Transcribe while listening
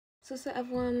So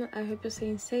everyone, I hope you're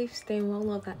staying safe, staying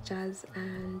well, all that jazz,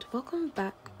 and welcome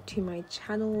back to my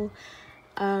channel.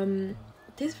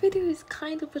 This video is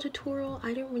kind of a tutorial,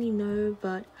 I don't really know,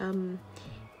 but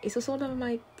it's also one of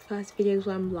my first videos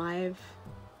where I'm live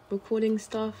recording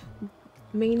stuff,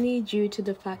 mainly due to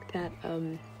the fact that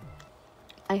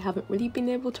I haven't really been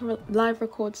able to live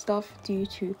record stuff due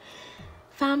to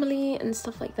family and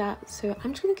stuff like that. So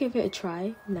I'm just gonna give it a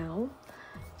try now.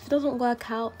 If it doesn't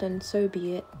work out, then so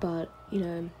be it, but you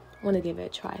know, want to give it a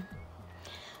try.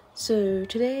 So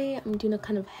today I'm doing a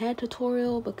kind of hair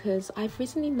tutorial because I've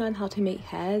recently learned how to make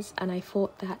hairs, and I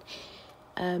thought that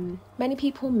many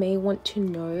people may want to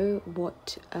know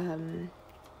what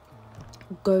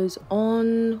goes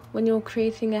on when you're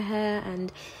creating a hair.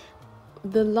 And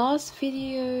the last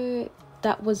video,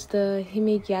 that was the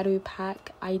Himegyaru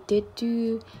pack, I did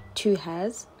do 2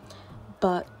 hairs,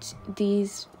 but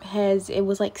these hairs, it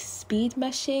was like speed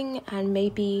meshing, and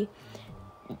maybe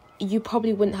you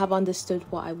probably wouldn't have understood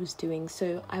what I was doing.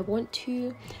 So I want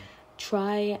to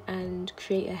try and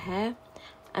create a hair,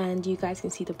 and you guys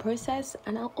can see the process,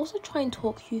 and I'll also try and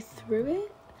talk you through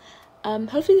it.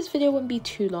 Hopefully this video won't be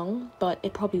too long, but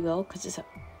it probably will because it's a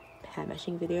hair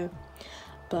meshing video.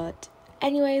 But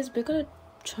anyways, we're gonna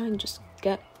try and just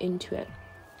get into it.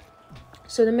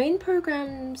 So the main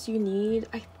programs you need,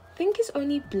 I think it's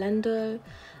only Blender.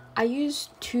 I use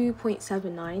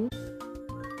 2.79.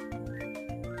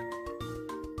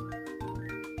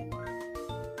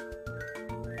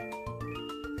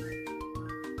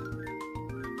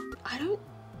 I don't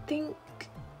think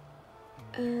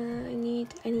I need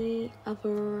any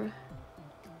other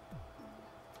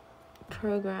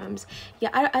programs. Yeah,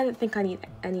 I don't think I need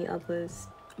any others,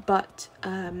 but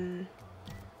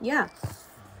yeah,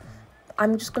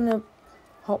 I'm just gonna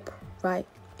hop right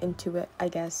into it, I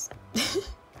guess.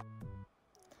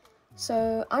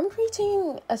 So I'm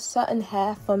creating a certain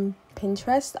hair from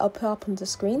Pinterest. I'll put up on the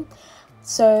screen.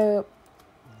 So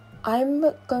I'm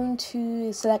going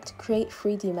to select create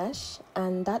 3D mesh,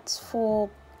 and that's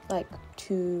for like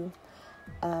to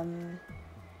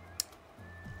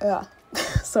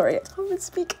sorry, I can't even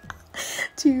speak.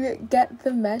 To get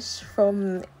the mesh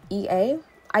from EA.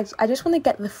 I just want to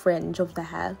get the fringe of the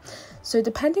hair. So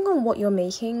depending on what you're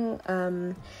making,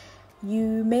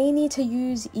 you may need to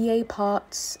use EA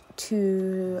parts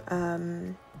to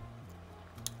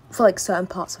for like certain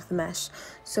parts of the mesh.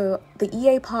 So the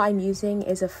EA part I'm using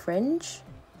is a fringe,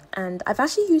 and I've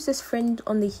actually used this fringe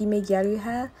on the Himegyaru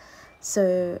hair.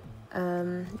 So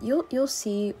you'll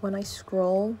see when I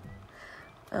scroll.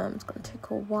 It's gonna take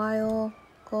a while.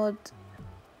 God.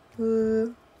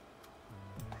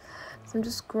 So I'm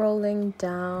just scrolling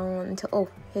down until, oh,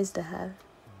 here's the hair.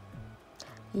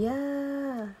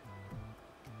 Yeah,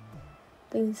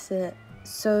 that's it.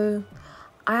 So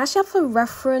I actually have a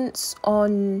reference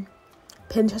on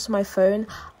Pinterest on my phone.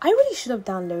 I really should have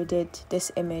downloaded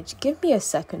this image. Give me a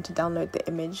second to download the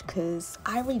image because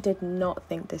I really did not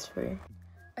think this through.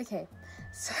 Okay,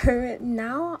 so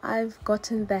now I've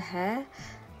gotten the hair.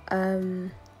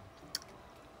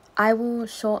 I will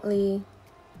shortly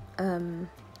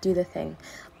do the thing,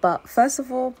 but first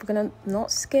of all, we're gonna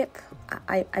not skip.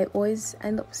 I always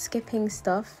end up skipping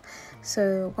stuff,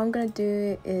 so what I'm gonna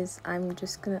do is I'm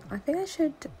just gonna, I think I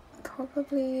should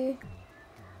probably,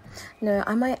 no,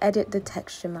 I might edit the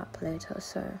texture map later,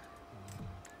 so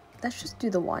let's just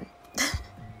do the one.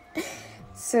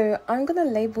 So I'm gonna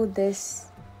label this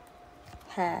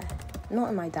hair, not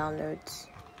in my downloads,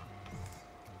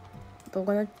 but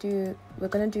we're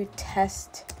gonna do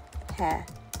test hair.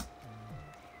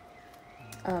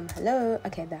 Hello,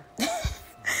 okay, there.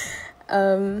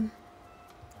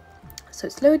 So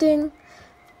it's loading,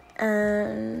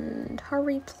 and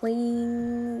hurry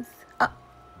please.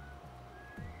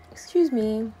 Excuse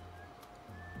me.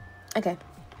 Okay,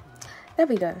 there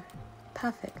we go,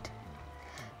 perfect.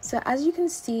 So as you can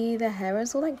see, the hair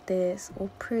is all like this, all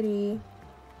pretty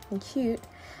and cute.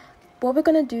 What we're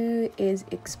gonna do is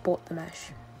export the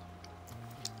mesh.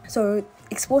 So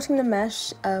exporting the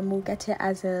mesh, we'll get it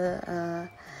as a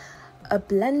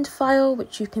blend file,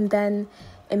 which you can then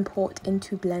import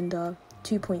into Blender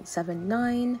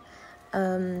 2.79.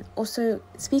 Also,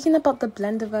 speaking about the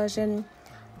Blender version,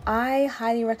 I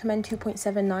highly recommend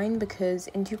 2.79 because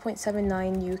in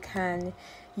 2.79 you can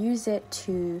use it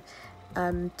to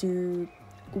do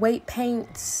weight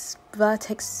paints,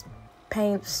 vertex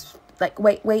paints, like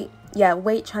weight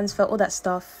transfer, all that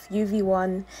stuff,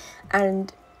 UV1,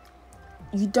 and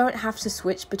you don't have to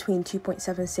switch between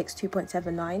 2.76,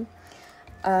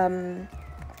 2.79.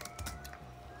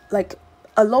 Like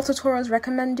a lot of tutorials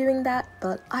recommend doing that,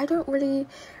 but I don't really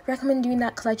recommend doing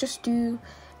that because I just do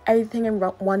everything in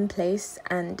one place,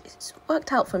 and it's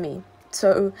worked out for me.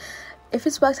 So if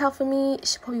it's worked out for me, it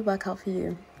should probably work out for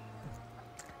you.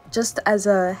 Just as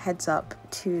a heads up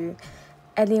to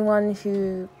anyone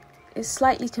who is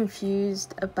slightly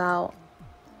confused about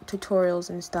tutorials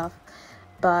and stuff,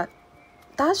 but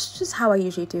that's just how I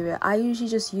usually do it. I usually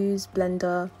just use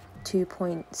Blender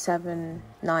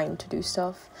 2.79 to do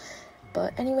stuff.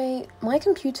 But anyway, my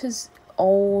computer's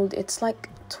old. It's like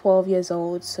 12 years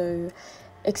old, so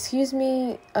excuse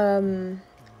me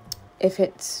if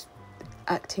it's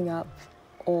acting up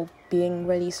or being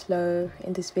really slow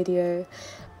in this video.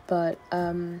 But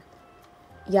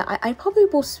yeah, I probably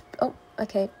will oh,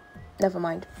 okay, never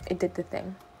mind, it did the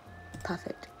thing.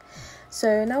 Perfect.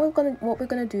 So now what we're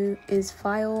gonna do is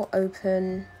file,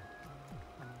 open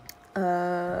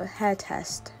hair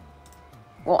test.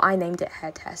 Well, I named it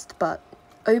hair test, but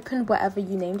open whatever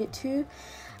you named it to,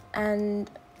 and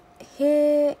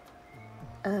here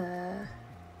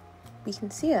we can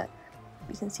see it.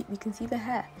 We can see the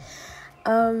hair.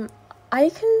 I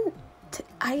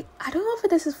don't know if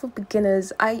this is for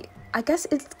beginners. I guess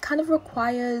it kind of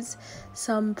requires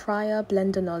some prior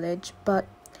Blender knowledge, but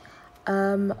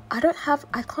I don't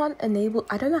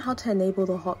know how to enable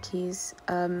the hotkeys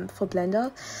for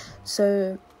Blender.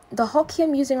 So the hotkey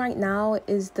I'm using right now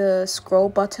is the scroll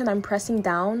button. I'm pressing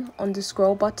down on the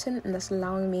scroll button, and that's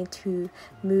allowing me to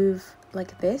move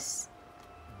like this.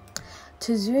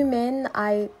 To zoom in,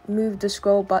 I move the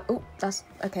scroll button. Oh, that's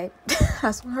okay.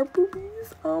 That's my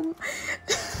boobies.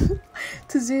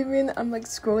 To zoom in, I'm like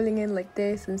scrolling in like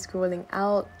this and scrolling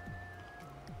out.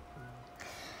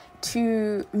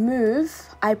 To move,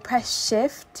 I press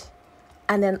shift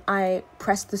and then I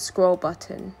press the scroll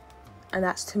button, and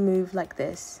that's to move like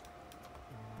this.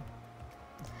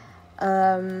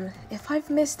 If I've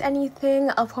missed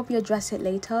anything, I'll probably address it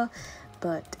later,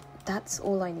 but that's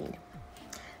all I need.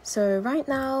 So right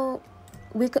now,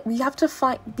 we have to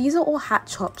find, these are all hat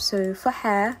chops. So for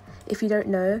hair, if you don't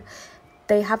know,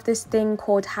 they have this thing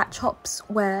called hat chops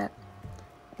where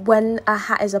when a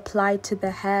hat is applied to the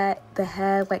hair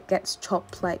like gets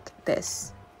chopped like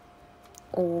this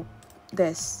or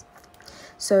this.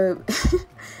 So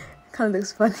kind of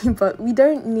looks funny, but we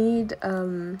don't need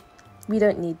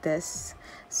this.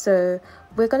 So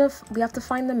we have to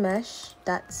find the mesh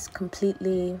that's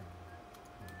completely,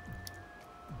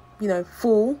 you know,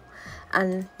 full,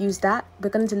 and use that. We're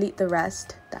going to delete the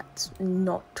rest that's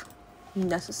not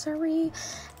necessary,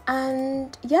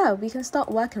 and yeah, we can start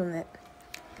working on it.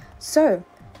 So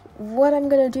what I'm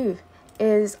going to do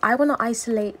is I want to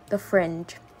isolate the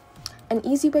fringe. An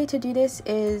easy way to do this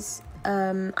is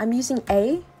I'm using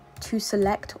A to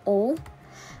select all,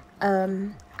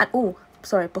 and oh,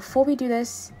 sorry, before we do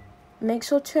this, make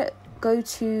sure to go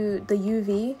to the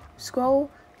UV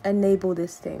scroll, enable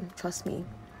this thing, trust me.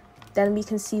 Then we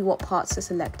can see what parts are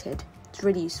selected. It's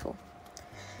really useful.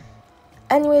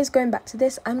 Anyways, going back to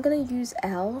this, I'm going to use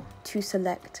L to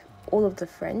select all of the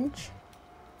fringe.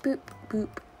 Boop, boop,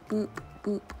 boop,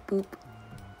 boop, boop,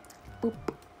 boop.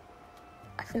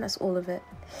 I think that's all of it.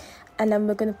 And then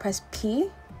we're going to press P,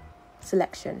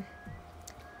 selection.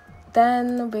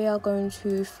 Then we are going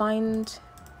to find,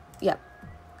 yeah,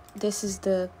 this is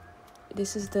the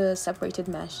separated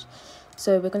mesh.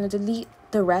 So we're going to delete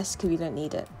the rest because we don't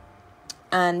need it.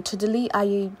 And to delete,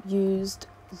 I used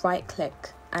right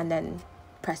click and then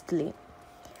press delete.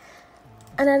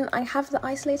 And then I have the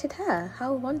isolated hair.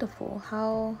 How wonderful,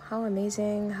 how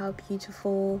amazing, how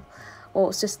beautiful. Well,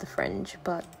 it's just the fringe,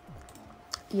 but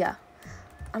yeah.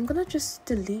 I'm gonna just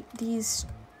delete these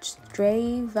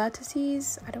stray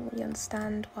vertices. I don't really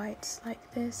understand why it's like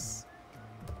this.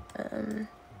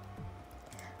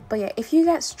 But yeah, if you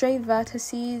get stray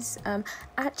vertices,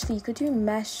 actually you could do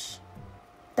mesh.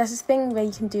 There's this thing where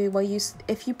you can do where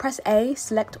if you press A,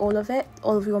 select all of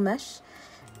your mesh.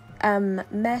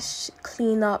 Mesh,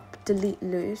 clean up, delete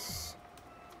loose.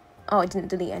 Oh, I didn't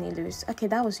delete any loose. Okay,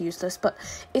 that was useless, but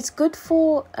it's good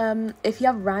for if you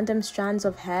have random strands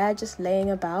of hair just laying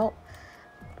about.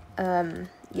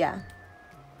 Yeah.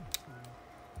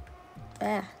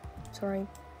 Sorry.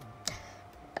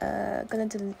 Gonna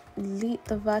delete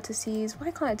the vertices.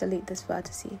 Why can't I delete this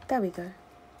vertice? There we go.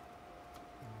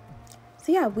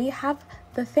 So yeah, we have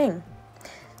the thing.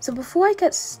 So before I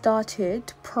get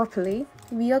started properly,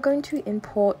 we are going to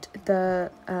import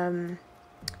the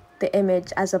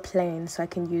image as a plane so I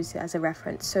can use it as a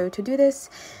reference. So to do this,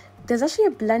 there's actually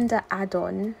a Blender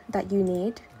add-on that you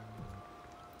need.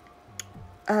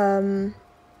 I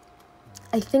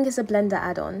think it's a Blender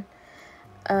add-on.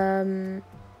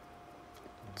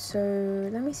 So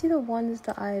let me see the ones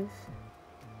that I've...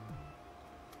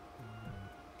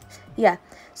 Yeah,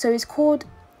 so it's called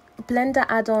Blender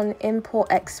add-on import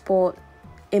export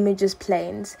images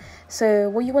planes. So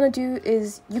what you want to do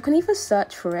is you can either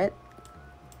search for it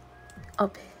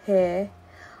up here,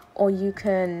 or you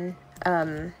can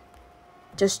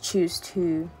just choose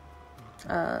to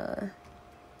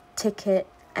tick it,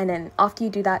 and then after you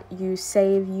do that, you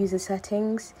save user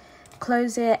settings,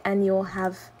 close it, and you'll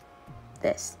have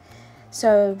this.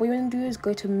 So what you want to do is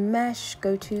go to mesh,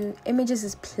 go to images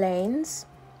as planes,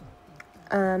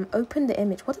 open the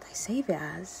image. What did I save it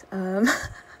as? I'm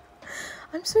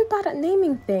so bad at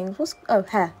naming things.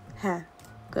 Hair.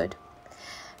 Good.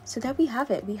 So there we have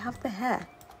it. We have the hair.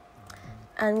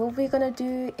 And what we're gonna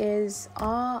do is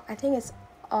I think it's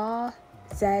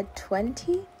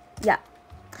RZ20. Yeah.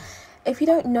 If you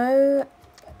don't know,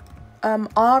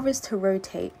 R is to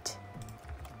rotate,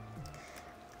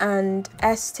 and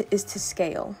S is to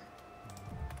scale.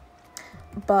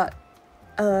 But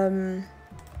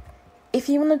if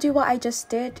you want to do what I just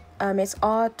did, it's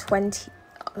RZ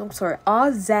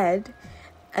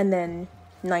and then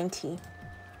 90.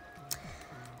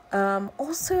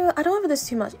 Also, I don't know if there's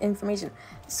too much information,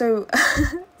 so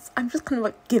I'm just kind of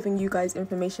like giving you guys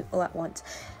information all at once.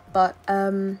 But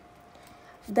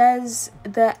there's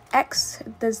the X,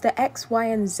 Y,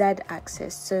 and Z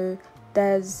axis.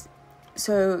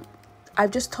 So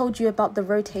I've just told you about the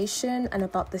rotation and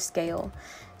about the scale.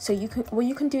 So what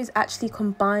you can do is actually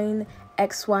combine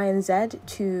X, Y, and Z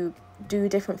to do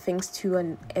different things to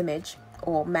an image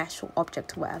or mesh or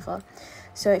object or whatever.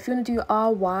 So if you want to do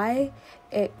RY,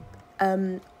 it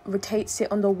rotates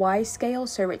it on the Y scale,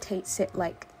 so it rotates it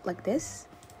like this.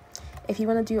 If you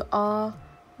want to do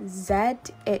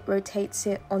RZ, it rotates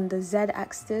it on the Z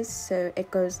axis, so it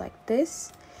goes like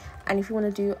this. And if you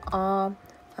want to do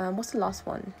what's the last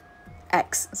one?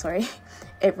 X, sorry.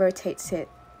 It rotates it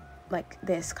like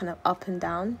this, kind of up and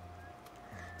down.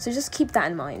 So just keep that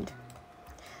in mind.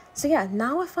 So yeah,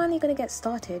 now we're finally going to get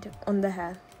started on the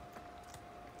hair.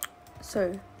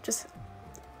 So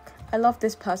I love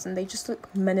this person. They just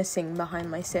look menacing behind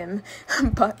my sim.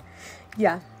 But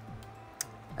yeah.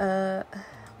 Why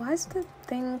is the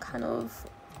thing kind of...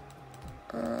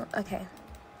 okay.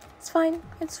 It's fine.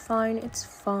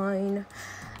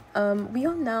 We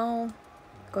are now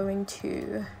going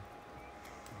to...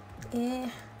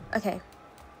 okay.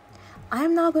 I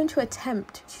am now going to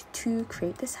attempt to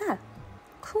create this hair.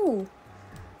 Coolio.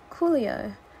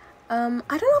 I don't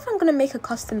know if I'm going to make a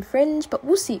custom fringe, but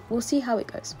we'll see how it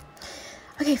goes.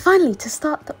 Okay, finally, to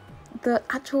start the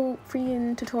actual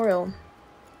freehand tutorial,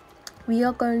 we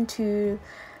are going to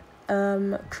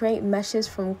create meshes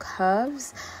from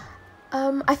curves.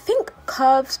 I think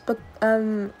curves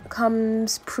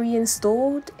comes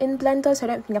pre-installed in Blender, so I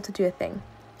don't think you have to do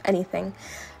anything.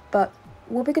 But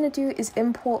what we're going to do is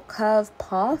import curve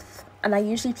path, and I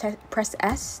usually press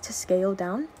S to scale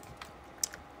down.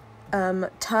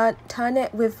 Turn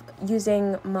it with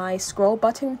using my scroll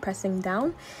button, pressing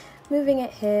down, moving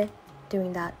it here,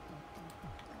 doing that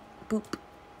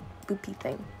boopy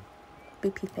thing.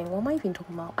 What am I even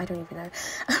talking about? I don't even know.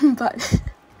 But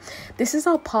this is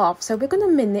our path, so we're going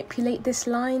to manipulate this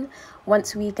line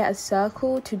once we get a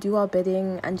circle to do our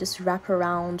bidding and just wrap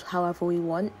around however we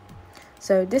want.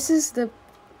 So this is the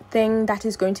thing that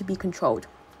is going to be controlled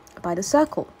by the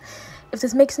circle. If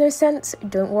this makes no sense,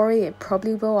 don't worry, it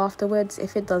probably will afterwards.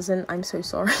 If it doesn't, I'm so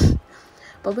sorry.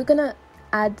 But we're gonna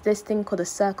add this thing called a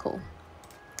circle.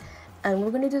 And what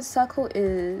we're gonna do the circle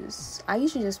is, I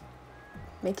usually just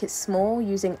make it small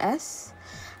using S.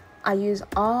 I use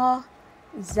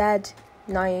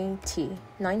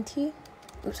RZ90.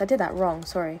 Oops, I did that wrong,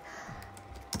 sorry.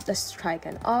 Let's try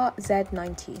again.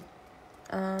 RZ90.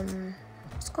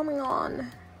 What's going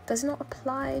on? Does it not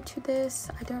apply to this?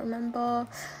 I don't remember.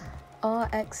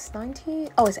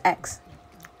 RX90? Oh, it's X.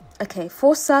 Okay,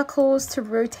 4 circles to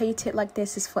rotate it like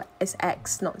this is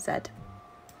X, not Z.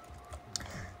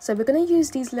 So we're gonna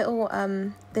use these little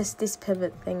this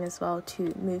pivot thing as well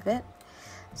to move it,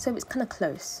 so it's kind of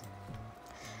close.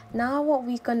 Now what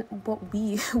we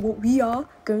are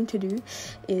going to do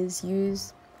is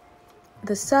use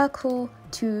the circle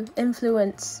to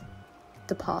influence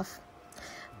the path.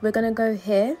 We're gonna go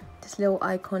here, this little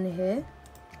icon here,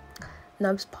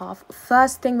 nubs path.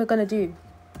 First thing we're gonna do,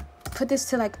 put this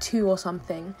to like 2 or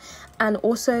something, and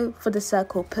also for the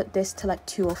circle, put this to like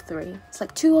 2 or 3. It's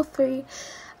like 2 or 3,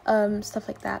 stuff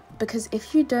like that. Because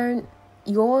if you don't,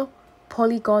 your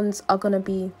polygons are gonna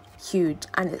be huge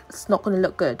and it's not gonna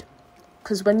look good.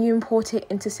 Because when you import it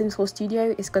into Sims 4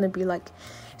 Studio, it's gonna be like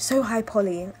so high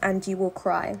poly, and you will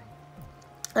cry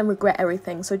and regret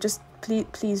everything. So just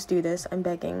please do this. I'm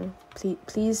begging.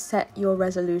 Please set your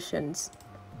resolutions.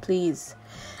 Please.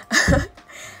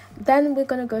 Then we're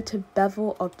gonna go to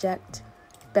bevel object,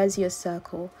 Bezier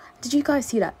circle. Did you guys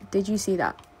see that? Did you see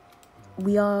that?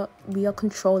 We are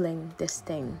controlling this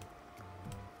thing,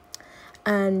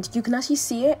 and you can actually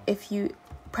see it if you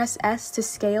press S to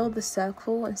scale the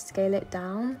circle and scale it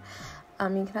down.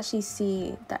 You can actually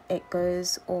see that it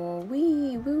goes all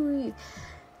wee wee.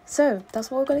 So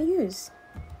that's what we're gonna use.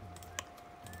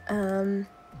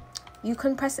 You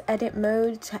can press edit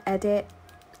mode to edit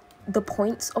the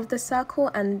points of the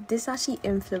circle, and this actually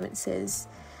influences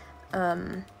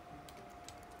the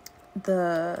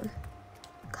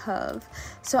curve.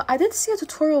 So I did see a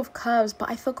tutorial of curves, but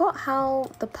I forgot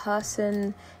how the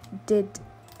person did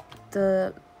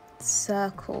the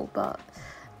circle, but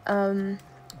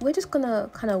we're just gonna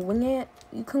kind of wing it.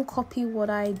 You can copy what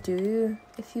I do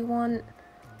if you want,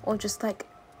 or just like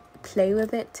play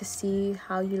with it to see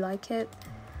how you like it.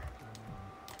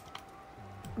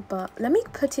 But let me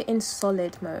put it in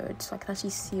solid mode so I can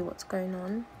actually see what's going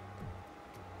on.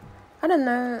 I don't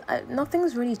know,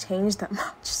 nothing's really changed that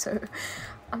much, so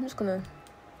I'm just gonna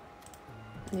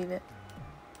leave it.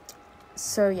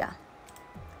 So yeah,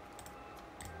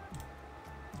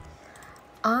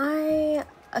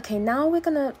 okay, now we're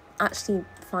gonna actually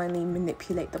finally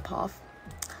manipulate the path.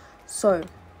 So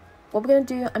what we're gonna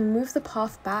do, I move the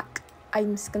path back.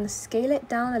 I'm just gonna scale it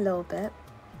down a little bit.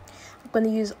 I'm gonna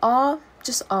use R,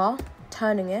 just R,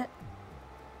 turning it.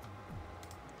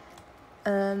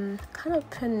 Kind of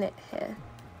putting it here.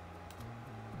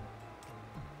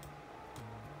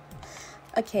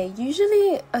 Okay,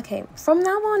 from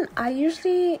now on, I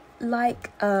usually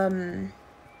like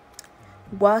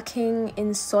working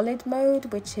in solid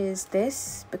mode, which is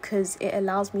this, because it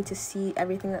allows me to see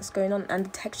everything that's going on, and the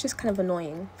texture is kind of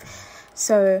annoying.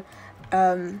 So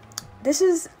this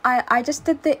is, I just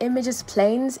did the image as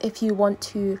planes if you want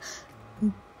to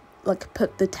like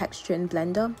put the texture in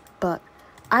Blender, but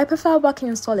I prefer working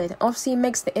in solid. Obviously it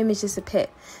makes the image disappear.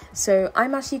 So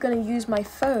I'm actually going to use my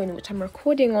phone, which I'm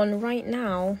recording on right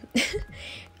now,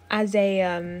 as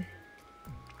a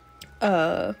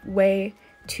way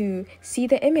to see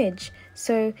the image.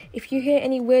 So if you hear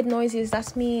any weird noises,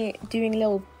 that's me doing a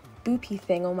little boopy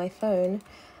thing on my phone.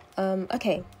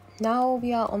 Okay, now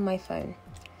we are on my phone.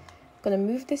 I'm gonna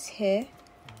move this here.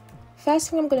 First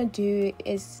thing I'm gonna do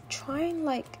is try and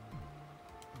like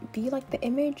be like the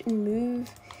image and move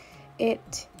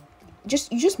it.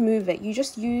 You just move it. You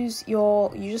just use your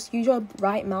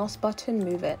right mouse button,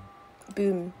 move it.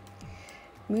 Boom.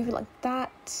 Move it like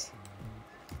that.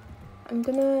 I'm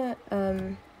gonna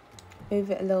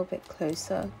move it a little bit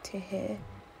closer to here,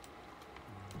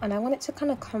 and I want it to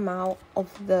kind of come out of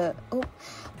the, oh,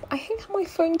 I hate how my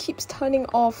phone keeps turning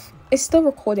off. It's still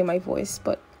recording my voice,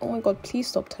 but oh my god, please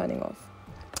stop turning off.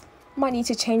 Might need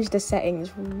to change the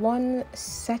settings. 1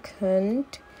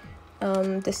 second.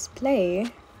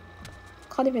 Display,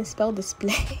 can't even spell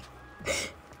display.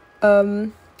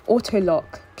 Auto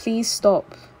lock, please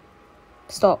stop.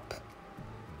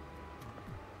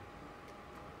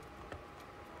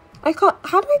 I can't,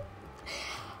 how do I,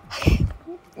 okay,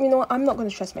 you know what, I'm not going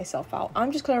to stress myself out.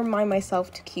 I'm just going to remind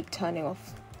myself to keep turning on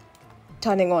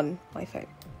my phone.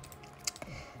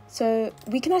 So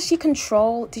we can actually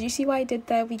control, did you see what I did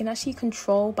there? We can actually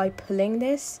control by pulling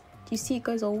this. Do you see it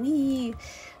goes all wee?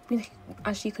 We can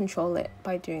actually control it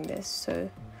by doing this.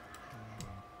 So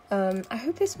I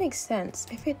hope this makes sense.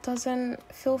 If it doesn't,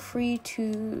 feel free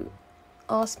to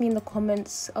ask me in the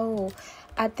comments, oh,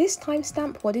 at this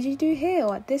timestamp, what did you do here?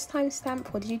 Or at this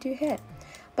timestamp, what did you do here?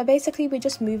 But basically, we're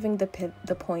just moving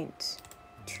the point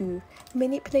to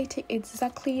manipulate it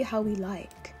exactly how we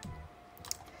like.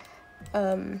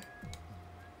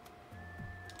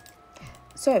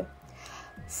 So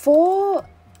for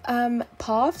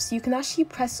paths, you can actually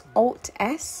press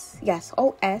Alt-S, yes,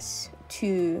 Alt-S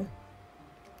to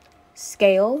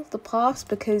scale the paths,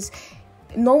 because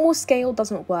normal scale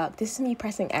doesn't work. This is me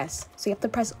pressing S, so you have to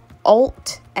press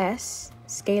Alt-S,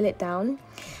 scale it down.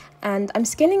 And I'm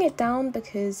scaling it down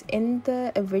because in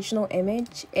the original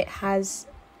image, it has,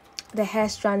 the hair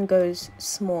strand goes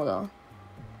smaller,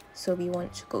 so we want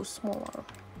it to go smaller.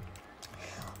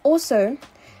 Also,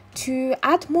 to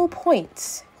add more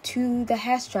points to the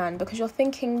hair strand, because you're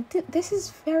thinking this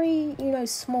is very,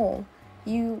 small,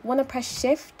 you want to press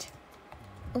shift,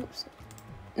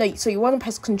 so you want to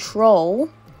press control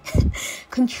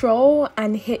control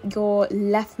and hit your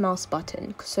left mouse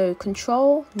button. So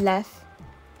control left,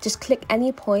 just click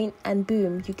any point and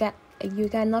boom, you get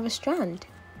another strand.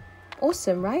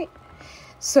 Awesome, right?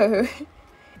 So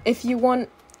if you want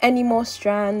any more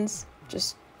strands,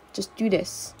 just do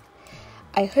this.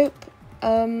 I hope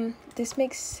this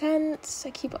makes sense.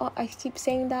 I keep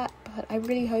saying that, but I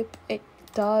really hope it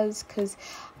does, because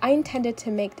I intended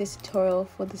to make this tutorial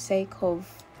for the sake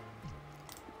of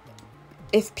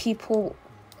if people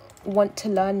want to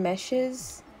learn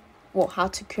meshes, or how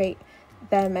to create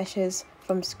their meshes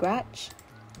from scratch,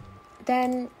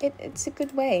 then it's a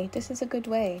good way. This is a good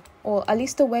way, or at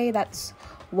least a way that's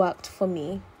worked for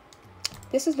me.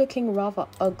 This is looking rather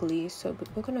ugly, so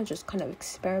we're gonna just kind of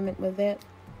experiment with it.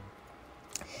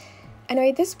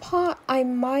 Anyway, this part I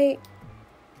might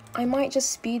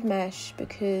just speed mesh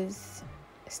because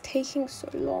it's taking so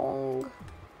long.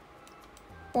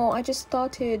 Well, I just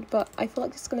started, but I feel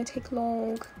like it's gonna take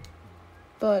long.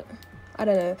 But I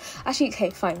don't know. Actually, okay,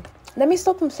 fine. Let me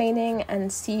stop complaining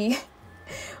and see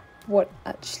how it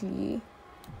actually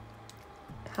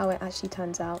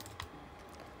turns out.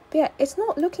 But yeah, it's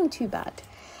not looking too bad.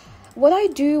 What I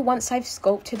do once I've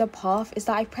sculpted a path is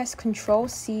that I press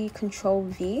Ctrl+C,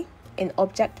 Ctrl+V in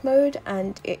object mode,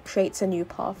 and it creates a new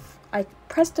path. I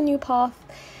press the new path,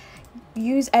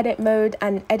 use edit mode,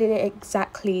 and edit it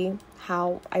exactly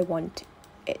how I want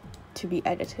it to be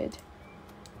edited.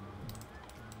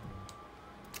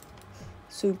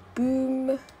 So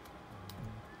boom.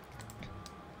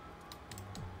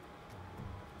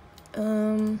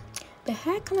 The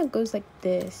hair kind of goes like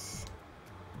this.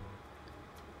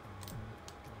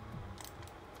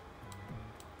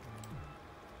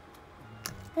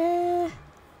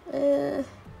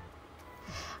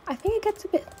 I think it gets a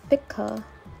bit thicker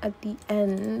at the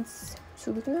ends,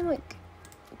 so we're gonna like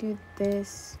do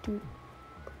this.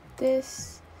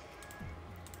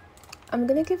 I'm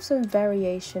gonna give some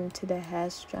variation to the hair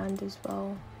strand as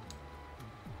well.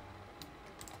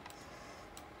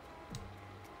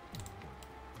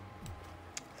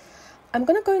 I'm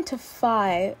gonna go into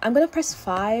 5. I'm gonna press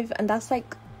 5, and that's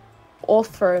like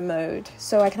ortho mode,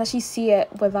 so I can actually see it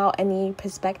without any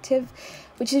perspective,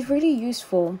 which is really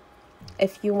useful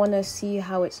if you want to see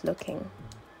how it's looking.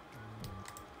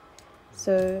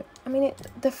 So I mean,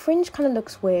 the fringe kind of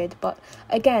looks weird, but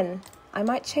again, I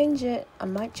might change it,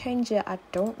 I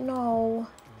don't know,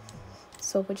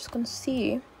 so we're just gonna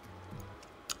see.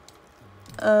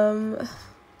 I'm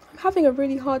having a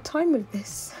really hard time with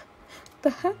this. The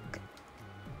heck?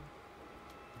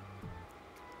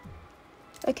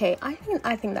 Okay, I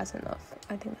think that's enough.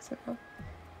 I think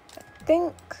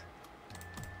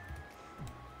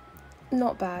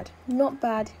not bad,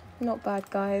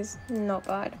 guys, not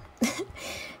bad.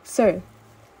 So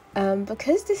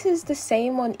because this is the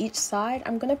same on each side,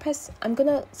 I'm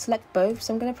gonna select both.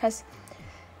 So I'm gonna press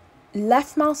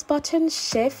left mouse button,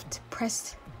 shift,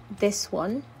 press this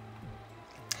one.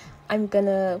 I'm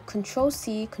gonna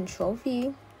Ctrl+C,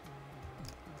 Ctrl+V.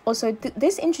 Also,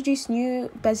 this introduced new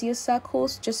Bezier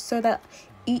circles just so that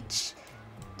each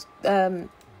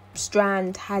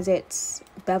strand has its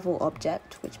bevel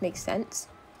object, which makes sense.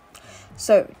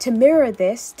 So to mirror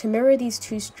these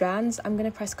two strands, I'm going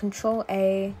to press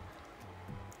Ctrl+A,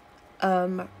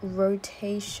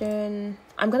 rotation.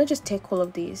 I'm going to just tick all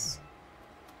of these.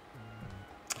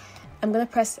 I'm going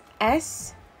to press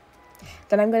S,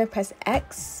 then I'm going to press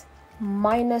X,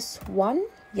 -1,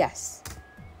 yes.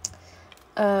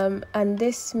 And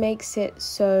this makes it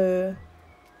so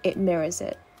it mirrors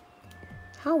it.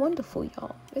 How wonderful,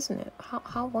 y'all, isn't it?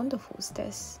 How wonderful is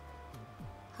this?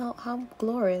 How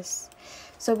glorious.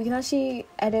 So we can actually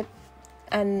edit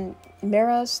and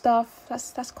mirror stuff.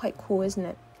 That's quite cool, isn't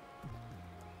it?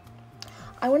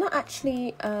 I want to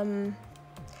actually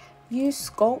use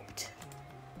sculpt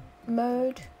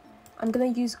mode. I'm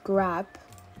going to use grab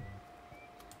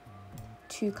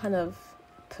to kind of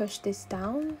push this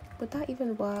down. Would that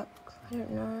even work? I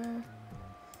don't know.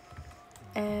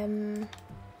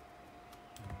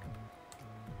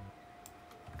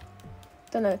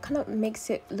 Don't know, it kind of makes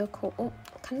it look. Oh,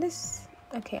 can this?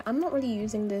 Okay, I'm not really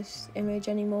using this image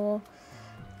anymore,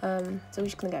 so we're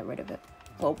just gonna get rid of it.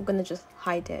 Well, we're gonna just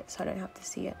hide it so I don't have to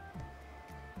see it.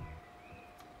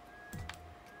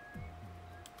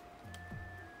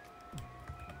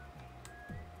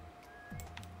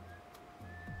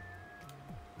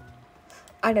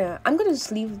 I don't know, I'm gonna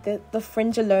just leave the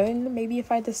fringe alone. Maybe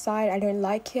if I decide I don't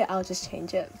like it, I'll just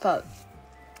change it, but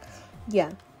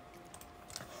yeah.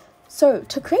 So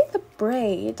to create the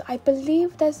braid, I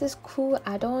believe there's this cool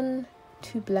add-on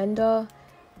to Blender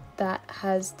that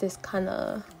has this kind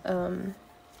of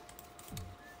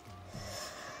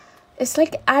it's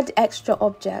like add extra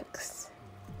objects.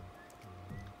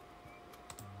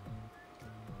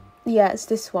 Yeah, it's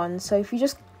this one. So if you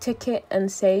just tick it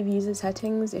and save user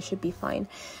settings, it should be fine,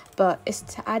 but it's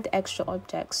to add extra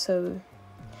objects. So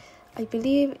I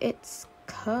believe it's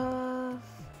curve.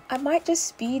 I might just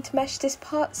speed mesh this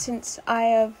part since I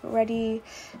have already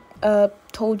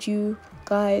told you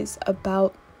guys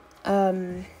about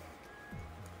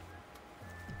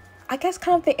I guess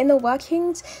kind of the inner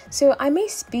workings. So I may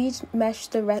speed mesh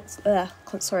the rest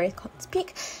can't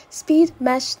speak. Speed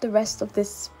mesh the rest of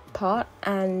this part,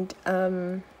 and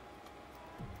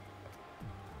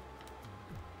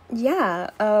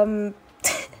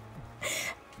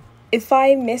if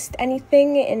I missed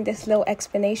anything in this little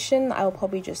explanation, I'll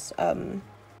probably just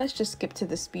let's just skip to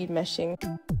the speed meshing.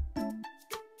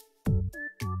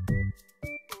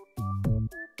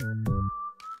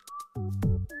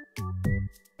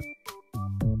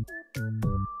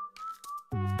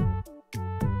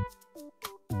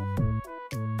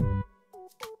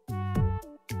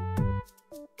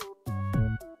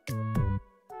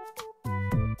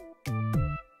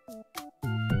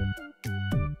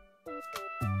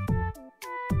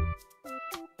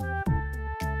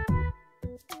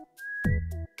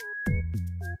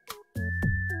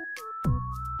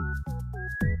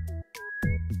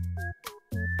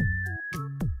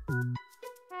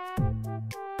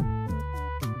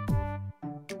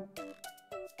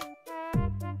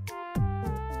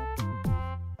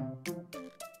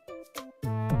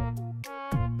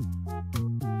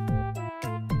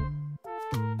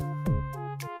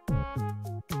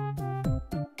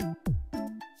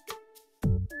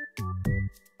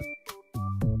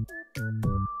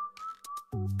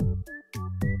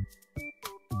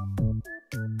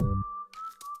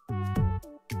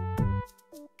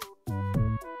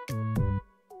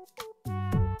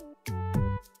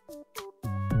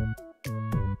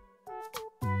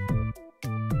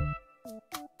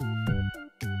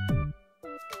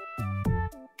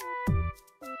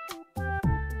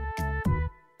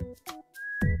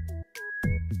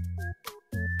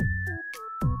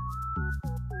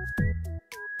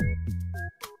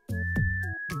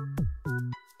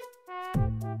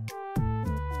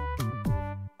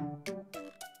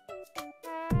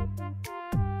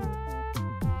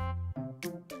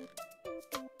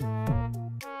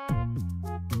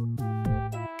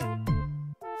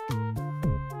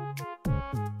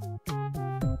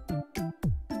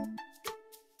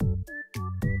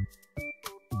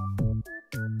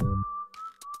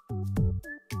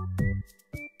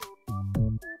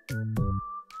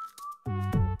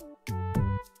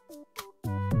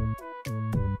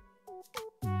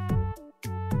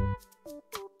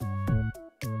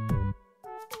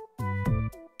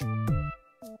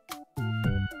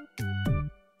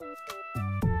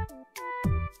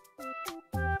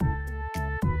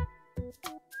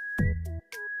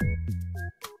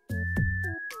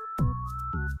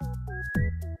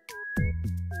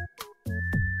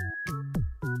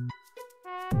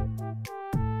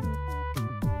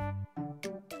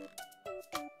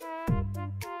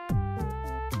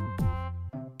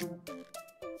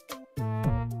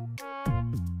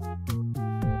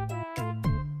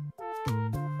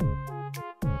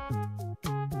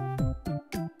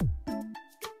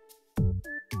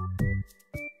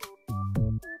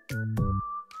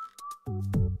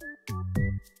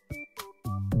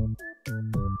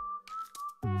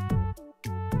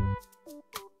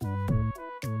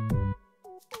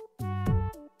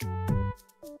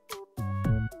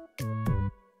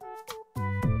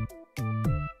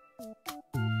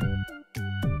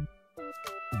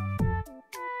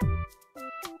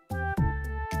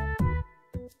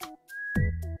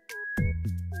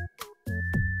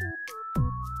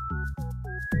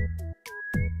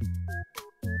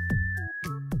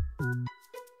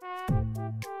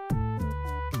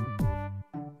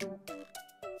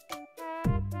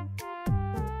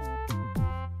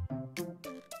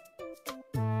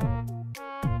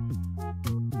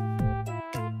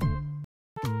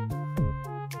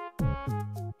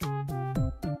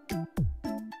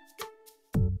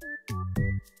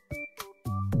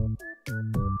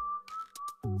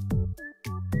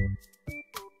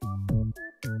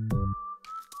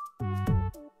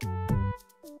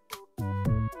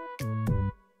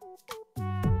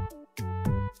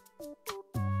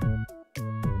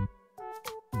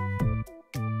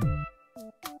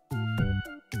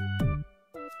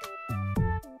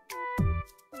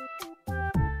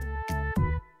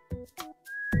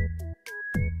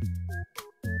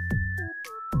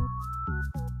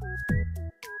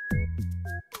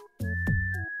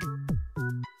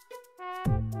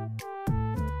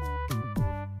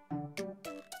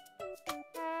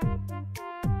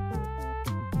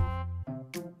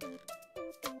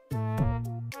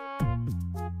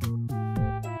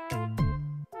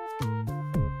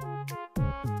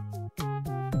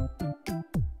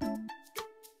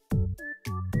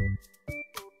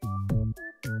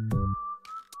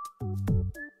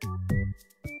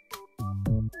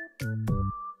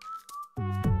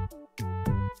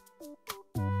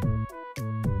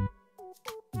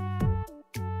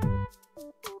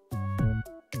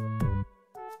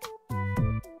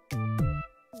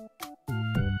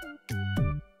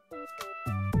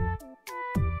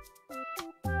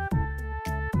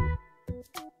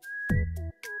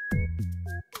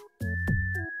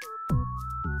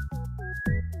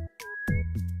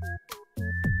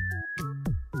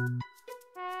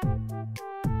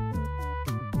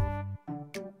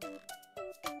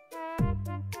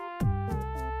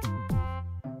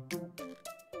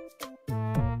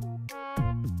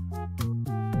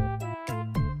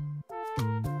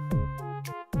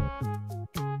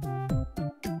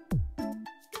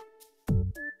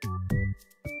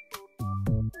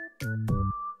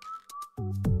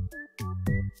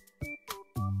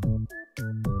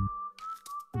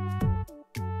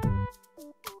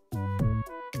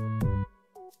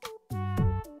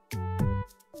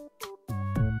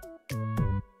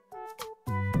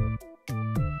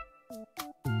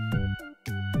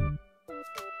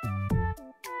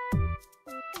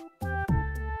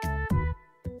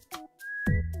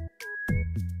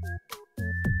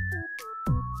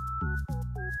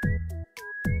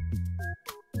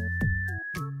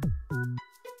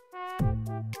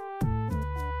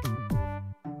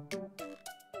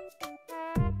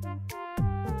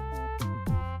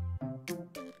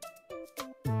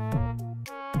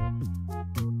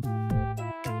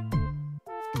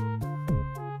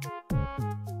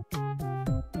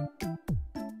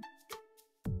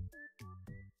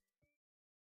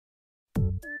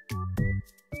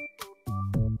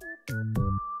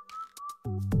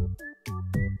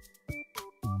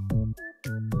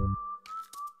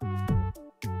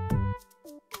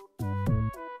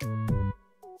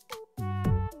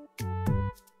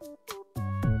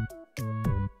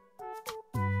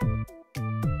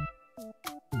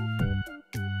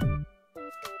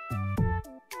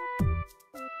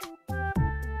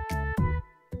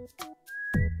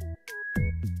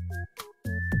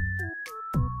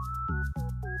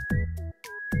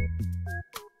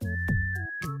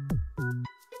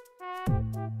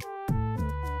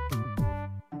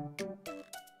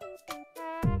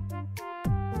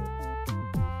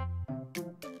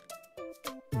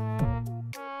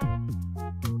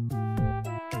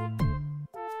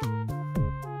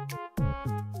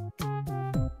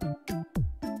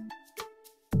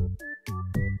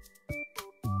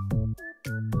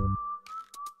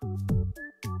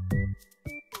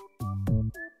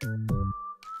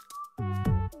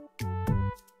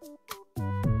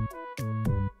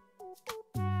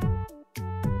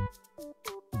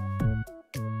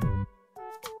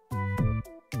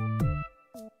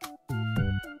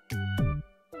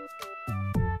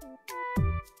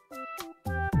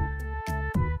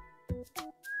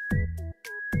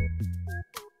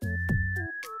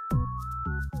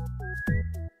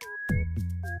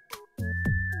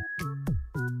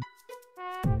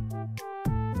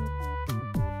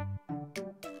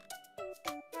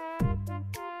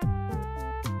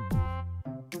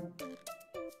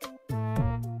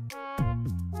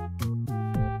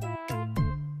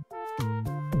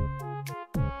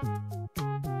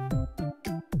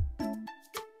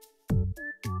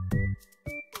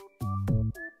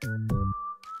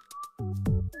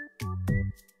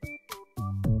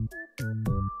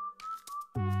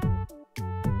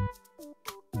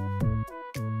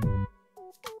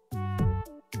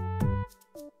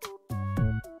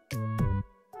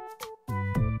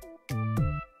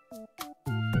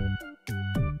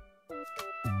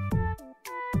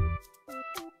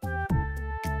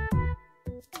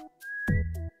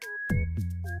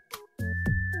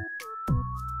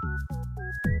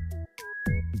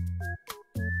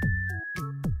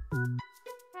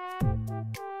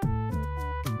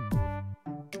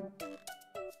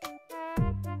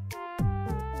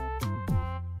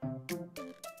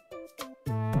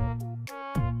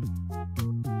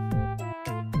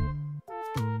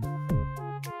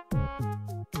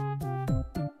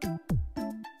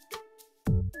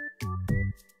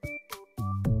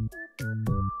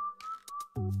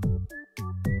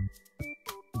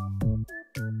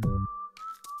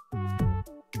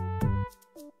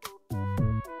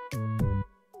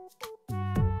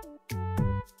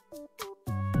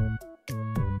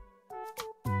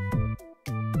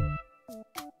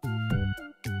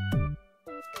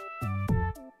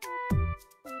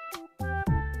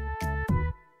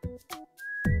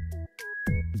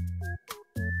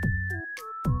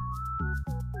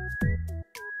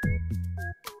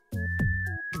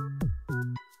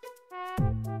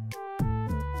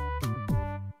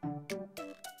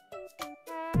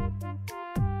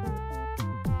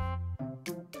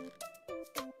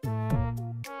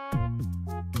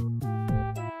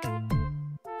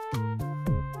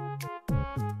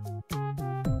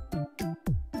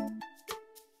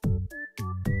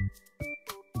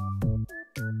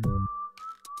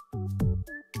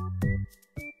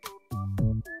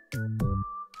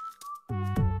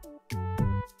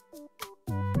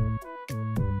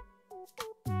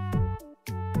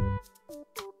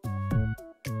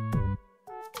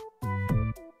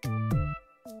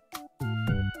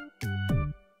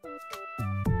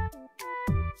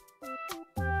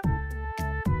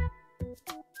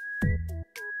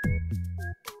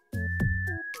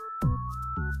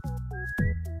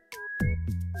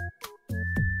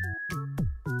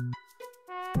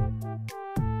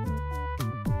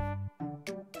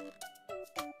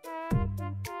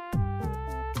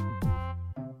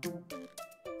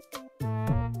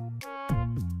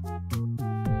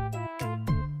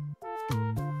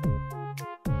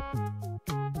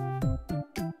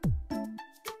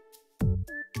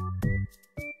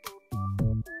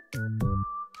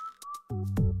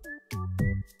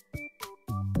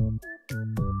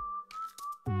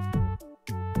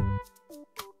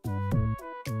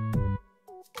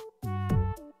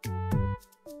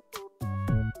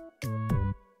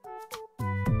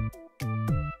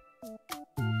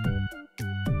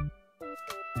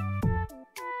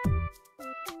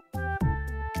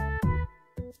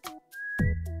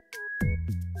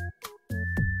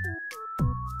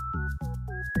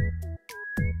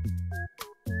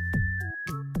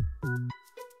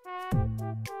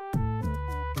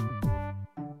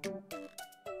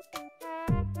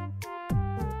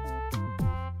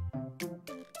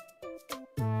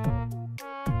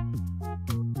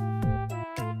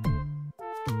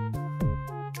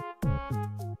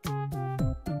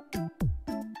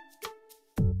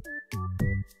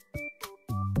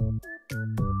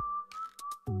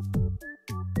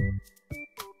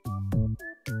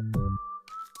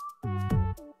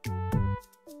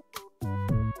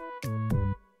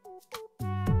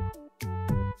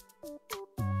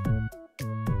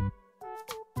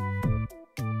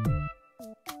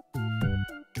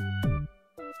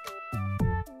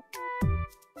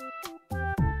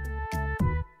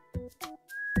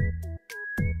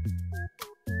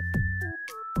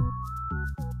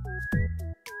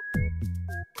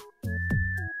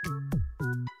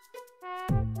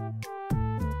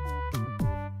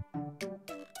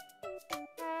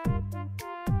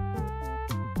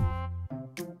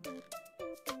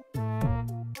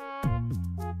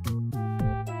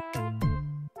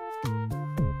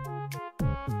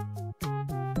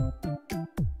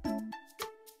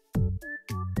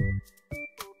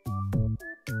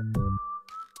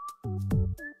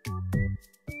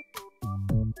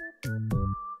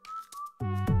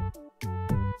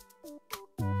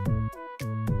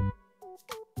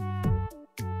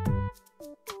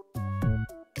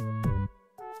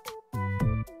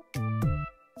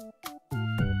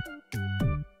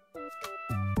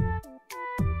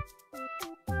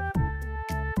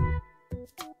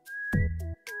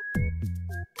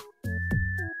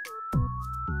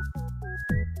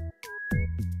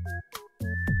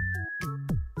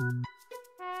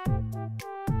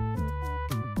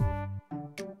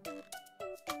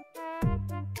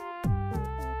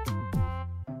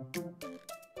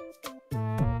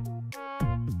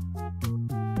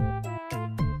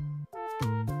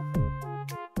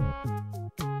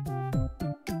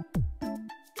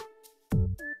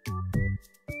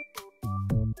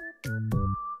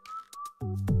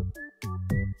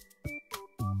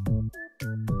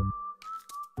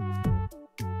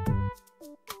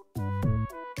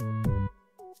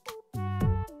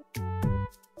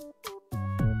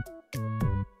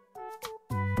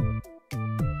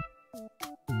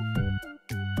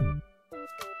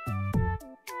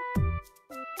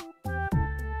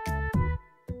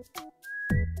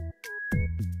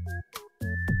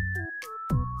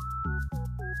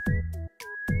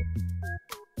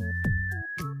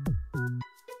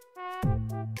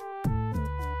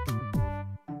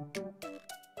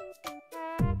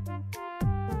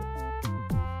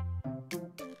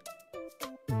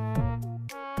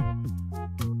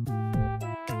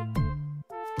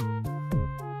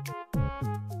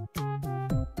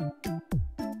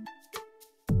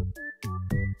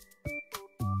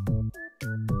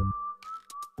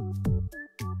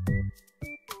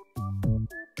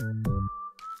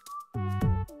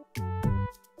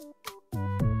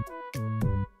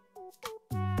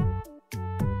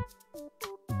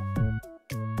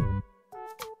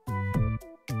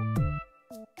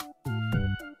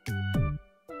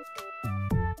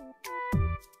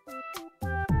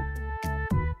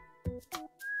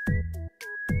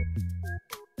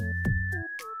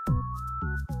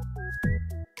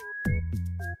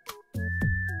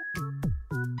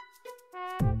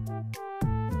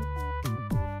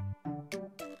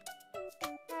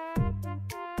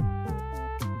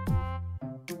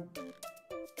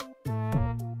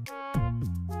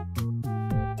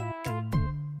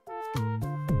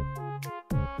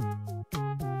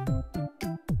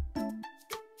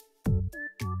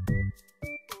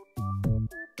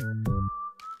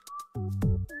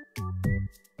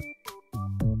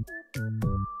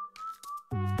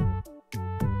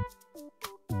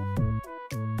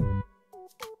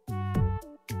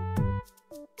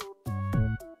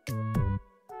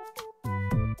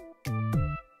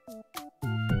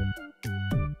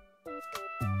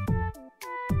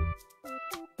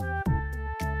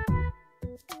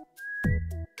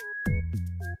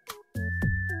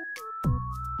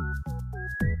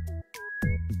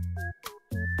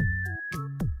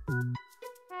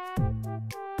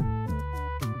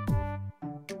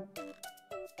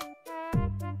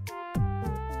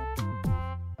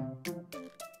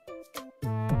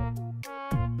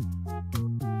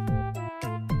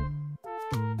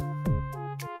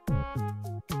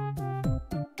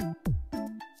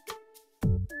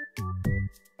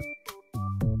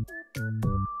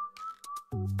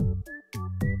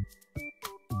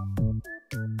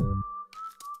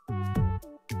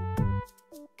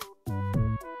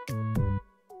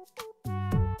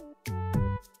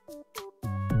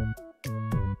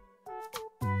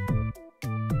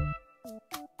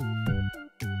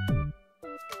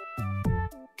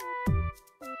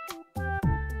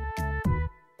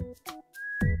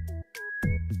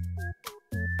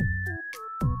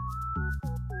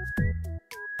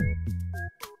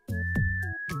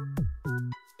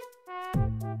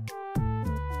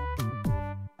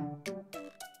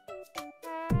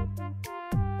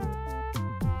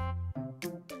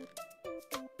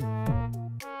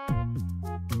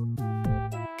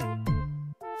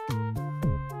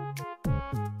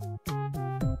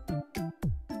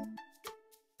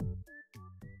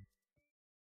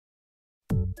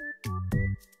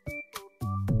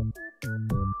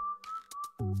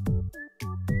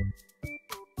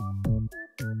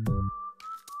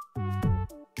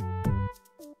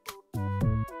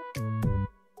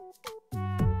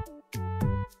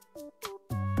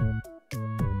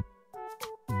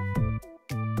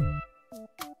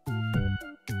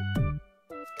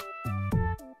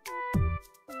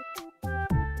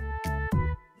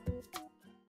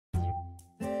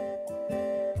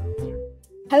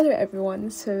 Hello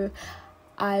everyone, so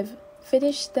I've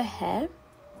finished the hair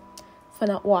for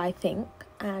now, what I think,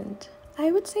 and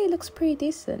I would say it looks pretty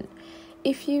decent.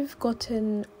 If you've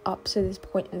gotten up to this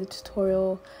point in the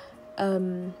tutorial,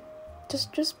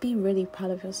 just be really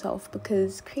proud of yourself,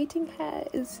 because creating hair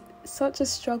is such a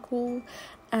struggle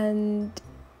and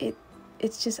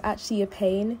it's just actually a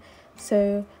pain.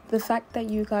 So the fact that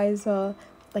you guys are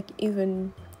like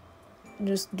even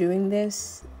just doing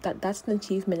this, that's an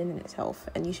achievement in itself,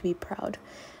 and you should be proud.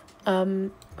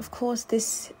 Of course,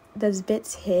 there's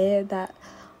bits here that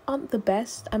aren't the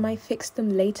best. I might fix them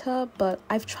later, but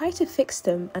I've tried to fix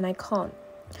them and I can't.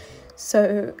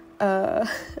 So I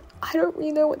don't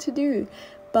really know what to do,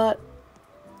 but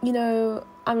you know,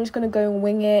 I'm just gonna go and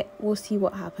wing it. We'll see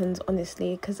what happens,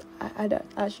 honestly, because I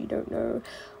don't know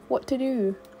what to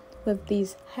do with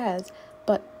these hairs,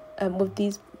 but with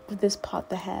this part of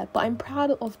the hair. But I'm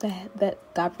proud of that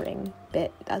gathering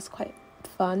bit. That's quite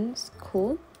fun. It's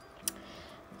cool.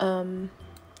 And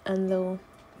little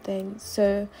things.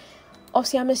 So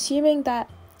obviously I'm assuming that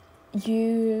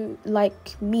you,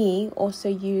 like me, also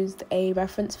used a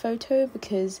reference photo,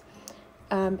 because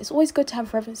it's always good to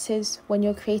have references when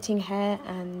you're creating hair,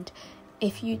 and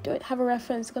if you don't have a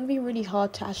reference, it's going to be really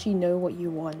hard to actually know what you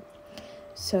want.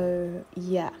 So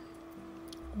yeah.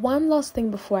 One last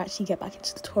thing before I actually get back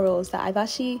into the tutorial is that I've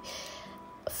actually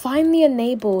finally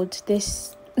enabled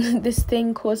this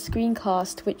thing called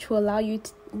screencast, which will allow you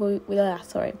to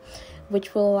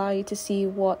which will allow you to see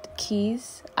what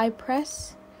keys I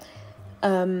press.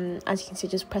 As you can see,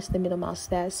 just press the middle mouse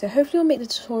there. So hopefully it'll make the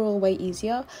tutorial way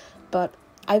easier. But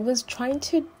I was trying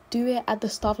to do it at the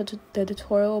start of the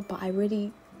tutorial, but I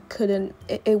really couldn't.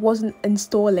 It wasn't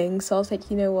installing, so I was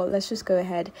like, you know what, let's just go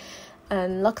ahead.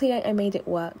 And luckily I made it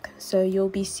work. So you'll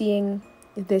be seeing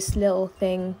this little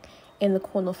thing in the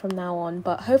corner from now on,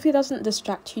 but hopefully it doesn't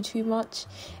distract you too much.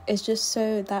 It's just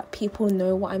so that people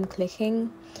know what I'm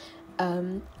clicking,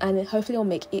 and hopefully it'll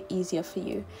make it easier for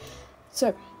you.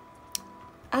 So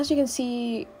as you can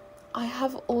see, I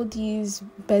have all these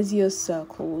Bezier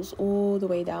circles all the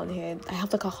way down here. I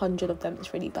have like 100 of them.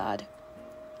 It's really bad.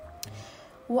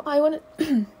 What I want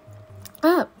to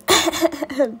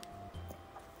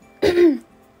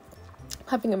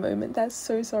having a moment, that's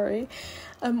so sorry.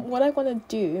 What I want to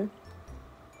do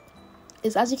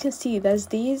is, as you can see, there's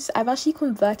these. I've actually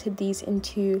converted these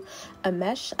into a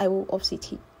mesh. I will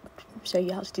obviously show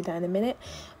you how to do that in a minute,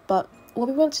 but what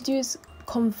we want to do is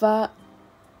convert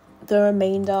the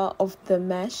remainder of the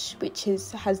mesh, which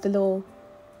has the little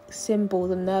symbol,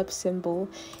 the nerve symbol,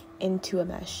 into a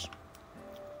mesh.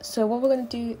 So what we're going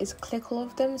to do is click all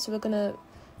of them. So we're going to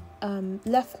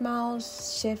left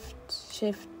mouse, shift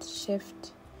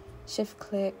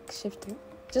click,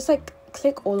 just like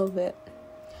click all of it.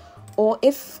 Or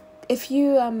if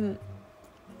you I'm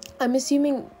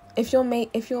assuming if you're sorry,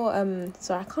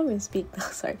 I can't even speak now,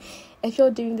 sorry. If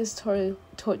you're doing this tutorial,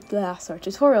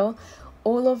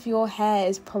 all of your hair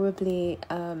is probably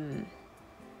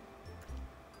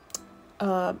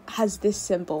has this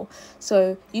symbol,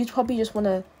 so you'd probably just want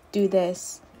to do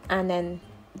this and then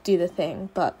do the thing,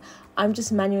 but I'm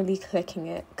just manually clicking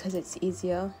it because it's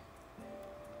easier.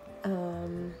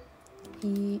 No,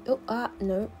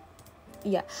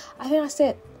 yeah, I think that's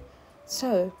it.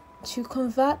 So to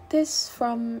convert this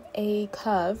from a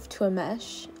curve to a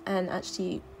mesh and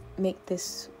actually make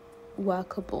this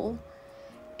workable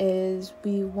is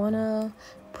we want to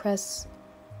press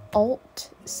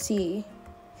Alt C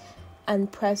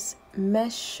and press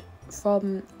mesh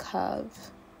from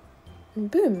curve,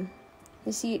 and boom,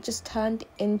 you see it just turned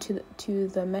into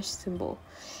the mesh symbol.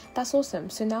 That's awesome.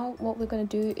 So now what we're going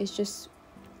to do is just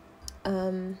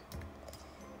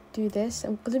do this.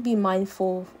 I'm going to be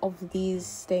mindful of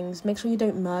these things. Make sure you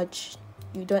don't merge,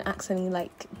 you don't accidentally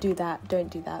like do that. Don't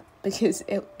do that, because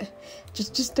it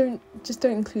just don't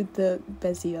include the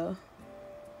Bezier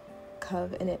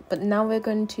curve in it. But now we're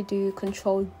going to do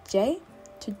Control J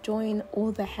to join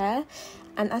all the hair,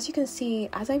 and as you can see,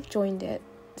 as I've joined it,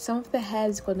 some of the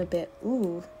hair's gone a bit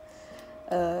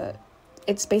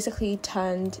it's basically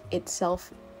turned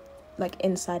itself like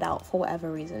inside out for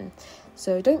whatever reason.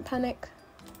 So don't panic.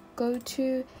 Go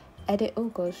to edit.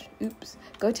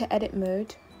 Go to edit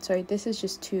mode. Sorry, this is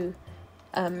just to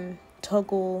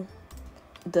toggle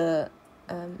the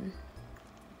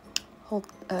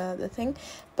the thing,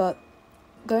 but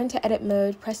go into edit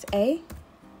mode, press A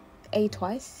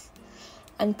twice,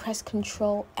 and press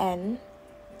Control N,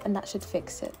 and that should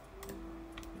fix it.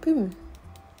 Boom,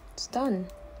 it's done.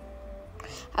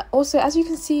 Also, as you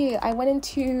can see, I went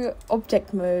into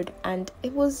object mode and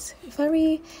it was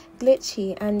very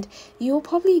glitchy, and you'll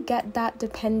probably get that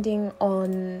depending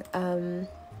on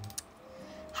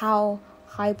how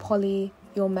high poly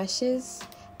your mesh is.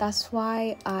 That's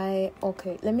why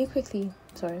let me quickly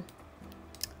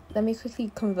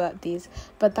convert these.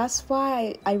 But that's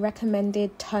why I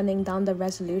recommended turning down the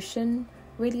resolution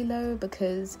really low,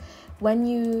 because when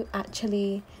you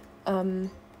actually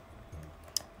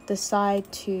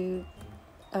decide to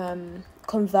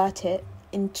convert it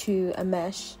into a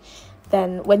mesh,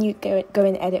 then when you go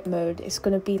in edit mode, it's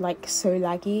going to be like so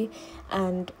laggy.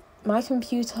 And my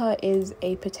computer is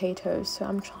a potato, so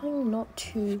I'm trying not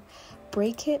to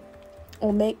break it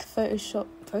or make Blender,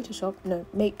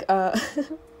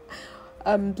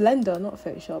 not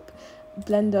Photoshop,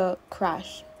 Blender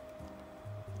crash.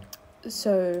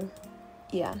 So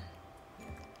yeah.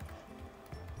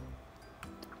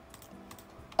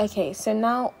 Okay, so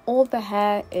now all the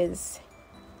hair is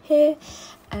here,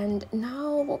 and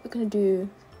now what we're gonna do,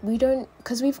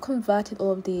 because we've converted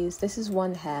all of these, this is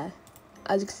one hair.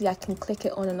 As you can see, I can click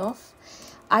it on and off.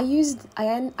 I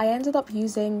ended up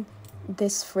using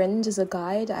this fringe as a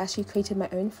guide. I actually created my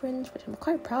own fringe, which I'm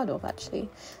quite proud of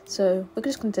actually. So we're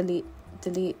just going to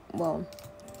delete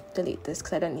this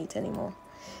because I don't need it anymore.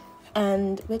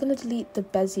 And we're going to delete the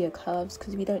Bezier curves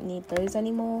because we don't need those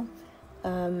anymore.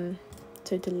 So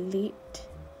delete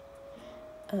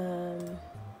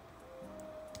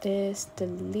this,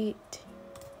 delete.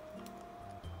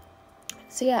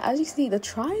 So yeah, as you see, the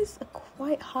tries are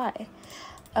quite high.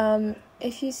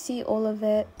 If you see all of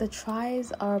it, the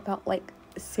tries are about like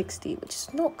 60, which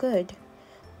is not good,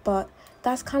 but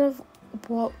that's kind of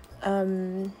what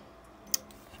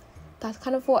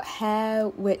hair,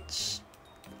 which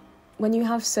when you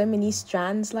have so many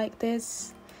strands like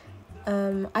this,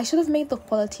 I should have made the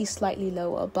quality slightly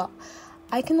lower, but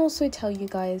I can also tell you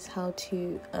guys how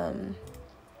to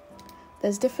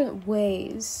there's different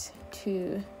ways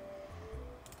to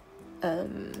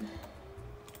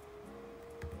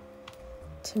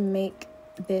make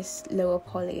this lower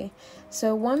poly.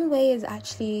 So one way is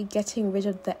actually getting rid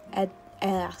of the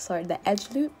edge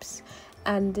loops,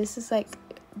 and this is like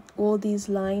all these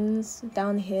lines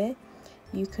down here.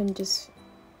 You can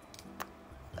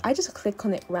I just click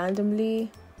on it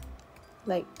randomly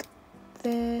like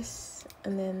this,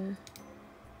 and then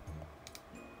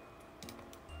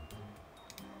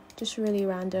just really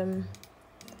random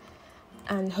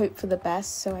and hope for the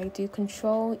best. So I do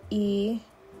Control E,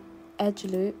 edge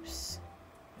loops,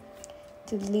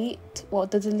 the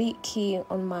delete key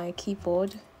on my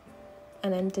keyboard,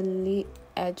 and then delete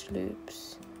edge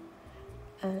loops.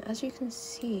 And as you can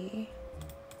see,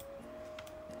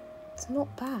 it's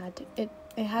not bad. It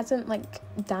hasn't like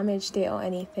damaged it or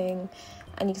anything,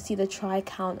 and you can see the try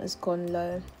count has gone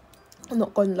low.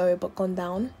 Not gone low, but gone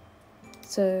down.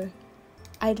 So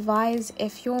I advise,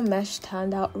 if your mesh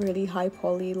turned out really high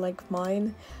poly like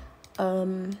mine,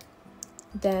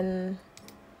 then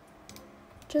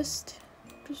just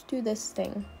do this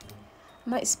thing. I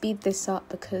might speed this up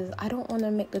because I don't want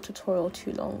to make the tutorial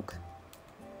too long.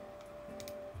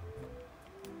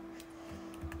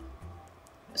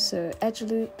 So edge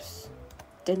loops,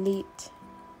 delete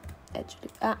edge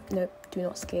loop. No, do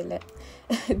not scale it.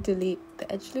 Delete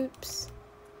the edge loops.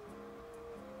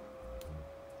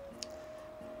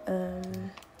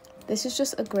 This is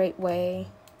just a great way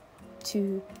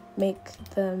to make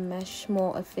the mesh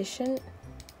more efficient,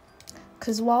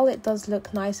 because while it does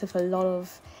look nice with a lot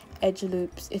of edge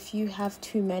loops, if you have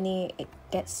too many, it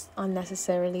gets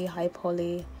unnecessarily high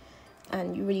poly,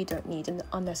 and you really don't need an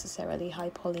unnecessarily high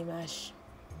poly mesh.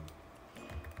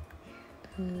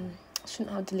 Shouldn't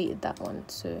have deleted that one,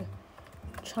 so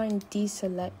try and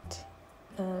deselect.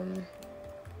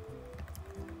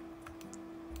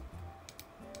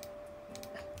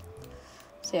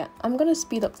 So yeah, I'm gonna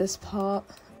speed up this part.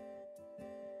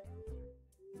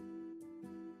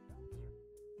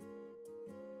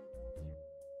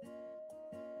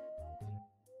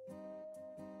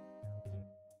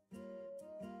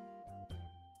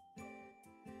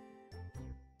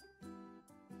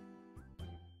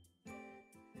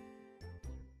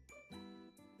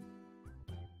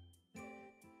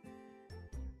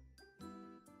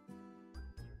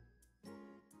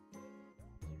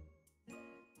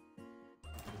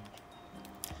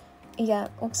 Yeah,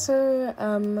 also,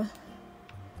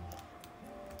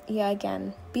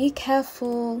 again, be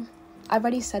careful. I've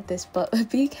already said this, but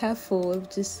be careful of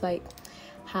just like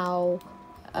how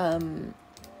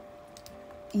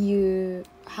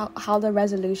how the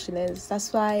resolution is.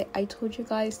 That's why I told you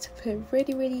guys to put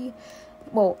really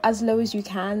well as low as you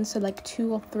can, so like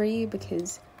 2 or 3,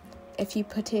 because if you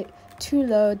put it too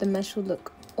low, the mesh will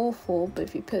look awful, but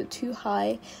if you put it too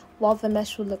high, while the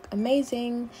mesh will look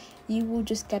amazing, you will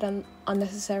just get an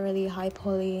unnecessarily high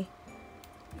poly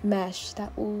mesh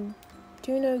that will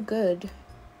do no good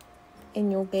in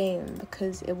your game,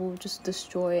 because it will just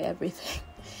destroy everything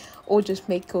or just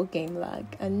make your game lag,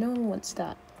 and no one wants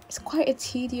that. It's quite a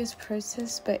tedious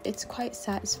process, but it's quite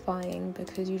satisfying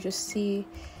because you just see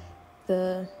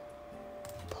the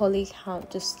poly count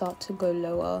just start to go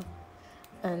lower,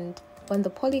 and when the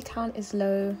poly count is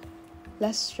low,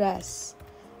 less stress,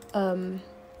 and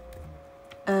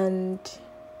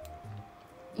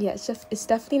yeah, it's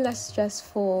definitely less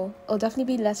stressful, or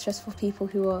definitely be less stressful for people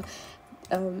who are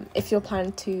if you're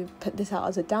planning to put this out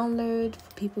as a download,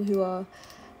 for people who are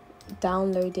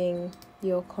downloading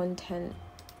your content,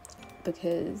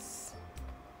 because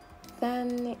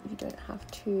then you don't have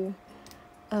to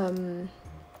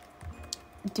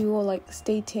do all like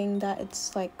stating that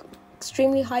it's like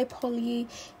extremely high poly,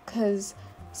 because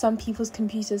some people's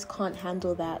computers can't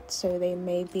handle that, so they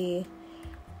may be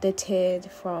deterred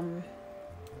from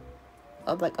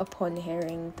like upon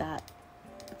hearing that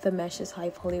the mesh is high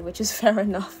poly, which is fair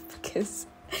enough, because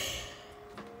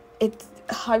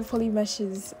high poly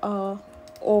meshes are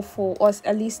awful, or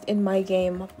at least in my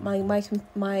game, my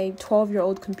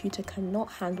 12-year-old computer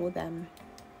cannot handle them.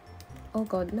 Oh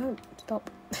god, no,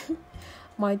 stop.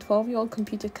 My 12-year-old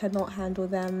computer cannot handle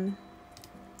them,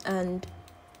 and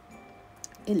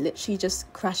it literally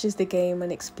just crashes the game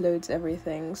and explodes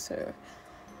everything. So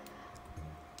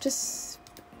just,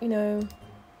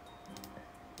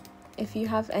 if you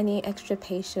have any extra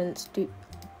patience,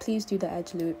 please do the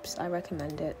edge loops. I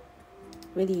recommend it.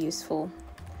 Really useful.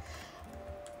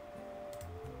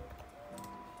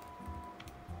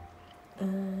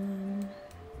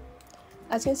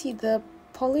 As you can see, the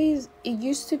polys, it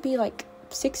used to be like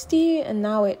 60 and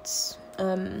now it's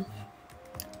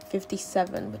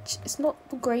 57, which is not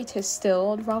the greatest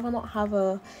still. I'd rather not have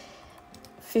a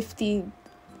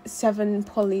 57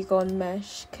 polygon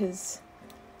mesh, because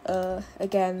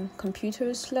again, computer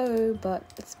is slow, but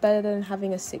it's better than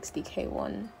having a 60k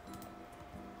one.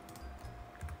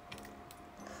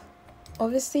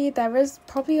 Obviously, there is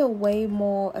probably a way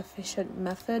more efficient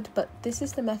method, but this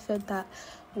is the method that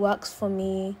works for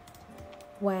me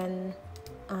when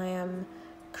I am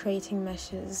creating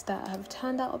meshes that have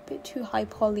turned out a bit too high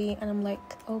poly, and I'm like,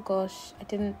 oh gosh, I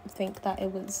didn't think that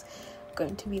it was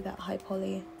going to be that high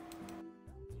poly.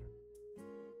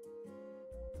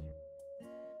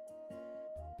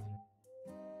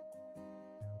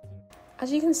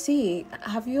 As you can see,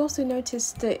 have you also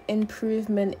noticed the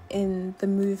improvement in the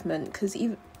movement? Because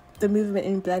even the movement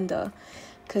in Blender,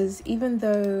 because even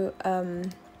though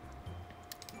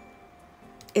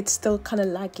it's still kind of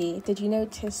laggy, did you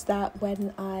notice that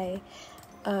when I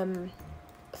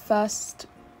first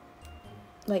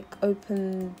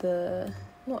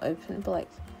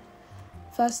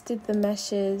first did the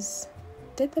meshes,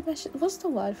 what's the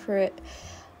word for it?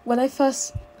 When I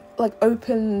first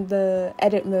open the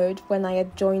edit mode, when I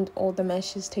had joined all the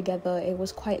meshes together, it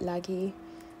was quite laggy,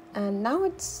 and now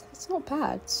it's not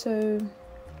bad. So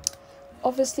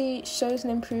obviously it shows an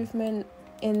improvement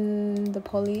in the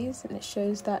polys, and it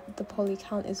shows that the poly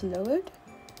count is lowered,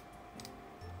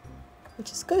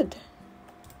 which is good.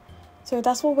 So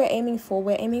that's what we're aiming for.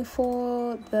 We're aiming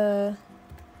for the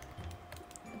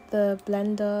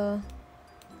Blender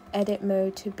edit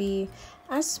mode to be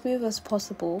as smooth as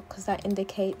possible, because that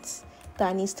indicates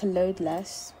that it needs to load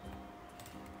less.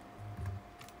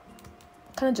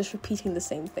 Kind of just repeating the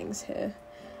same things here,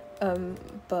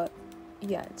 but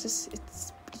yeah,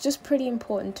 it's just pretty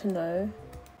important to know.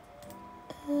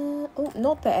 Oh,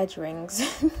 not the edge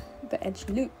rings, the edge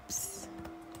loops.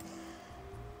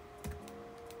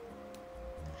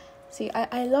 See,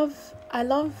 I love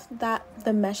that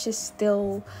the mesh is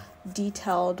still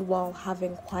detailed while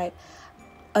having quite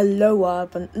a lower,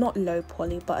 but not low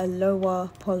poly, but a lower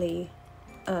poly,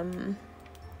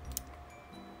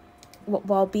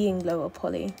 while being lower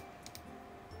poly,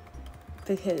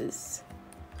 because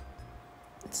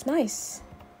it's nice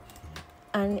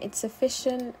and it's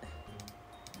efficient,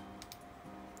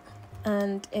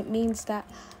 and it means that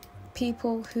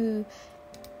people who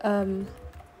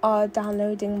are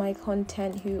downloading my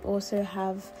content, who also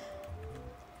have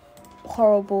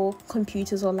horrible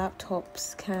computers or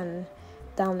laptops, can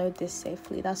download this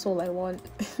safely. That's all I want.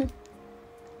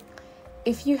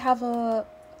 If you have a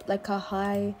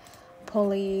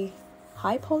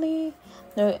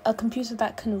computer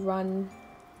that can run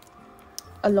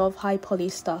a lot of high poly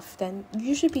stuff, then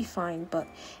you should be fine. But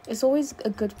it's always a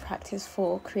good practice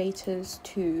for creators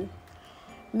to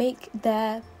make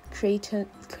their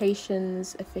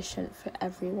creations efficient for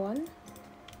everyone,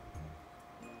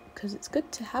 because it's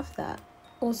good to have that.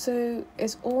 Also,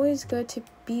 it's always good to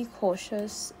be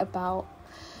cautious about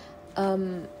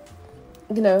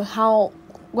you know, how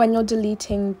when you're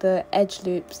deleting the edge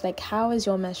loops, like how is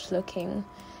your mesh looking?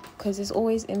 Because it's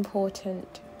always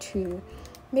important to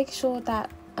make sure that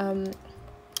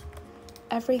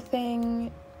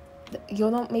everything,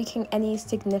 you're not making any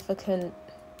significant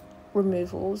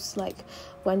removals. Like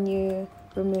when you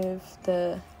remove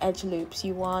the edge loops,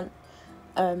 you want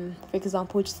for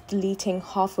example just deleting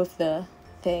half of the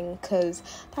thing, because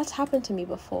that's happened to me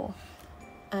before.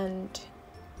 And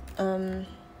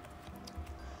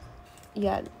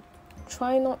yeah,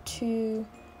 try not to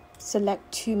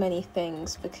select too many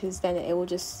things, because then it will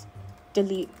just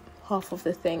delete half of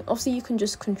the thing. Obviously you can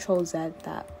just Control Z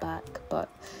that back, but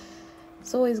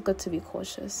it's always good to be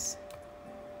cautious.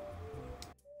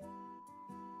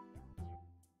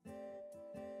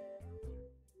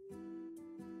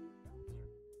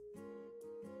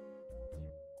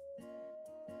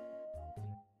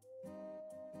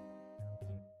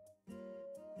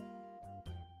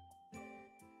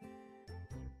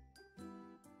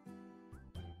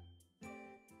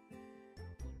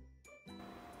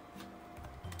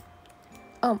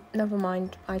 Oh, never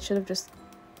mind. I should have just...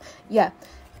 Yeah.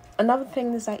 Another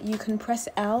thing is that you can press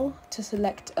L to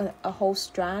select a whole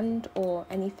strand or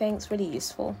anything. It's really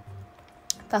useful.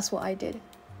 That's what I did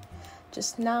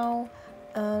just now.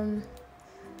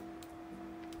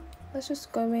 Let's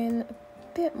just go in a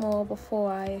bit more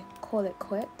before I call it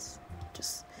quits.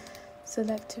 Just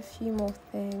select a few more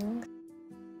things.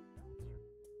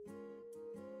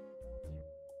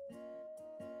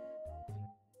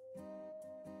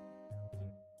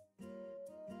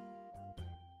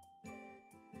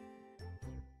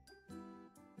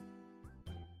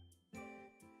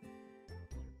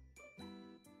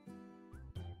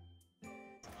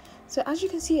 So as you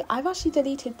can see, I've actually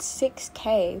deleted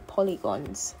 6k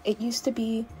polygons. It used to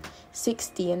be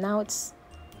 60 and now it's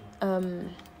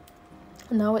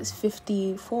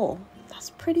 54. That's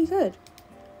pretty good.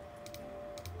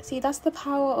 See, that's the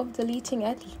power of deleting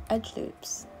edge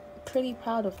loops. Pretty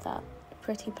proud of that.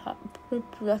 I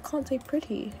can't say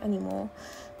pretty anymore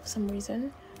for some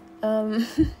reason.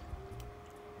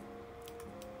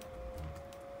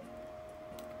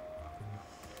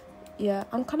 Yeah,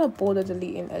 I'm kind of bored of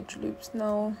deleting edge loops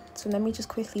now, so let me just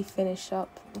quickly finish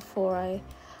up before I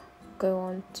go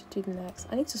on to do the next.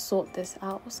 I need to sort this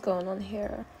out. What's going on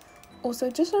here?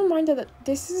 Also, just a reminder that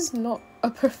this is not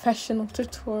a professional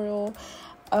tutorial.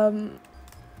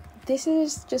 This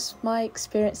is just my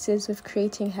experiences with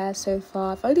creating hair so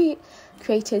far. I've only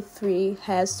created 3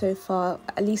 hairs so far,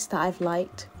 at least that I've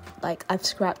liked. Like, I've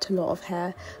scrapped a lot of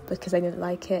hair because I didn't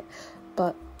like it,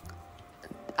 but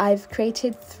I've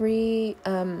created 3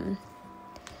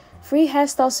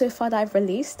 hairstyles so far that I've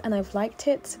released, and I've liked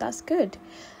it, so that's good.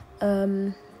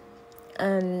 And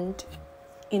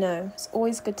you know, it's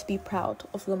always good to be proud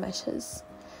of your meshes.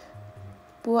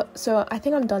 But so I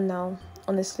think I'm done now,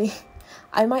 honestly.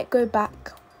 I might go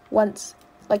back once.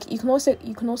 Like, you can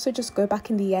also just go back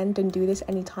in the end and do this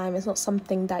anytime. It's not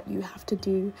something that you have to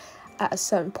do at a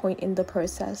certain point in the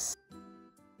process.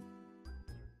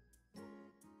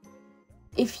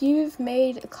 If you've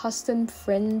made a custom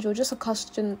fringe or just a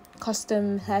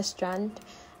custom hair strand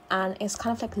and it's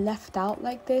kind of like left out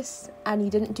like this and you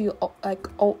didn't do like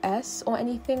Alt-S or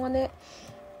anything on it,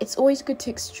 it's always good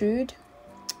to extrude.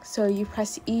 So you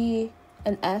press E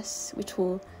and S, which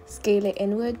will scale it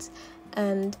inwards,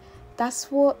 and that's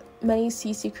what many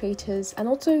CC creators and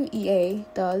also EA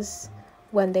does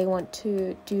when they want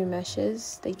to do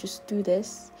meshes. They just do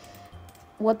this.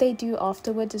 What they do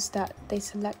afterwards is that they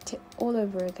select it all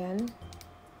over again.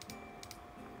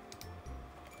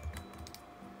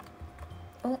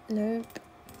 Oh, nope.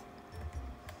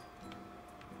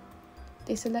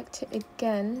 They select it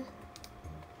again.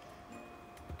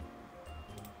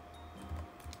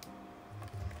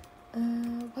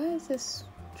 Where is this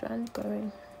strand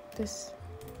going?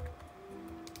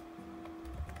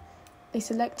 They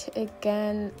select it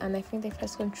again, and I think they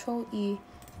press Control E,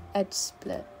 edge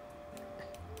split.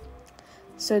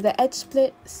 So the edge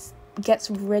split gets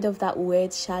rid of that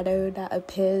weird shadow that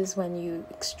appears when you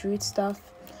extrude stuff.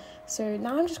 So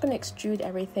now I'm just going to extrude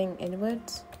everything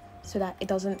inwards so that it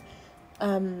doesn't...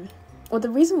 Well, the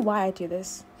reason why I do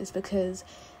this is because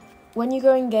when you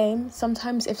go in game,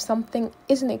 sometimes if something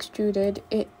isn't extruded,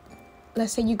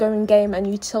 let's say you go in game and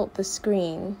you tilt the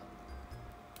screen,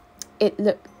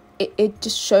 it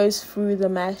just shows through the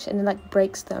mesh and it like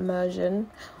breaks the immersion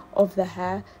of the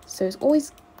hair. So it's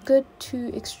always good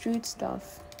to extrude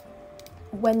stuff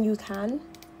when you can.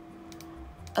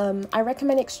 I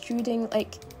recommend extruding,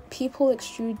 like, people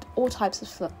extrude all types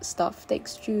of stuff. They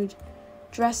extrude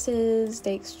dresses,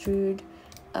 they extrude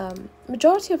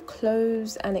majority of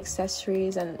clothes and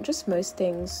accessories and just most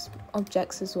things,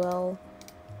 objects as well,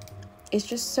 it's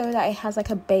just so that it has like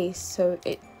a base so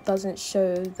it doesn't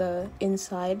show the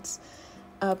insides.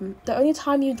 The only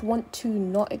time you'd want to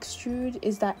not extrude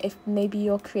is that if maybe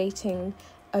you're creating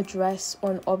a dress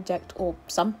or an object or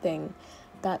something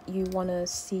that you want to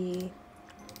see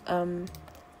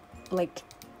like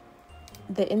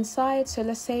the inside. So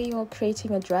let's say you're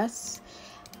creating a dress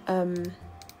and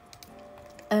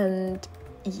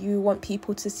you want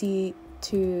people to see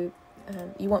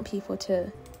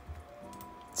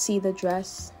the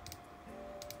dress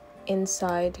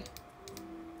inside,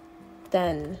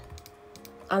 then,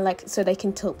 and like so they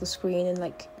can tilt the screen and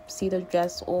like see the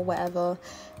dress or whatever,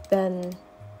 then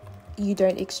you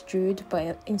don't extrude,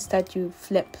 but instead you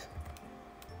flip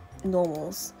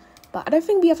normals. But I don't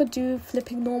think we ever do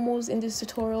flipping normals in this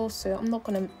tutorial, so I'm not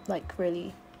gonna like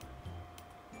really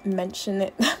mention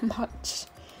it that much.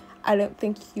 I don't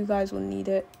think you guys will need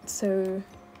it. So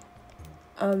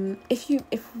if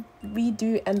we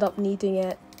do end up needing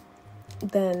it,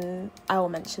 then I will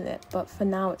mention it, but for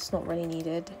now it's not really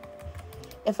needed.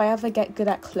 If I ever get good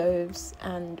at clothes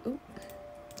and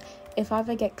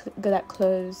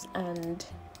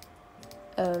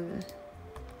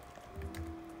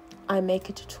I make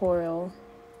a tutorial,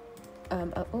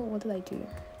 what did I do?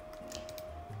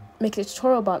 Make a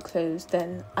tutorial about clothes,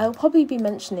 then I'll probably be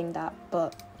mentioning that,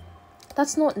 but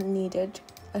that's not needed.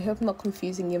 I hope I'm not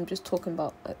confusing you, I'm just talking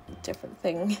about a different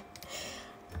thing.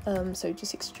 So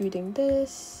just extruding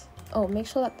this. Oh, make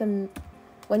sure that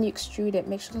when you extrude it,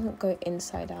 make sure it doesn't go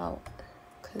inside out,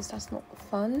 because that's not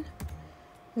fun.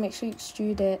 Make sure you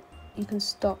extrude it, you can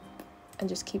stop and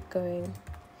just keep going.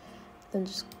 Then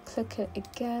just click it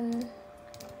again.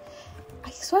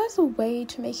 I swear there's a way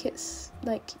to make it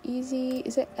like easy.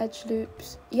 Is it edge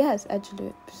loops? Yes, edge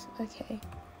loops. Okay,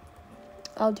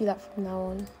 I'll do that from now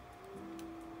on.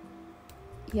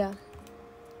 Yeah.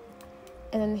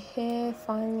 And then here,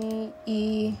 finally,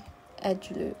 E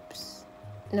edge loops.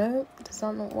 No, does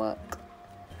that not work?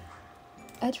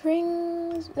 Edge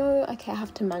rings? No, okay, I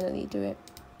have to manually do it.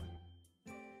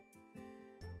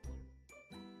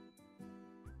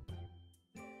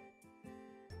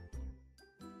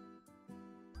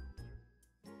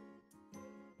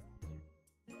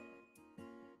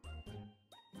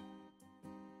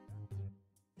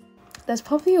 There's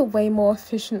probably a way more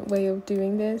efficient way of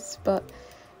doing this, but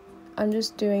I'm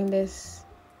just doing this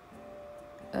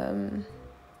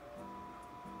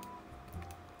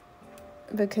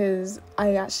because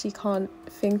I actually can't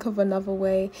think of another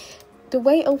way. The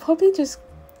way it'll probably just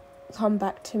come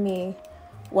back to me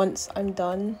once I'm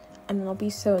done, and I'll be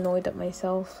so annoyed at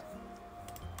myself.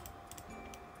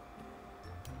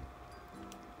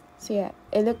 So yeah,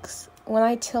 it looks, when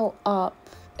I tilt up,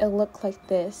 it'll look like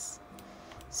this.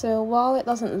 So while it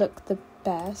doesn't look the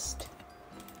best,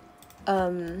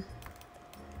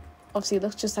 obviously it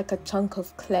looks just like a chunk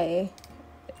of clay.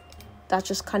 That's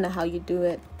just kind of how you do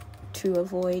it to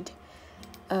avoid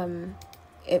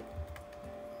it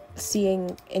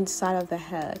seeing inside of the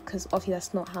hair, because obviously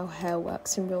that's not how hair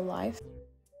works in real life.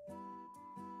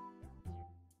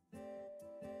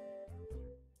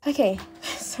 Okay,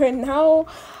 so now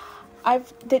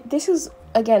this is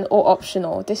again all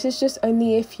optional. This is just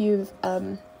only if you're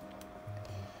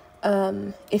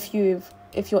in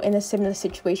a similar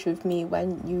situation with me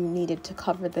when you needed to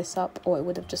cover this up, or it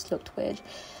would have just looked weird.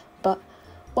 But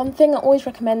one thing I always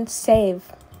recommend, save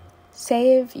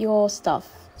your stuff,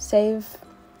 save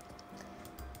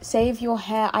your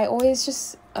hair. I always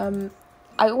just I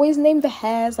always name the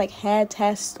hairs like hair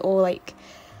test or like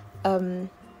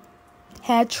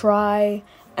hair try,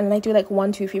 and then I do like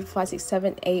 1, 2, 3, 4, 5, 6,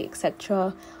 7, 8,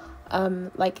 etc.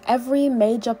 Like every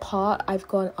major part I've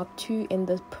gone up to in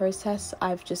the process,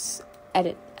 I've just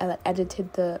saved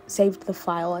the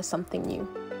file as something new.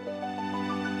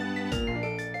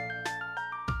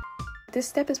 This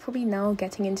step is probably now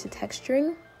getting into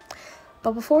texturing,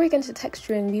 but before we get into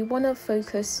texturing, we want to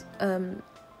focus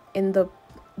in the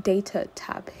data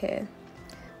tab here,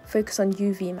 focus on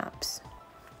UV maps.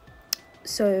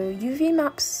 So UV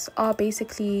maps are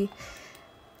basically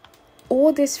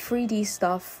all this 3D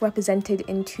stuff represented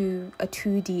into a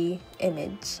 2D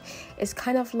image. It's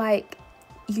kind of like,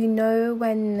 you know,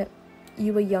 when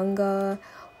you were younger,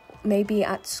 maybe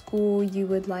at school you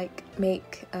would like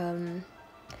make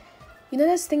you know,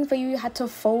 there's things where you had to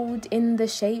fold in the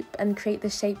shape and create the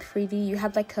shape 3D. You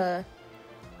had like a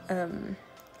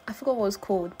I forgot what it was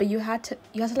called, but you had to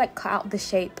like cut out the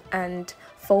shape and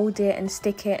fold it and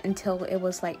stick it until it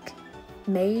was like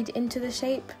made into the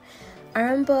shape.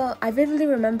 I vividly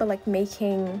remember like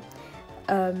making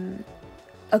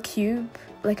a cube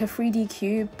like a 3D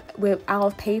cube out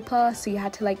of paper, so you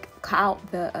had to like cut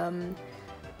out the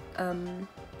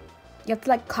you have to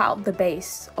like cut out the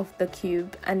base of the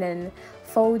cube and then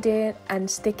fold it and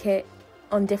stick it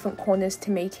on different corners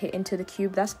to make it into the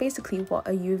cube. That's basically what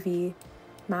a UV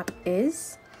map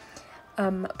is.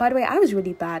 By the way, I was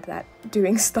really bad at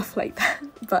doing stuff like that,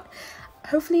 but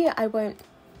hopefully I won't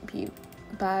be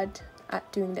bad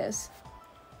at doing this.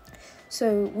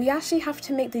 So we actually have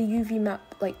to make the UV map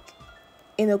like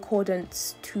in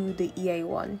accordance to the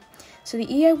EA1. So the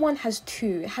EA1 has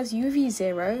two. It has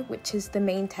UV0, which is the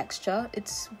main texture.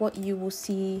 It's what you will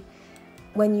see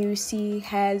when you see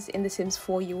hairs in The Sims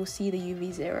 4, you will see the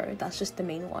UV0. That's just the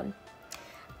main one.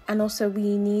 And also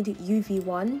we need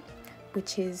UV1,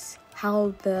 which is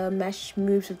how the mesh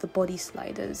moves with the body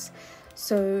sliders.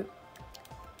 So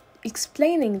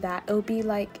explaining that, it'll be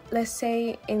like, let's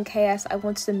say in KS I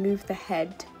wanted to move the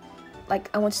head, like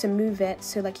I wanted to move it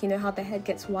so like, you know how the head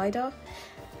gets wider?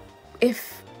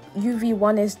 If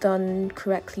UV1 is done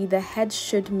correctly, the head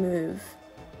should move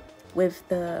with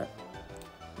the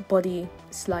body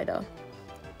slider.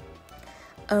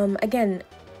 Again,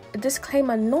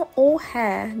 disclaimer, not all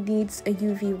hair needs a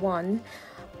UV1.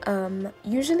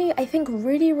 Usually I think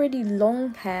really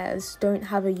long hairs don't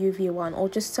have a UV1, or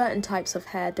just certain types of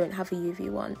hair don't have a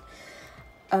UV1.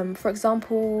 For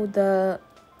example, the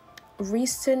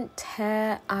recent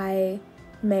hair I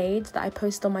made that I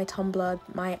posted on my Tumblr,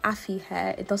 my Affy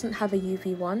hair, it doesn't have a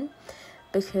UV1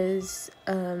 because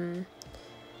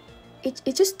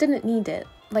it just didn't need it.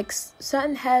 Like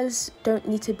certain hairs don't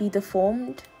need to be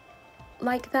deformed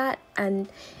like that, and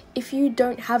if you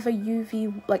don't have a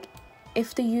UV, like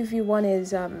if the UV1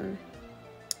 is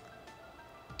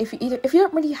if you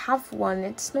don't really have one,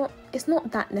 it's not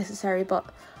that necessary. But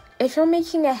if you're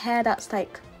making a hair that's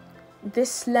like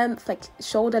this length, like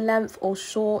shoulder length or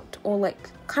short, or like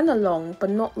kind of long but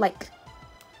not like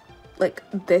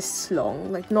this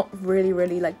long, like not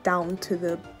really like down to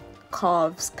the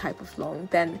calves type of long,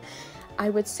 then I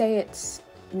would say it's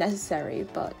necessary.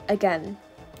 But again,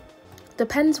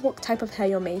 depends what type of hair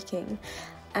you're making.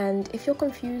 And if you're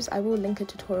confused, I will link a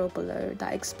tutorial below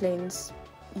that explains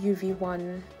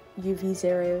UV1,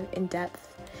 UV0 in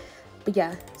depth. But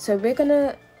yeah, so we're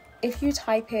gonna, if you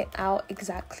type it out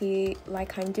exactly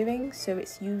like I'm doing, so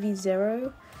it's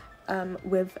UV0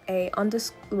 with a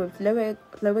with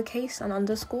lowercase and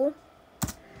underscore,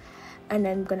 and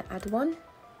then I'm gonna add one,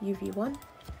 UV1.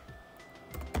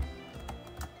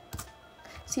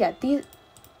 So yeah,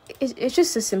 it's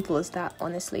just as simple as that,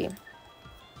 honestly.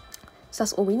 So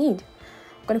that's all we need.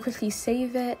 I'm going to quickly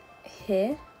save it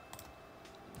here.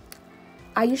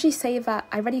 I usually save at,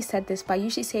 I already said this, but I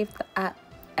usually save at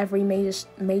every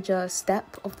major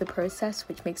step of the process,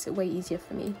 which makes it way easier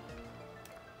for me.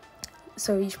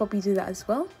 So you should probably do that as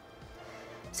well.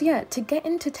 So yeah, to get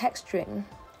into texturing,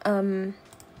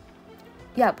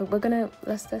 yeah, but we're gonna,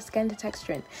 let's get into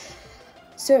texturing.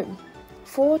 So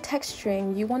for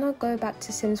texturing, you want to go back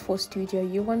to Sims 4 Studio.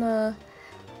 You want to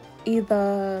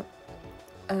either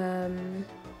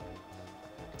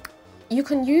you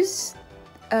can use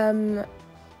the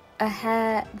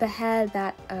hair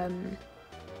that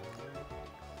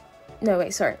no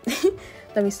wait, sorry.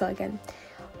 Let me start again.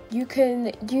 You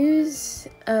can use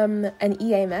an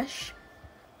EA mesh.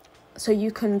 So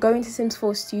you can go into Sims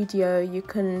 4 Studio, you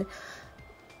can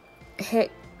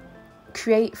hit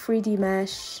create 3D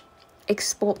mesh,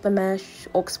 export the mesh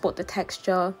or export the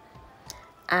texture,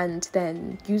 and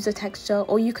then use a texture,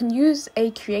 or you can use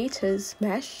a creator's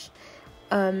mesh,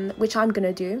 which I'm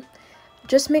gonna do.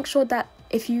 Just make sure that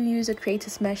if you use a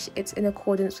creator's mesh, it's in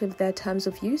accordance with their terms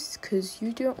of use, because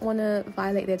you don't want to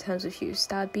violate their terms of use.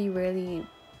 That'd be really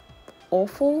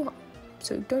awful,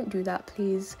 so don't do that,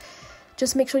 please.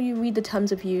 Just make sure you read the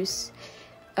terms of use,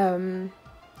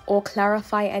 or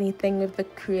clarify anything with the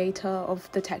creator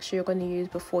of the texture you're going to use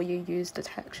before you use the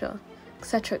texture,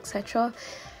 etc, etc.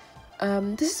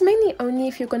 This is mainly only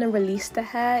if you're going to release the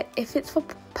hair. If it's for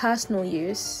personal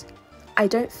use, I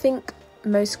don't think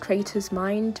most creators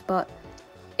mind, but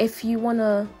if you want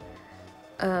to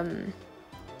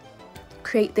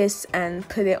create this and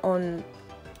put it on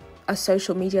a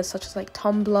social media such as like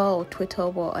Tumblr or Twitter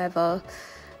or whatever,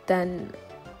 then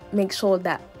make sure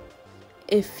that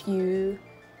if you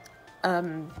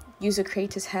use a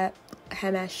creator's hair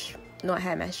mesh, not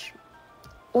hair mesh,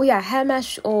 oh yeah, hair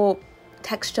mesh or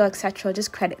texture, etc.,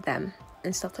 just credit them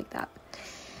and stuff like that.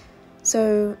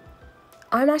 So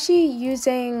I'm actually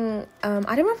using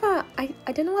I don't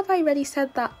know if I already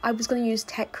said that I was going to use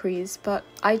TechCrease, but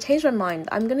I changed my mind.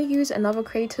 I'm going to use another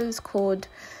creators called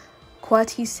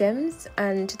QWERTY Sims,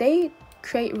 and they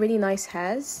create really nice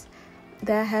hairs.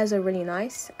 their hairs are really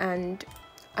nice, and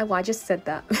I just said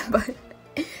that, but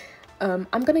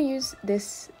I'm gonna use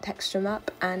this texture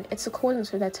map, and it's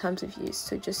accordance with their terms of use,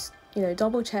 so just, you know,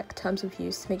 double check terms of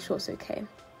use to make sure it's okay.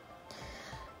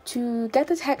 To get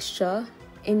the texture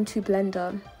into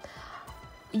Blender,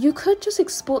 you could just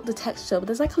export the texture, but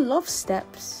there's like a lot of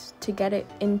steps to get it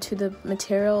into the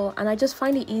material, and I just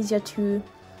find it easier to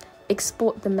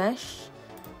export the mesh.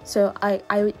 So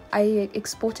I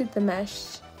exported the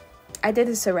mesh. I did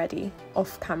this already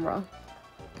off camera.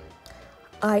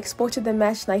 I exported the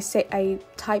mesh and I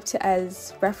typed it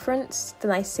as reference,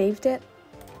 then I saved it.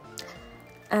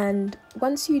 And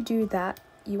once you do that,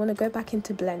 you want to go back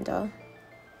into Blender.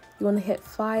 You want to hit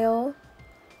File,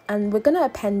 and we're going to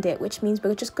append it, which means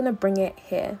we're just going to bring it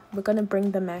here. We're going to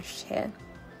bring the mesh here.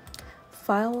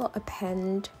 File,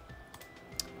 Append,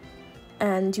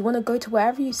 and you want to go to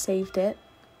wherever you saved it.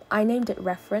 I named it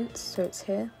Reference, so it's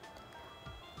here.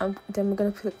 Then we're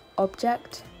going to put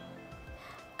Object,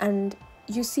 and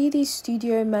you see these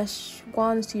Studio Mesh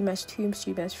 1, Studio Mesh 2,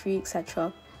 Studio Mesh 3,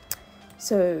 etc.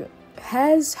 So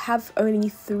hairs have only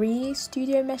 3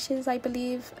 Studio Meshes, I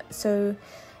believe. So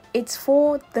it's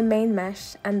for the main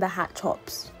mesh and the hat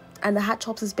chops. And the hat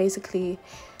chops is basically,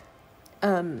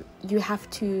 you have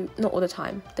to, not all the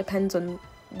time, depends on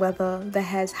whether the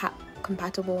hair's hat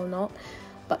compatible or not,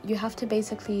 but you have to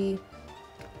basically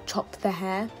chop the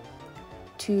hair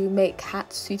to make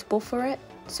hats suitable for it.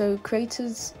 So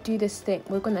creators do this thing,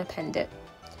 we're going to append it.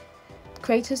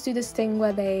 Creators do this thing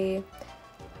where they,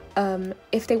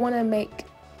 if they want to make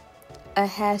a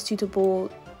hair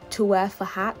suitable to wear for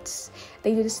hats,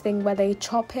 they do this thing where they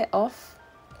chop it off,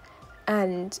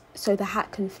 and so the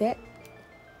hat can fit.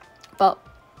 But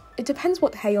it depends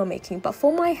what hair you're making. But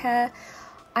for my hair,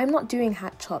 I'm not doing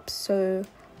hat chops, so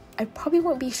I probably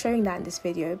won't be showing that in this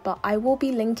video, but I will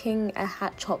be linking a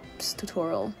hat chops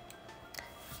tutorial.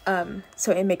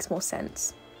 So it makes more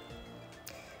sense.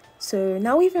 So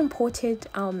now we've imported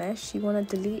our mesh, you want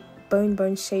to delete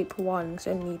bone shape 1,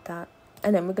 so don't need that.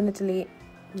 And then we're going to delete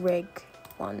rig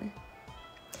 1.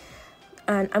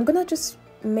 And I'm going to just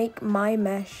make my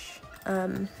mesh,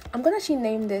 I'm going to actually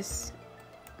name this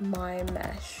my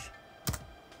mesh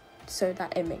so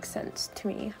that it makes sense to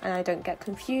me and I don't get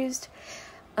confused.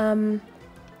 So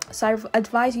I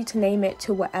advise you to name it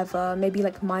to whatever, maybe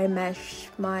like my mesh,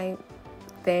 my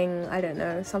thing, I don't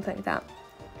know, something like that.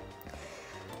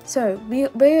 So we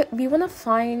want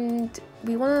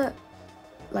to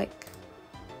like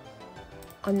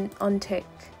untick,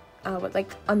 like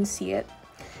unsee it,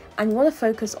 and we want to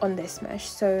focus on this mesh.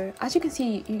 So as you can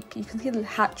see, you can see the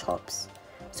hat chops.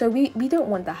 So we don't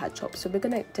want the hat chops, so we're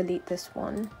gonna delete this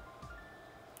one.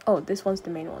 Oh, this one's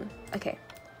the main one. Okay,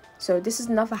 so this is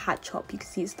another hat chop. You can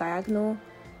see it's diagonal,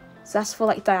 so that's for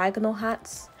like diagonal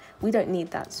hats. We don't need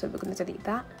that, so we're going to delete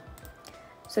that.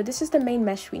 So this is the main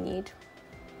mesh we need.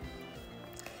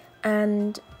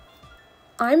 And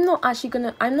I'm not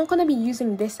gonna be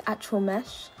using this actual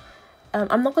mesh.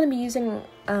 I'm not gonna be using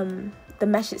the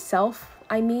mesh itself.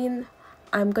 I mean,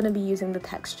 I'm gonna be using the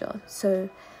texture. So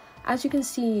as you can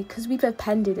see, because we've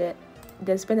appended it,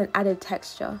 there's been an added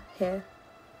texture here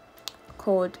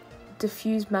called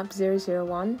diffuse map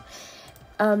 001.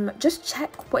 Just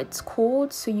check what it's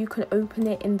called so you can open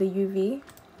it in the UV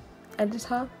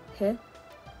editor here.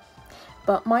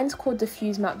 But mine's called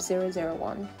diffuse map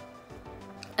 001.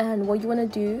 And what you want to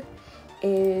do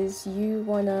is you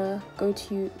want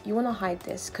to hide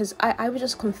this, because I was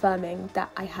just confirming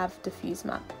that I have diffuse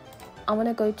map. I want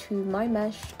to go to my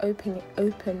mesh, open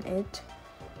it,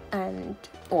 and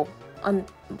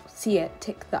see it,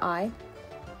 tick the eye.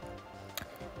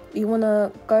 You want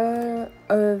to go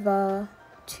over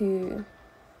to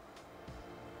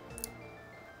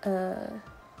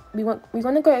we want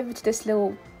to go over to this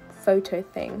little photo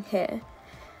thing here.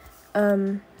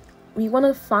 We want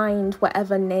to find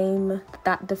whatever name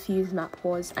that diffuse map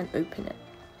was and open it.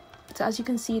 So as you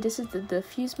can see, this is the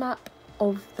diffuse map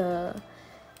of the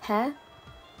hair,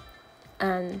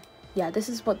 and yeah, this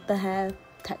is what the hair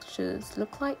textures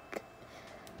look like.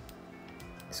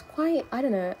 It's quite, I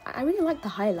don't know, I really like the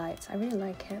highlights, I really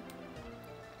like it.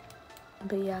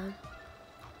 But yeah,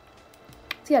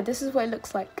 so yeah, this is what it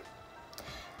looks like.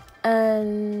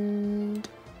 And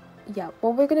yeah,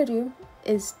 what we're gonna do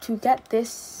is, to get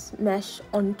this mesh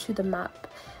onto the map,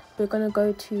 we're gonna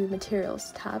go to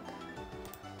Materials tab.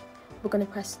 We're gonna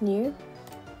press New,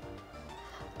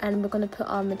 and we're gonna put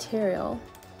our material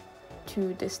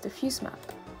to this diffuse map.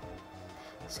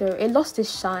 So it lost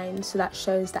its shine, so that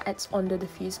shows that it's on the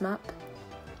diffuse map.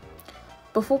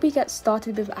 Before we get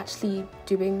started with actually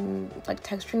doing,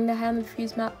 texturing the hair on the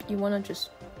diffuse map, you want to just,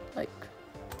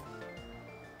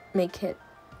 make it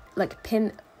like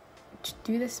pin,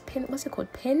 do this pin, what's it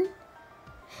called, pin?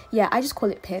 Yeah, I just call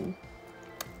it pin,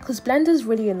 because Blender's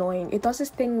really annoying. It does this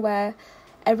thing where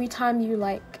every time you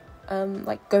like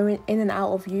go in and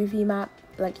out of UV map,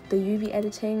 like the UV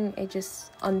editing, it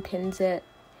just unpins it.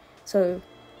 So,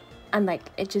 and like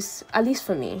it just, at least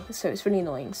for me, so it's really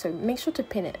annoying. So make sure to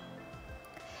pin it.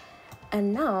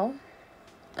 And now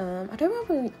I don't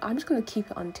know if I'm just gonna keep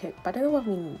it unticked, but I don't know if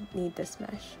we need this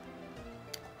mesh.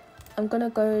 I'm gonna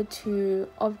go to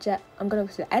object, I'm gonna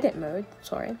go to edit mode,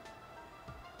 sorry.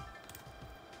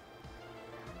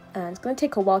 And it's gonna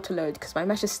take a while to load because my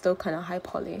mesh is still kind of high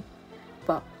poly,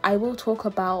 but I will talk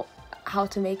about how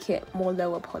to make it more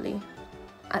lower poly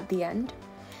at the end.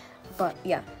 But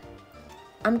yeah,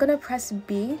 I'm gonna press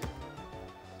B.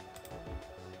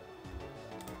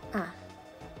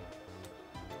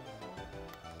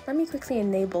 Let me quickly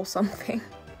enable something.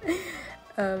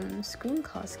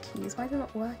 Screencast keys, why are they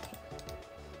not working?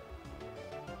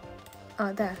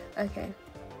 Ah, there, okay.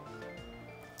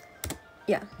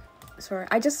 Yeah, sorry,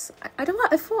 I don't know,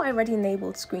 I thought I already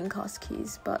enabled screencast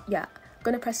keys, but yeah. I'm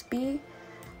gonna press B,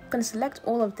 I'm gonna select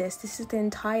all of this. This is the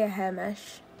entire hair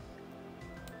mesh.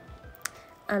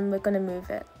 And we're gonna move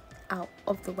it out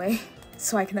of the way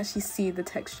so I can actually see the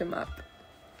texture map.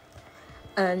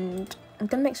 And I'm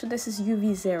gonna make sure this is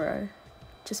UV0.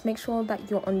 Just make sure that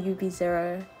you're on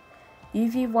UV0.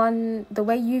 UV1, the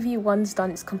way UV1's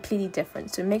done is completely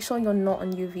different. So make sure you're not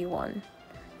on UV1.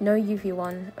 No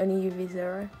UV1, only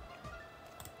UV0.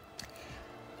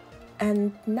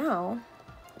 And now,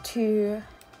 to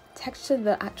texture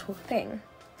the actual thing,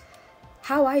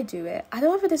 how I do it, I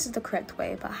don't know if this is the correct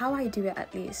way, but how I do it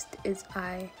at least is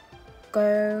I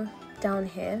go down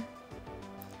here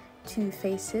to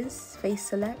faces, face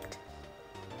select.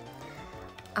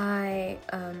 I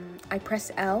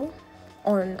press L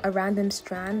on a random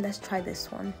strand. Let's try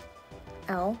this one.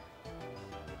 L.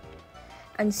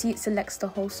 And you see it selects the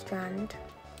whole strand.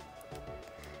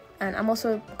 And I'm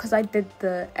also, because I did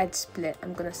the edge split,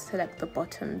 I'm going to select the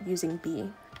bottom using B.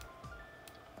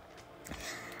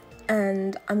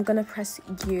 And I'm going to press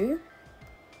U,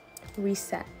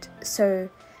 reset. So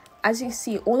as you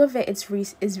see, all of it is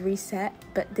reset,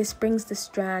 but this brings the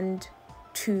strand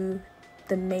to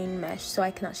the main mesh so I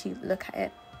can actually look at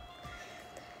it.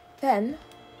 Then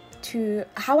to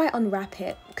how I unwrap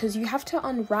it, because you have to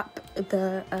unwrap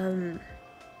the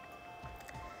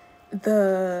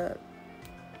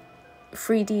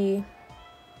 3D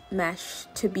mesh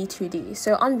to be 2D.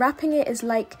 So unwrapping it is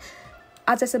like,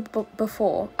 as I said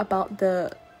before about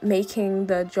the making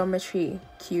the geometry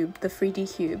cube, the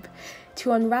 3D cube,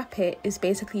 to unwrap it is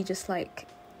basically just like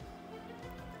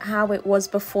how it was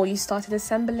before you started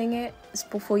assembling it,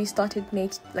 before you started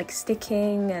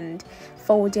sticking and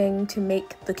folding to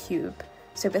make the cube.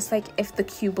 So it's like if the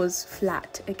cube was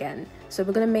flat again. So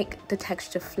we're gonna make the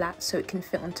texture flat so it can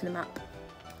fit onto the map.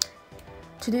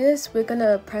 To do this, I'm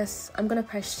gonna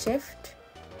press shift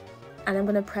and I'm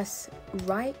gonna press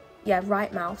right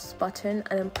mouse button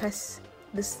and then press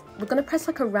this. We're gonna press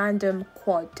like a random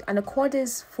quad, and a quad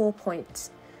is 4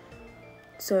 points.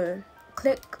 So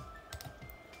click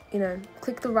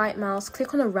the right mouse,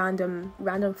 click on a random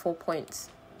 4 points.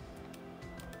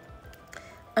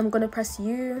 I'm gonna press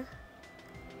U,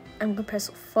 I'm gonna press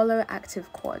follow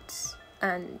active quads,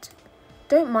 and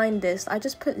don't mind this, I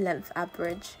just put length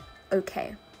average.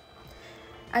 Okay.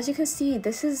 As you can see,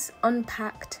 this is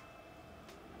unpacked.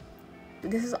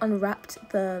 This has unwrapped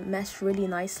the mesh really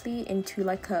nicely into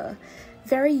like a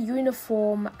very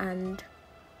uniform and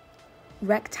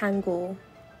rectangle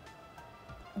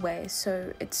way,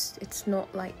 so it's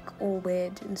not like all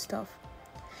weird and stuff.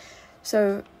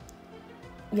 So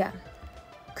yeah,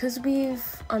 because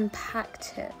we've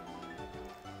unpacked it,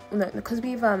 because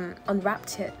we've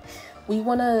unwrapped it, we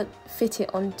want to fit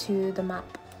it onto the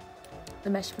map, the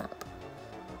mesh map.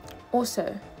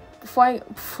 Also,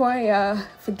 before I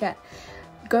forget,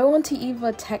 go onto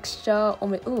either texture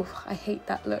or ooh, I hate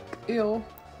that look, ew,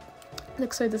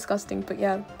 looks so disgusting. But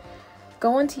yeah,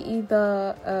 go onto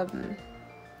either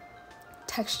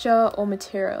texture or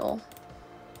material.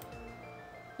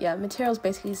 Yeah, material is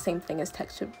basically the same thing as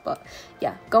texture, but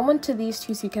yeah, go onto these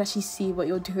two so you can actually see what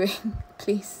you're doing.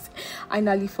 Please, I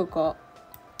nearly forgot.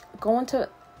 Go onto,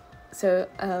 so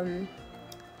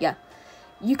yeah,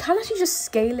 you can actually just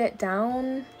scale it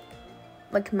down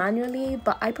like manually,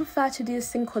 but I prefer to do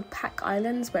this thing called pack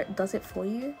islands where it does it for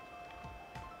you,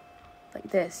 like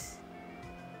this.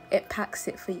 It packs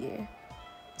it for you,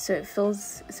 so it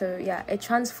fills, so yeah, it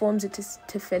transforms it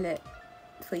to fill it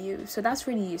for you. So that's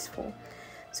really useful.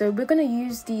 So we're going to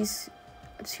use these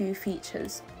two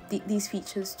features, these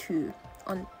features to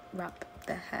unwrap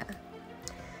the hair.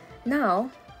 Now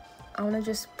I want to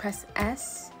just press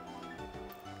S,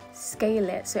 scale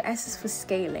it. So S is for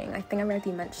scaling. I think I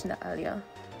already mentioned that earlier,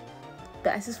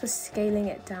 but S is for scaling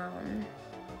it down.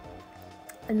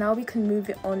 And now we can move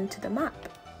it onto the map.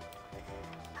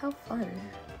 How fun.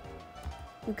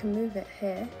 We can move it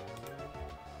here.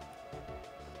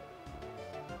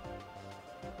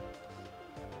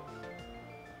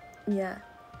 Yeah,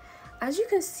 as you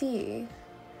can see,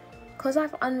 because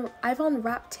I've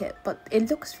unwrapped it, but it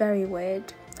looks very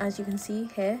weird. As you can see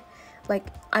here, like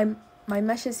my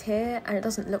mesh is here and it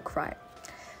doesn't look right.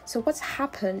 So what's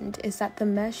happened is that the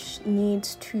mesh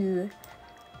needs to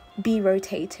be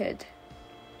rotated.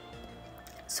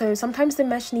 So sometimes the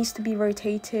mesh needs to be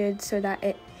rotated so that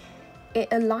it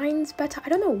aligns better. I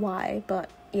don't know why, but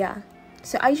yeah.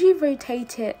 So I usually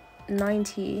rotate it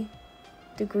 90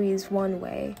 degrees one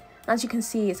way. As you can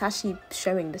see, it's actually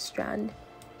showing the strand.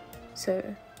 So,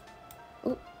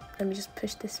 oh, let me just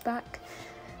push this back.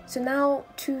 So now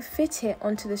to fit it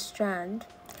onto the strand,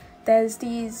 there's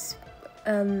these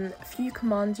few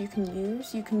commands you can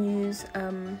use. You can use,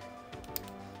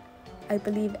 I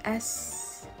believe, SX.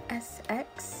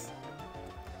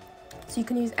 So you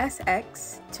can use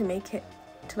SX to make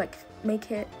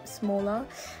it smaller,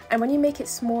 and when you make it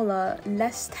smaller,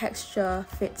 less texture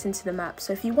fits into the map.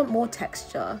 So if you want more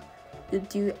texture, you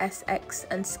do SX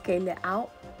and scale it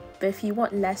out, but if you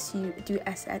want less, you do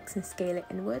SX and scale it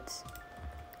inwards.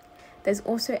 There's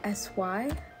also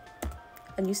SY,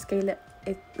 and you scale it.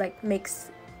 It like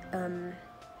makes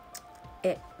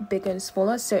it bigger and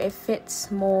smaller, so it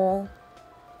fits more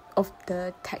of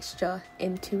the texture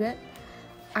into it.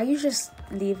 I usually just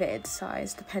leave it its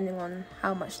size depending on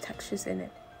how much texture's in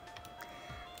it.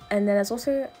 And then there's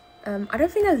also I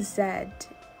don't think there's Z.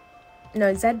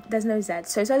 No, Z, there's no Z.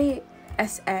 So it's only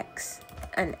SX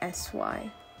and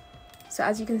SY. So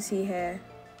as you can see here,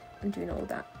 I'm doing all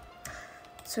that.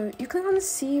 So you can kind of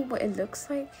see what it looks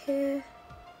like here.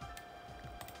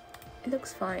 It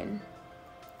looks fine,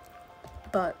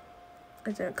 but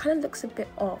I don't know, it kind of looks a bit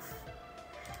off.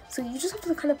 So you just have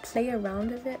to kind of play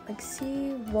around with it, like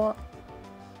see what,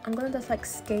 I'm gonna just like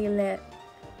scale it.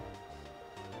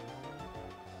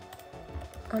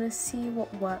 I wanna see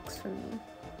what works for me.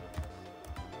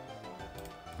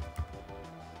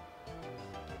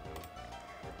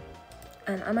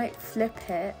 And I might flip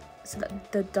it so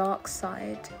that the dark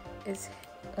side is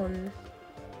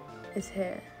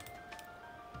here.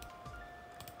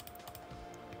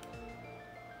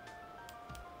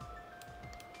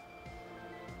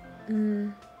 I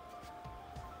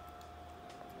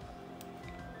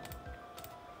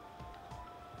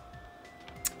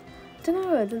don't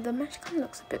know, the mesh kind of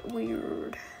looks a bit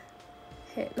weird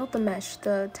here. Not the mesh,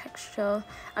 the texture,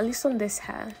 at least on this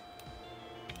hair.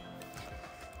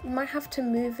 You might have to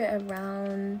move it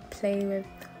around, play with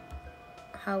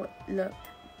how it looks.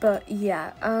 But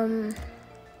yeah, I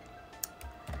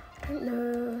don't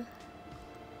know.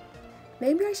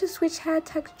 Maybe I should switch hair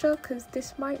texture, because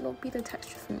this might not be the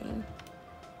texture for me.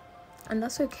 And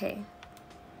that's okay.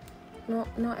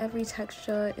 Not every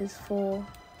texture is for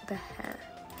the hair.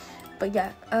 But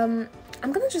yeah, I'm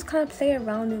gonna just kind of play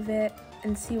around with it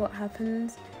and see what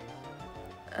happens.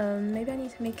 Maybe I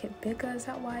need to make it bigger. Is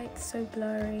that why it's so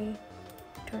blurry?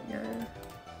 Don't know.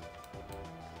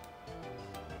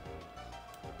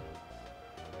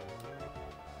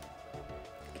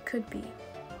 It could be.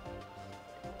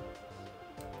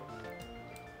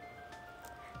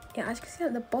 Yeah, as you can see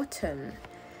at the bottom,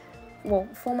 well,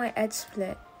 for my edge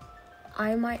split,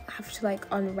 I might have to like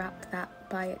unwrap that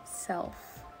by itself,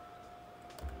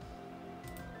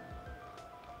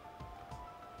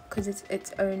 because it's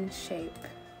its own shape.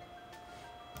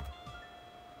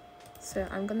 So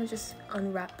I'm gonna just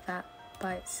unwrap that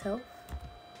by itself.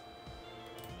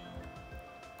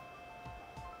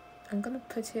 I'm gonna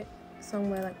put it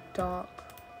somewhere like dark.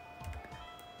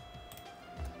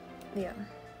 Yeah.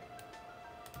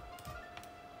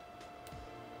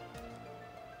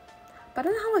 But I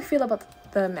don't know how I feel about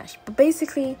the mesh. But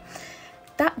basically,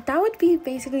 that would be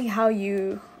basically how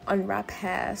you unwrap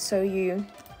hair. So you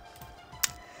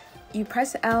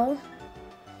press L,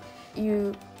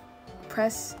 you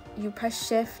press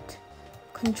shift,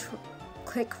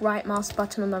 click right mouse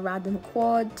button on the random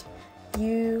quad,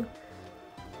 you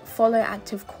follow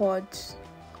active quads,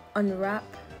 unwrap,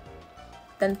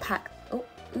 then pack,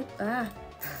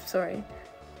 sorry,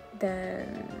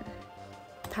 then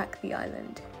pack the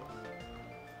island.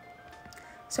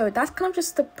 So that's kind of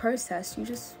just the process. You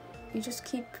just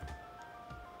keep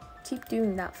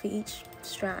doing that for each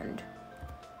strand.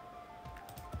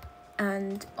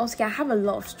 And obviously I have a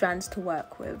lot of strands to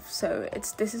work with, so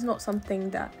this is not something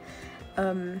that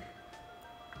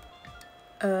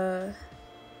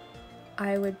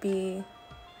I would be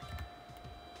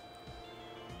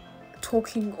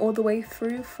talking all the way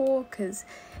through for, because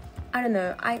I don't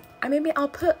know, I maybe I'll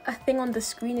put a thing on the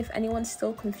screen if anyone's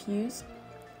still confused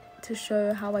to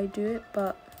show how I do it,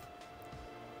 but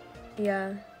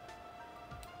yeah.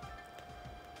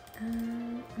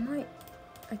 I might,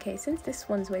 okay, since this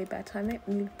one's way better, I might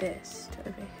move this to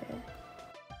over here.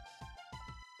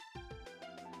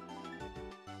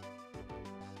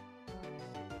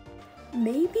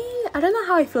 Maybe, I don't know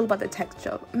how I feel about the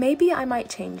texture. Maybe I might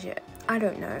change it. I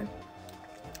don't know.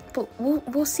 But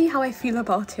we'll see how I feel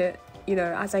about it, you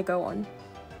know, as I go on.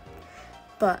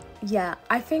 But yeah,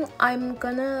 I think I'm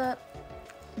gonna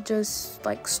just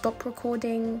like stop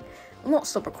recording. Not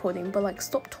stop recording, but like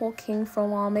stop talking for a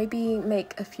while. Maybe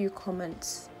make a few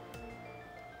comments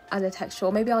as a texture.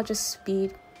 Or maybe I'll just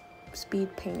speed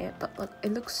paint it. But like,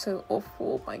 it looks so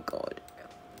awful. Oh my god,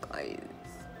 guys,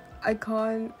 I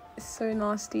can't. It's so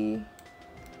nasty,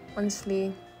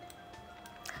 honestly.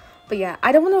 But yeah,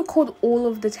 I don't want to record all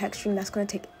of the texturing. That's going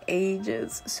to take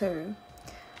ages. So,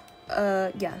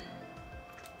 yeah.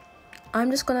 I'm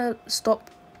just going to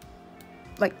stop,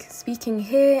 like, speaking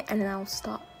here. And then I'll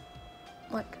start,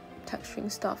 like, texturing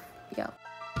stuff. Yeah.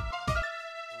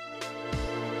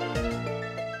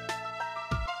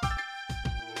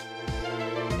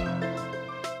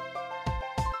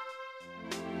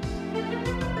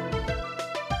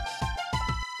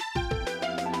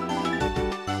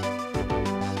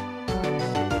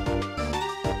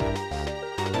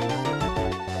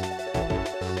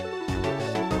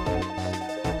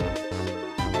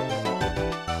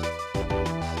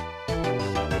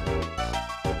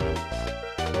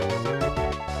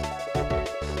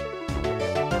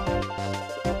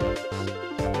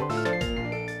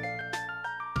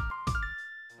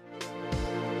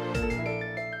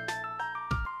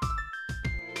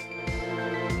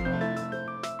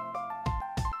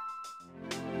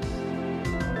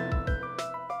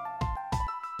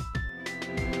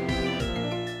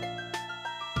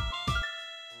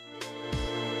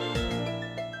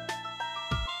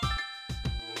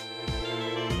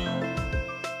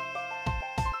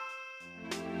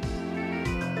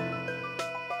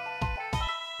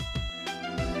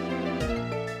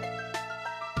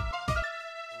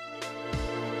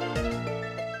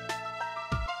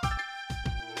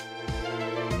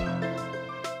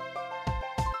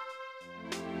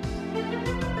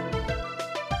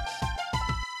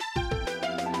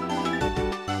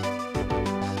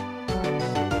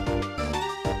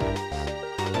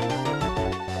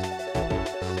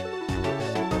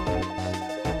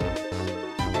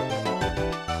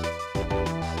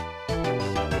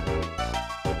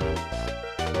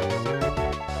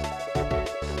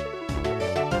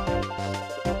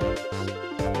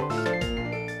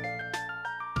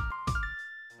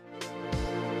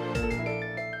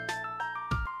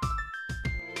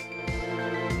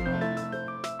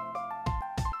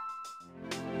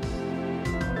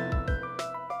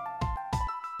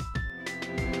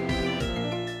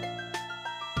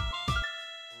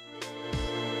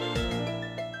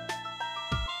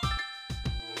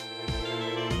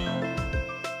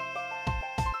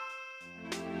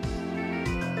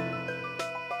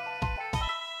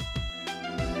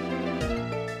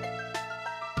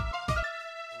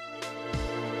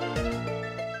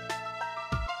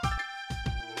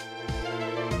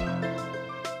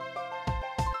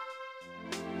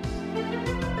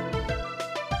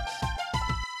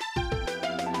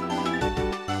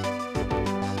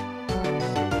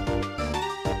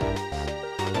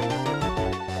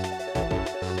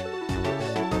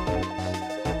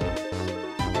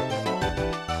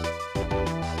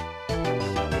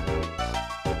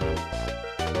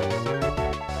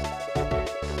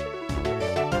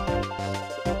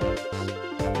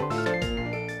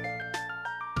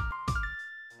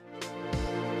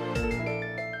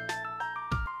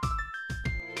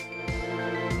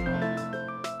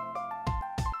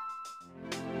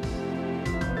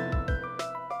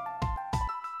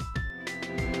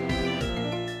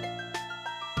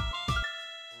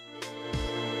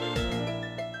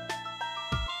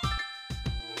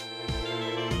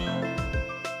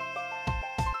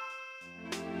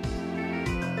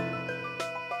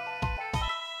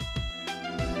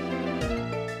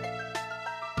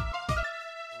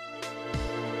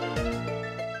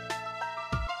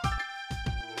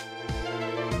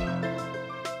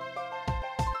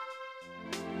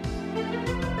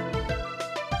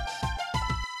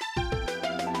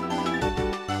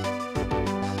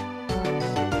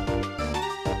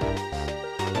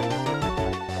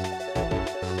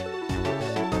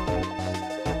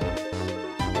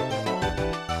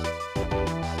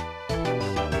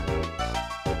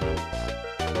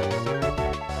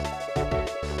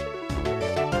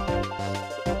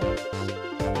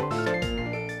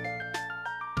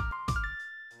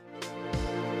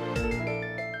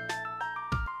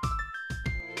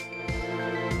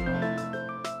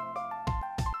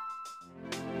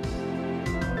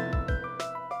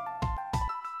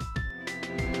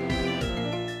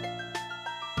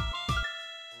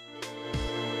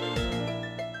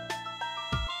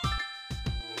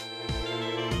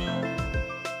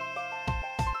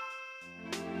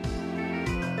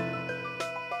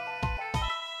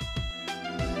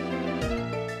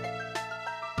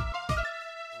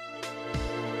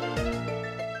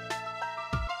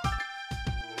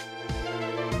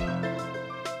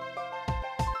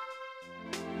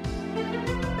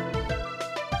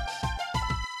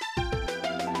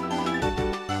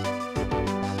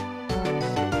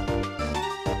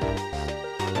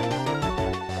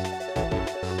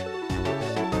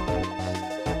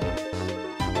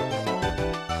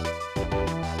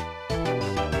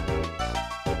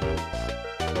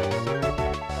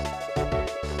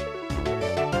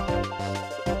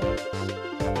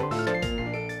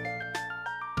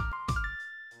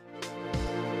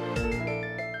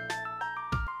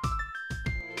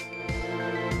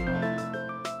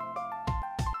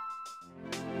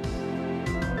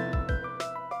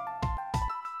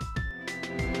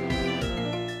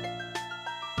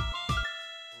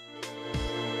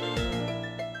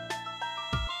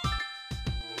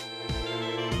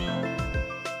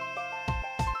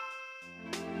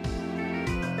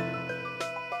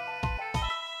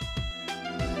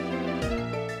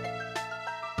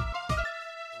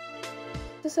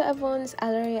 Just so everyone's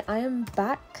alert, I am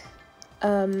back.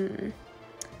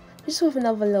 Just with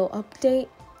another little update.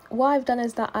 What I've done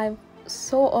is that I've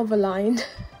sort of aligned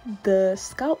the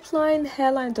scalp line,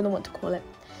 hairline, don't know what to call it,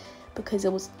 because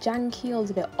it was janky, it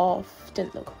was a bit off,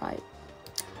 didn't look right.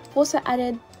 I've also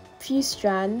added a few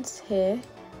strands here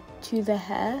to the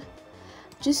hair,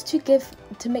 just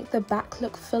to make the back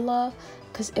look fuller,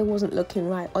 because it wasn't looking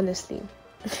right, honestly.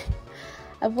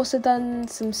 I've also done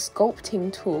some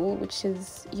sculpting tool, which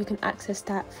is, you can access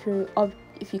that through,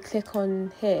 if you click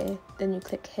on here, then you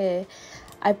click here.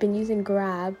 I've been using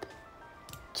Grab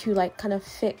to like kind of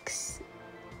fix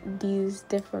these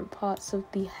different parts of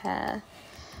the hair,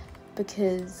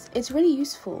 because it's really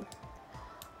useful.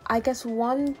 I guess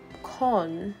one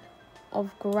con of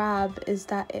Grab is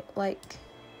that it like,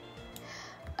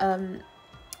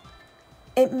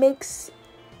 it makes,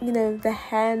 you know, the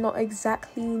hair not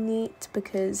exactly neat,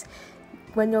 because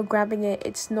when you're grabbing it,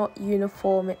 it's not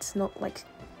uniform, it's not like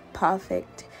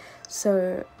perfect.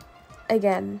 So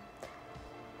again,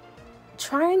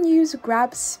 try and use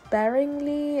Grab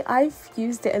sparingly. I've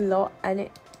used it a lot and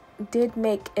it did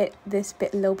make it this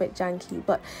bit a little bit janky,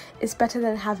 but it's better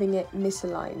than having it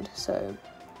misaligned. So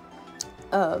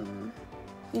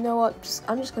you know what,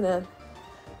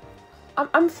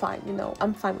 I'm fine, you know,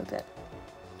 I'm fine with it.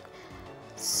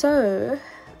 So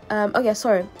okay,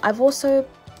 sorry, I've also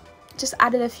just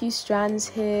added a few strands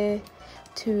here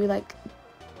to like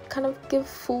kind of give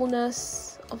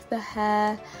fullness of the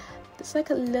hair. It's like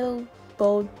a little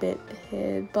bold bit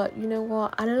here, but you know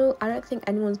what, I don't think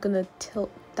anyone's gonna tilt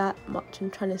that much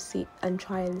and try and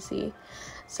see,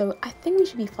 so I think we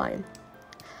should be fine.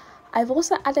 I've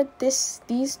also added these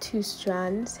two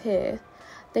strands here.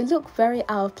 They look very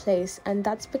out of place, and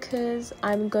that's because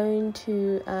I'm going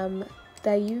to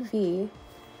their UV,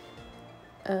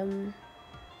 let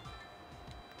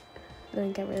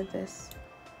me get rid of this.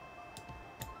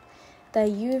 Their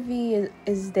UV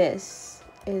is this,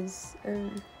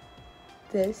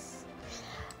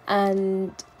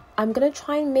 and I'm gonna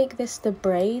try and make this the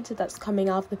braid that's coming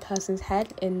out of the person's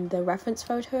head in the reference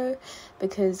photo,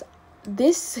 because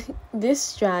this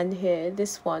strand here,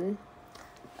 this one,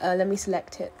 let me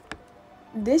select it.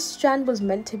 This strand was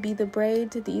meant to be the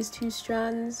braid, these two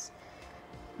strands,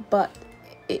 but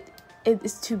it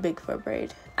is too big for a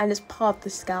braid, and it's part of the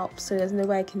scalp, so there's no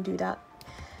way I can do that.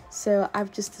 So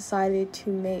I've just decided to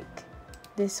make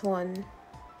this one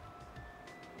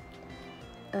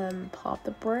part of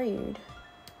the braid.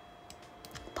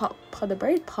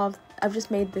 I've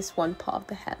just made this one part of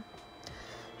the hair.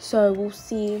 So we'll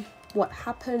see what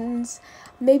happens.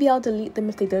 Maybe I'll delete them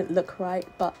if they don't look right,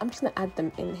 but I'm just gonna add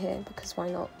them in here because why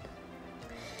not?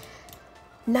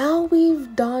 Now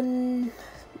we've done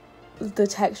the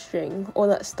texturing, all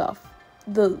that stuff,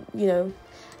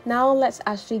 now let's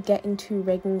actually get into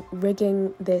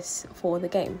rigging this for the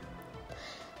game.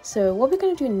 So what we're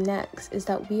going to do next is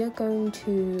that we are going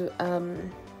to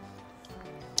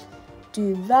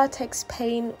do vertex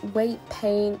paint, weight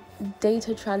paint,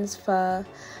 data transfer,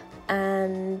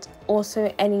 and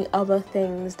also any other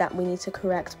things that we need to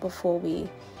correct before we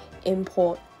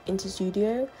import into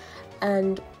Studio,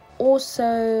 and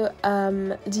also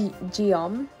the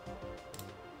geom,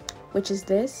 which is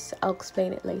this. I'll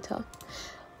explain it later.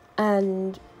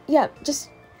 And yeah,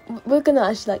 we're gonna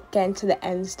actually like get into the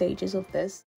end stages of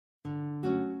this.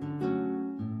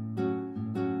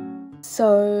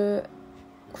 So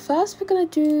first we're gonna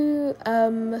do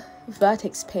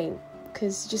vertex paint,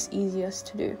 because it's just easiest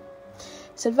to do.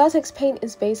 So vertex paint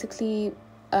is basically,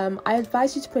 I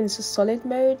advise you to put into solid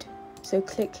mode, so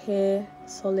click here,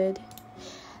 solid.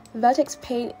 Vertex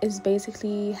paint is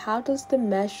basically how does the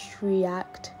mesh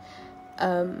react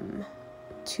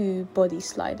to body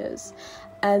sliders,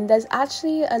 and there's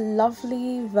actually a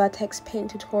lovely vertex paint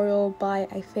tutorial by,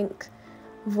 I think,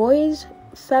 Void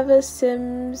Feather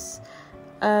Sims,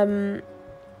 that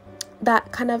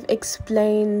kind of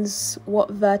explains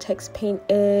what vertex paint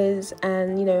is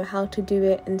and, you know, how to do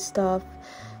it and stuff.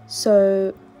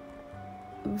 So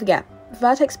yeah,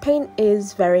 vertex paint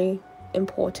is very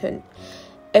important.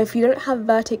 If you don't have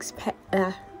vertex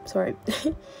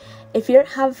if you don't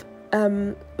have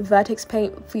vertex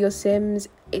paint for your Sims,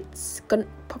 it's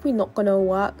probably not gonna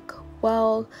work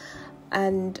well,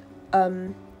 and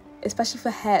especially for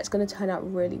hair, it's gonna turn out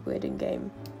really weird in game.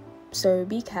 So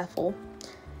be careful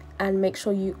and make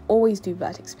sure you always do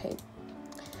vertex paint.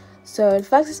 So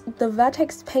the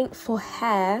vertex paint for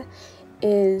hair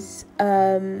is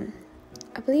I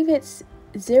believe it's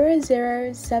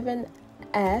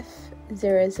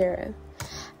 007F00,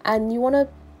 and you want to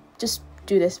just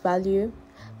do this value.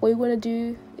 What you want to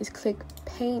do is click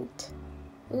paint,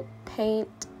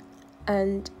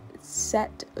 and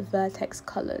set vertex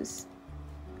colors.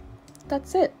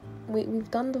 That's it. We've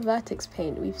done the vertex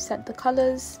paint. We've set the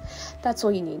colors. That's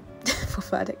all you need for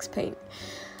vertex paint.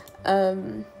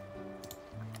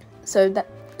 So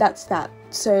that's that.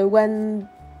 So when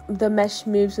the mesh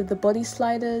moves with the body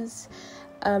sliders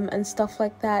and stuff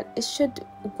like that, it should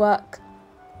work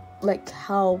like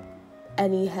how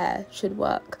any hair should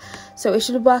work. So it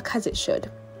should work as it should,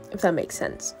 if that makes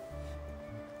sense.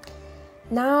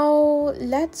 Now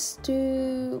let's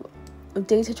do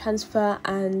data transfer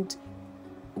and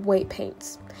weight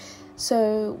paints.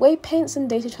 So weight paints and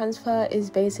data transfer is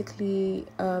basically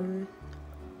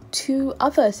two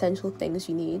other essential things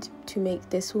you need to make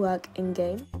this work in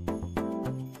game.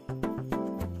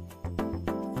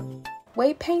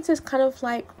 Weight paints is kind of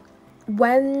like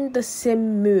when the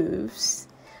sim moves.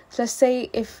 So let's say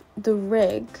if the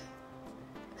rig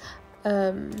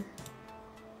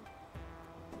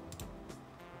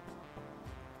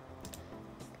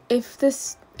if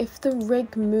the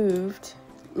rig moved,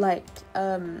 like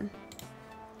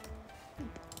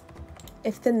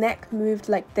if the neck moved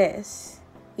like this,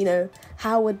 you know,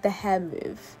 how would the hair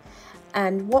move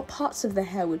and what parts of the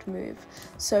hair would move?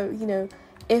 So, you know,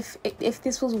 if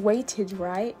this was weighted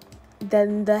right,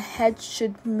 then the head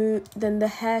should move, then the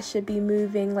hair should be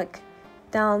moving like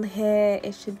down here.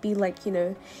 It should be like, you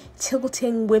know,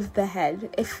 tilting with the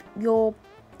head. If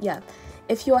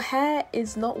your hair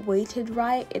is not weighted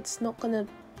right, it's not gonna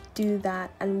do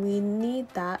that, and we need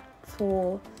that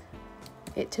for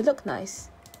it to look nice.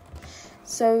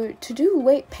 So to do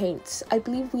weight paints, I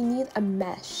believe we need a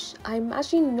mesh. I'm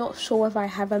actually not sure if I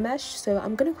have a mesh, so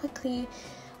I'm gonna quickly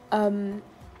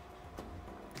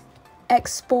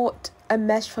export a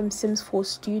mesh from Sims 4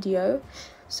 Studio.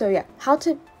 So yeah, how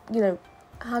to get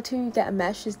a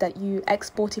mesh is that you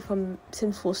export it from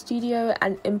Sims 4 Studio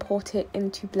and import it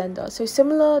into Blender. So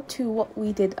similar to what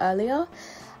we did earlier.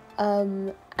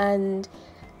 And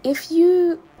if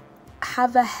you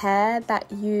have a hair that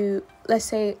you, let's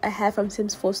say a hair from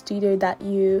Sims 4 Studio that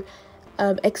you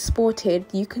exported,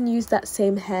 you can use that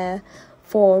same hair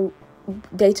for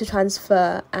data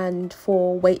transfer and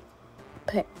for weight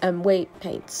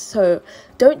paints. So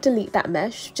don't delete that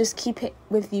mesh, just keep it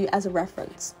with you as a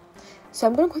reference. So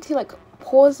I'm going to quickly like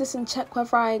pause this and check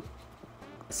whether I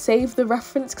saved the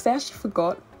reference, because I actually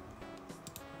forgot.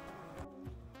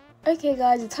 Okay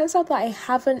guys, it turns out that I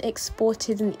haven't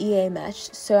exported an EA mesh,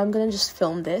 so I'm going to just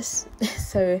film this.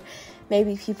 So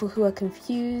maybe people who are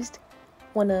confused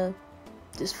want to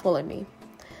just follow me.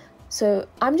 So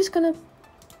I'm just going to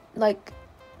like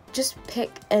just pick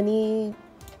any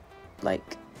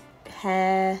like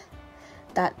hair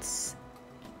that's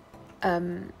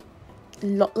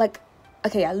longer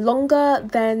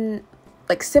than,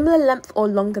 like similar length or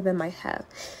longer than my hair.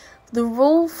 The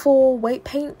rule for weight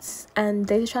paints and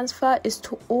data transfer is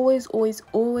to always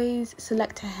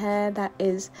select a hair that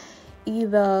is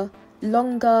either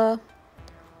longer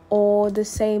or the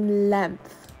same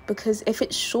length, because if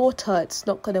it's shorter, it's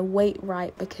not going to weight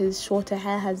right, because shorter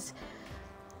hair has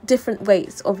different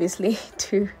weights, obviously,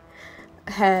 to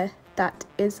hair that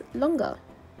is longer.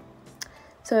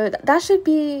 So that should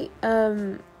be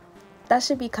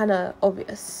kind of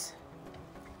obvious.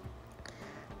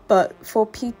 But for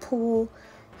people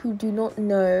who do not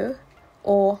know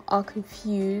or are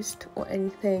confused or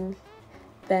anything,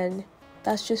 then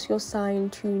that's just your sign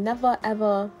to never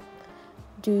ever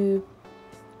do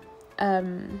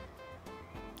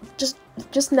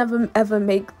just never ever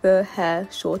make the hair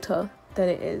shorter than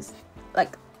it is.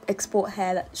 Like export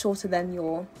hair that's shorter than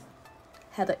your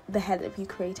hair, the hair that you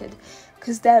created,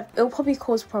 because it'll probably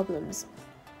cause problems.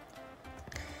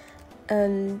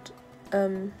 And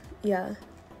yeah,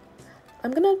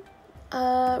 I'm gonna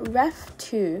ref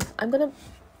 2. I'm gonna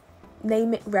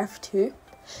name it ref 2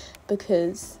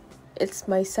 because it's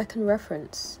my second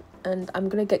reference and I'm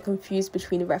gonna get confused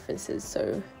between the references,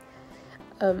 so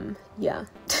yeah.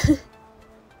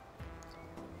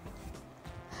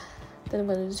 Then I'm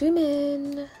gonna zoom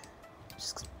in.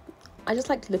 I just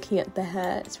like looking at the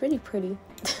hair, it's really pretty.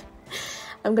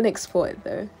 I'm gonna export it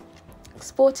though.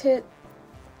 Export it.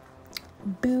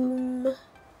 Boom.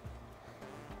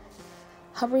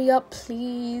 Hurry up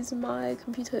please, my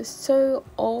computer is so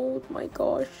old, my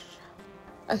gosh.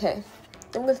 Okay,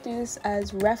 I'm gonna do this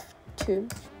as ref 2.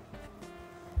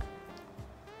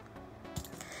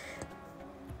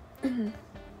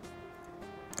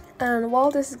 And while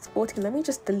this is exporting, let me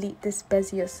just delete this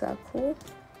Bezier circle.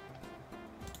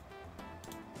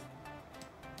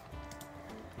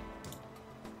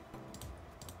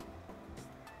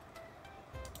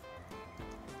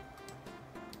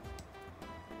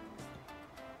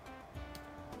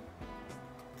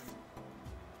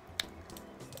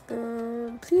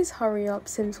 please hurry up,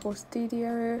 Sims4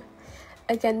 Studio.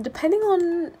 Again, depending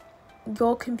on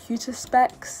your computer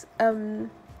specs,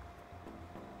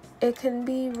 it can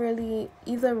be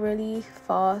either really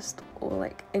fast or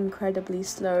like incredibly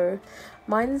slow.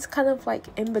 Mine's kind of like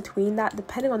in between that,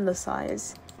 depending on the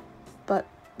size. But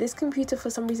this computer for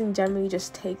some reason generally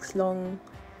just takes long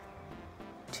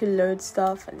to load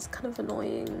stuff, and it's kind of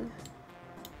annoying.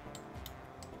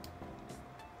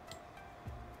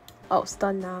 Oh, it's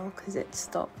done now because it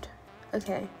stopped.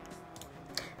 Okay.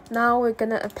 Now we're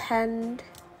gonna append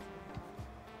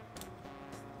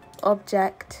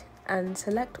object and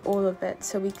select all of it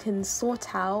so we can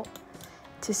sort out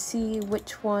to see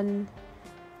which one.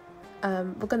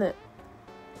 We're gonna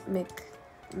make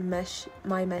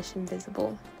my mesh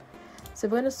invisible. So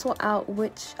we're gonna sort out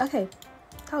which, okay,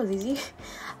 that was easy.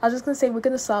 I was just gonna say we're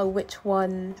gonna sort out which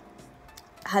one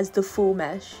has the full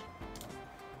mesh.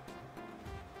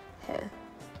 Here.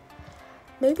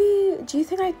 Maybe, do you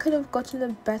think I could have gotten a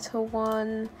better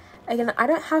one? Again, I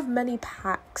don't have many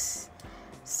packs,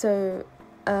 so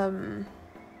I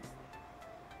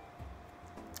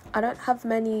don't have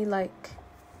many like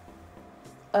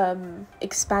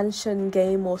expansion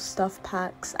game or stuff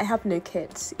packs. I have no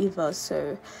kits either,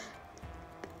 so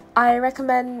I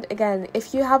recommend, again,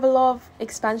 if you have a lot of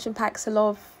expansion packs, a lot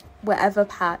of whatever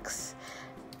packs,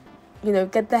 you know,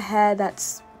 get the hair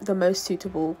that's the most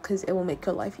suitable because it will make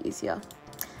your life easier.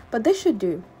 But this should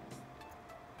do.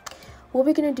 What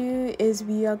we're going to do is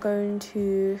we are going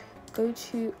to go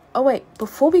to, oh wait,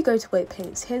 before we go to weight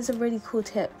paints, here's a really cool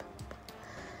tip.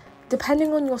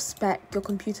 Depending on your spec, your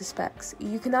computer specs,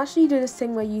 you can actually do this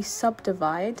thing where you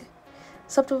subdivide.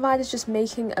 Subdivide is just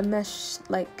making a mesh,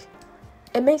 like,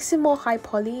 it makes it more high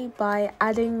poly by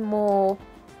adding more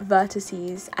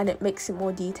vertices, and it makes it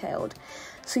more detailed.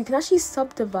 So you can actually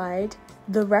subdivide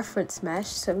the reference mesh.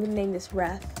 So I'm going to name this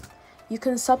ref. You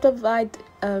can subdivide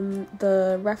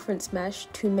the reference mesh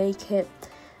to make it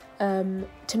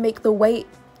to make the weight,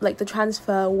 like the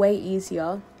transfer, way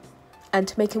easier, and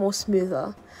to make it more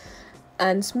smoother.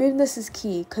 And smoothness is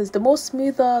key, because the more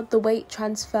smoother the weight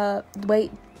transfer,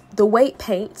 the weight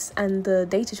paints and the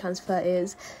data transfer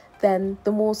is, then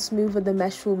the more smoother the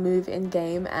mesh will move in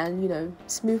game, and you know,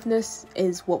 smoothness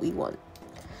is what we want.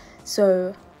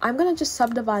 So I'm gonna just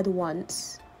subdivide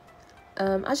once.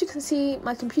 As you can see,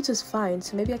 my computer's fine,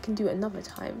 so maybe I can do it another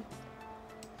time.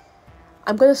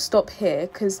 I'm gonna stop here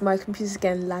because my computer's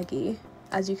getting laggy,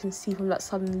 as you can see from that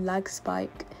sudden lag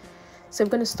spike. So I'm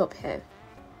gonna stop here.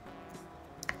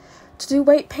 To do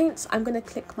weight paints, I'm gonna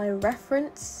click my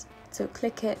reference. So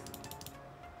click it.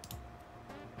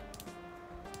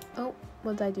 Oh,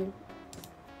 what did I do?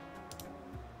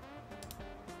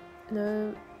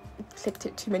 No, clicked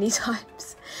it too many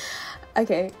times.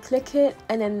 Okay, click it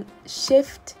and then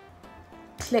shift,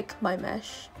 click my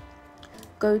mesh,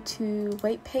 go to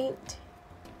weight paint,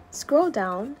 scroll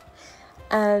down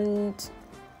and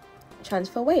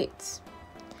transfer weights.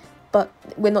 But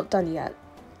we're not done yet.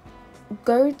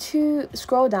 Go to,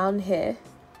 scroll down here,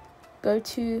 go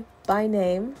to by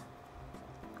name,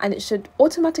 and it should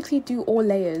automatically do all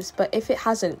layers, but if it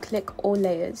hasn't, click all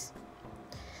layers.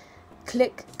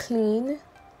 Click clean,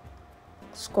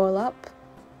 scroll up,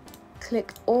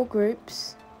 click all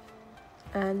groups,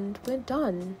 and we're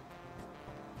done.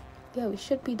 Yeah, we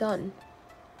should be done.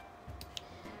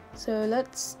 So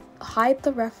let's hide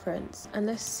the reference and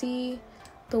let's see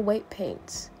the weight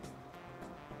paints.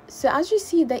 So as you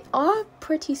see, they are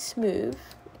pretty smooth,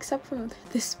 except from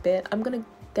this bit. I'm gonna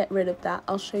get rid of that.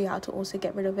 I'll show you how to also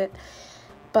get rid of it.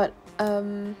 But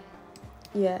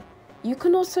yeah, you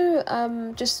can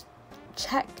also just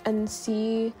check and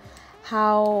see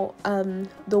how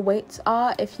the weights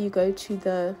are if you go to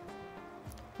the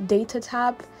data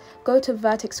tab, go to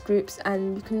vertex groups,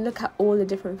 and you can look at all the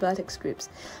different vertex groups.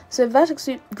 So vertex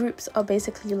groups are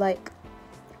basically like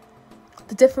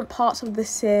the different parts of the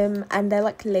sim, and they're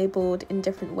like labeled in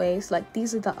different ways. Like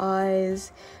these are the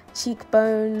eyes,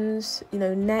 cheekbones, you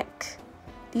know, neck.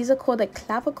 These are called like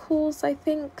clavicles, I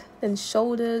think, then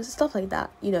shoulders, stuff like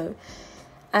that, you know.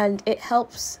 And it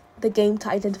helps the game to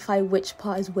identify which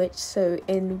part is which. So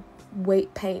in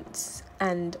weight paints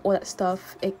and all that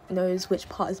stuff, it knows which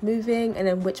part is moving and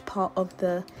then which part of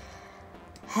the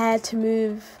hair to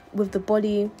move with the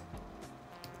body.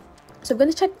 So I'm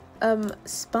going to check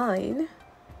spine.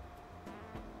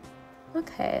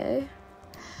 Okay.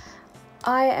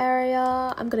 Eye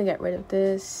area, I'm going to get rid of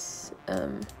this.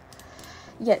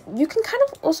 Yeah, you can kind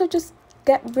of also just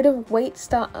get rid of weights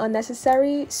that are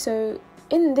necessary. So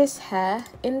in this hair,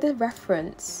 in the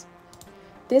reference,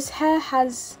 this hair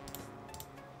has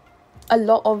a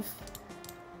lot of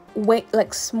weight,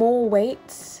 like small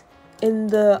weights, in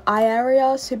the eye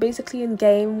area. So basically in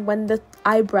game, when the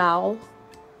eyebrow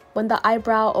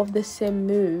of the sim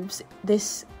moves,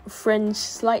 this fringe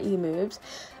slightly moves,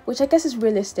 which I guess is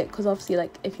realistic because obviously,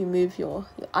 like, if you move your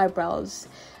eyebrows,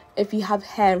 if you have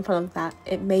hair in front of that,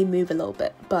 it may move a little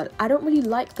bit. But I don't really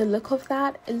like the look of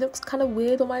that. It looks kind of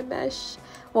weird on my mesh.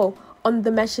 Well, on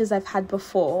the meshes I've had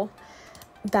before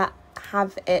that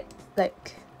have it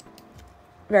like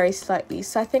very slightly.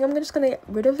 So I think I'm just gonna get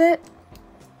rid of it.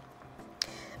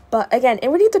 But again, it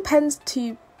really depends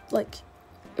to like,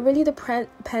 it really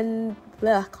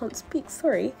I can't speak,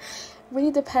 sorry. It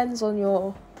really depends on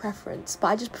your preference, but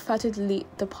I just prefer to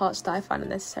delete the parts that I find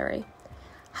unnecessary.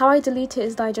 How I delete it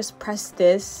is that I just press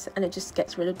this and it just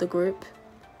gets rid of the group.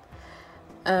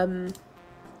 I'm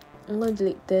gonna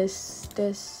delete this,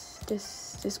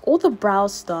 all the brow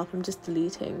stuff I'm just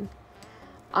deleting.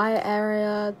 Eye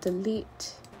area,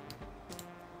 delete.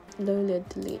 Low lid,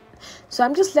 delete. So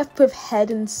I'm just left with head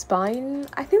and spine.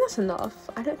 I think that's enough.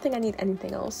 I don't think I need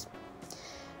anything else.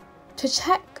 To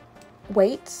check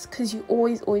weights, because you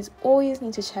always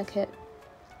need to check it,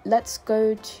 let's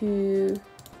go to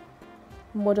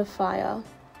modifier,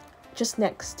 just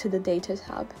next to the data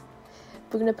tab.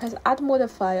 We're going to press add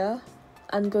modifier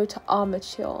and go to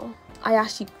armature. I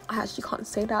actually can't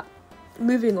say that.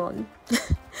 Moving on.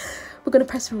 We're going to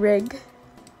press rig.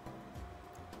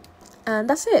 And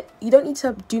that's it. You don't need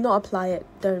to, do not apply it.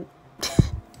 Don't.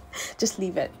 Just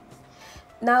leave it.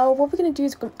 Now, what we're going to do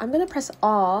is, I'm going to press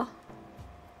R.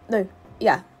 No,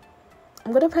 yeah.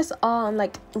 I'm going to press R and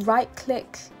like right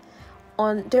click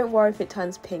on, don't worry if it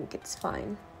turns pink, it's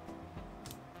fine.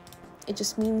 It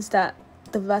just means that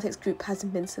the vertex group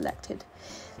hasn't been selected.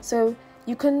 So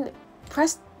you can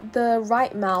press the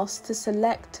right mouse to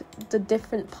select the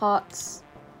different parts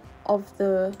of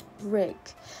the rig.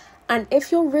 And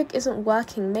if your rig isn't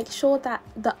working, make sure that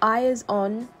the eye is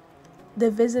on, the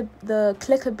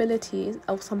clickability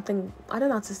or something, I don't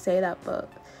know how to say that, but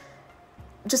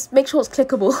just make sure it's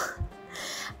clickable.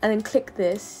 And then click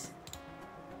this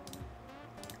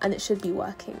and it should be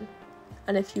working.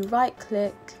 And if you right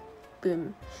click,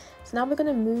 boom. So now we're going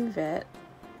to move it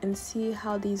and see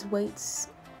how these weights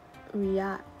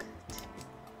react.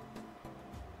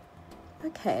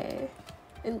 Okay,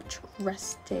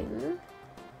 interesting.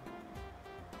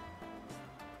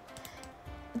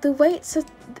 The weights are,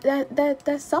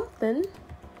 they're something,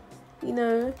 you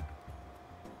know.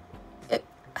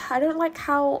 I don't like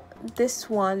how this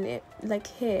one, it like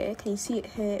here, can you see it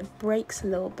here? It breaks a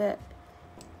little bit.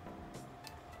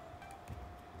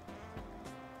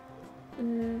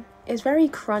 It's very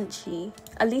crunchy,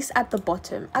 at least at the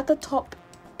bottom. At the top,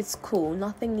 it's cool.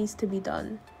 Nothing needs to be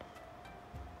done.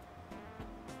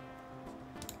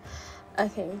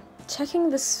 Okay, checking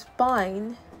the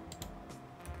spine.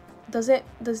 Does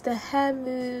the hair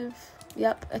move?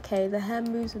 Yep, okay, the hair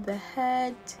moves with the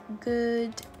head.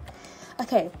 Good.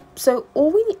 Okay, so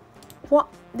all we need,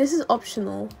 this is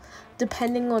optional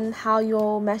depending on how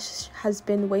your mesh has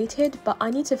been weighted, but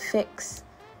I need to fix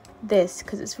this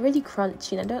because it's really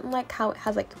crunchy and I don't like how it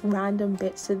has like random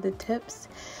bits of the tips.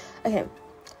 Okay,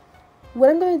 what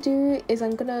I'm going to do is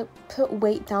I'm going to put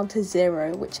weight down to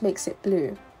 0, which makes it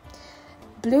blue.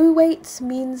 Blue weights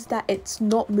means that it's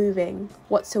not moving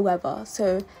whatsoever.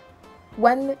 So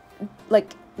when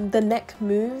like the neck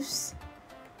moves,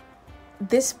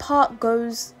 this part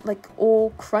goes like all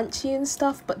crunchy and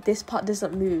stuff, but this part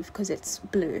doesn't move because it's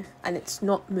blue and it's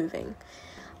not moving.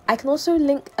 I can also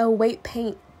link a weight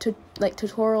paint to like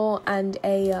tutorial and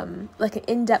a like an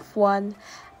in-depth one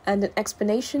and an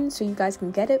explanation so you guys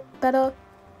can get it better.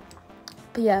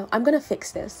 But yeah, I'm gonna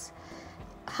fix this.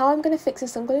 How I'm gonna fix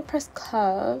this, I'm gonna press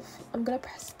curve. I'm gonna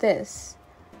press this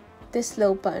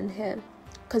little button here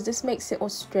because this makes it all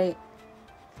straight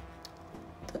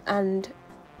and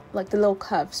like the little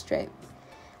curve straight.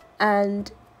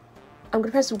 And I'm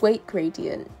gonna press weight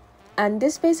gradient, and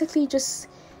this basically just,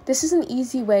 this is an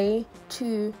easy way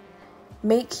to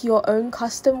make your own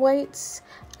custom weights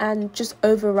and just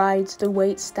override the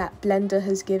weights that Blender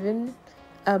has given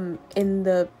in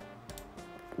the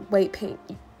weight paint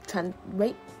you've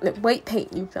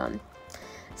done.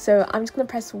 So I'm just gonna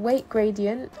press weight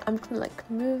gradient. I'm just gonna like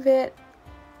move it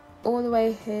all the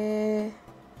way here.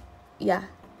 Yeah,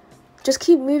 just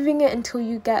keep moving it until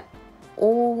you get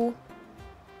all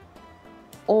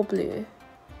blue.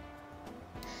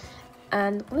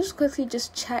 And let's just quickly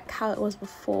just check how it was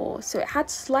before. So it had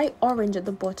slight orange at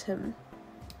the bottom.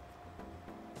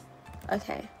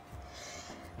 Okay,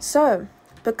 so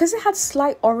because it had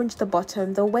slight orange at the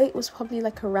bottom, the weight was probably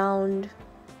like around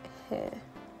here.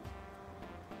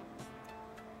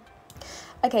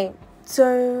 Okay,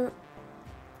 so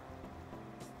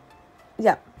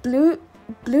yeah, blue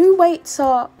weights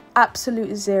are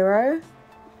absolute 0.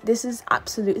 This is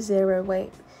absolute 0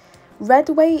 weight. Red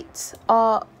weights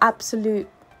are absolute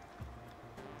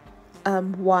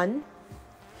 1.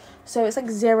 So it's like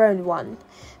 0 and 1.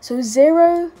 So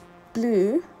 0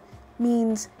 blue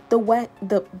means the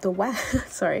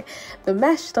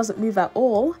mesh doesn't move at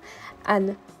all,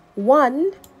 and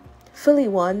 1 fully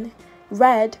 1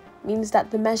 red means that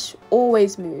the mesh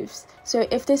always moves. So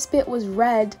if this bit was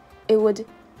red,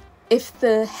 if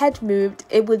the head moved,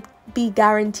 it would be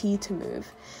guaranteed to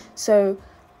move. So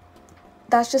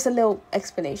that's just a little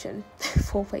explanation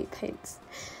for weight paints.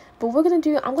 But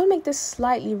I'm gonna make this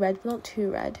slightly red, but not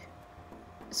too red,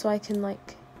 so I can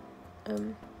like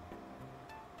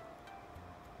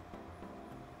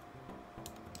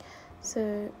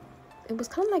so it was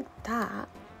kind of like that.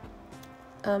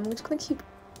 I'm just gonna keep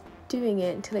doing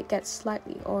it until it gets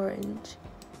slightly orange.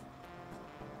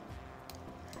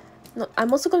 No,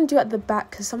 I'm also gonna do it at the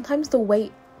back because sometimes the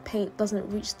weight paint doesn't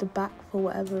reach the back for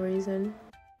whatever reason.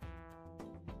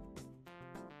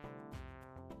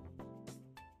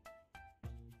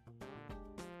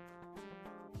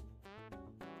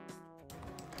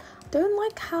 Don't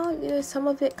like how, you know, some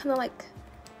of it kind of like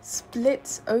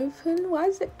splits open. Why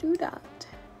does it do that?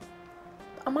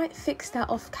 I might fix that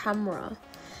off camera,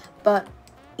 but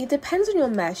it depends on your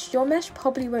mesh. Your mesh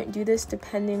probably won't do this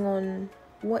depending on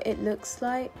what it looks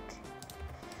like,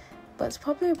 but it's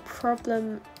probably a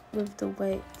problem with the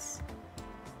weights.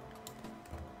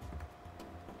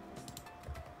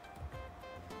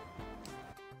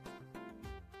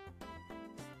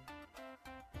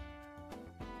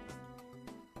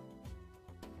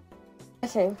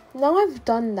 Okay, now I've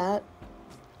done that,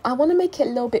 I want to make it a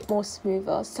little bit more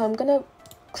smoother, so I'm gonna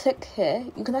click here.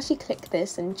 You can actually click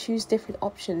this and choose different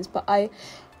options, but I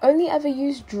only ever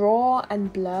use draw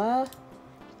and blur.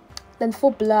 Then for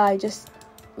blur, I just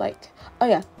like, oh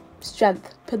yeah,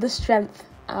 strength. Put the strength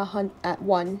at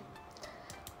 1. I'm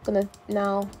gonna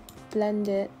now blend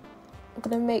it. I'm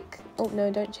gonna make, oh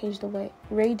no, don't change the weight.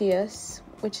 Radius,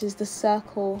 which is the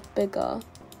circle, bigger.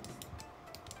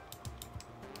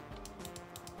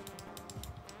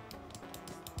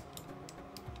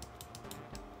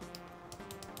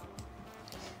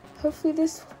 Hopefully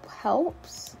this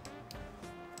helps.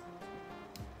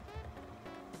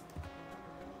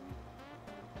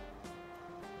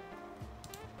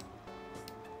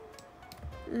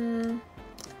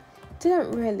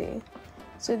 Didn't really.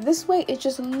 So this way it's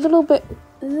just a little bit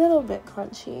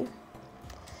crunchy.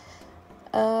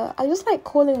 I just like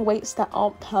calling weights that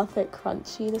aren't perfect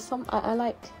crunchy. There's some I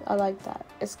like that.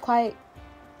 It's quite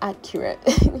accurate.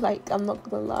 Like, I'm not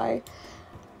gonna lie.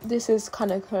 This is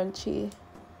kind of crunchy.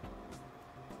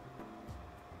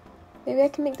 Maybe I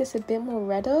can make this a bit more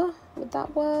redder. Would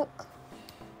that work?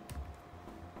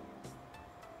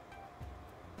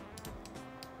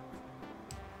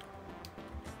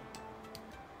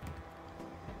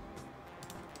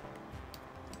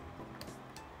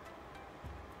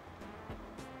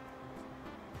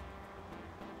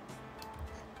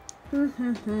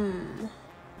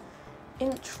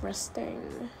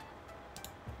 Interesting.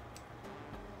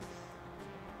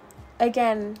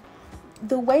 Again,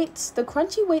 the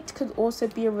crunchy weight could also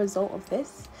be a result of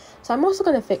this. So I'm also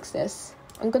going to fix this.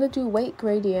 I'm going to do weight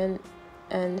gradient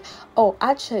and... Oh,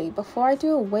 actually, before I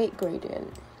do a weight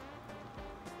gradient,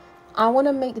 I want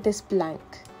to make this blank.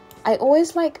 I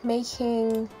always like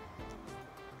making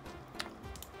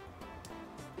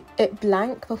it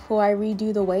blank before I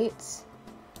redo the weights,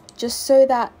 just so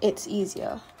that it's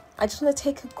easier. I just want to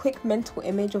take a quick mental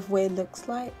image of what it looks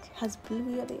like. It has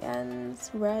blue at the ends,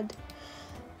 red,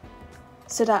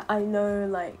 so that I know,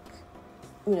 like,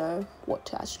 you know, what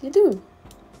to actually do.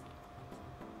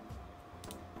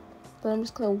 Then I'm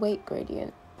just going to weight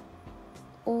gradient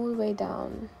all the way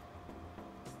down.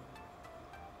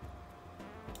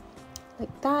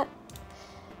 Like that.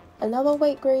 Another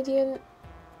weight gradient.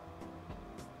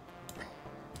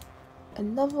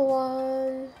 Another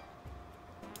one.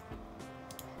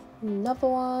 Another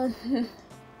one.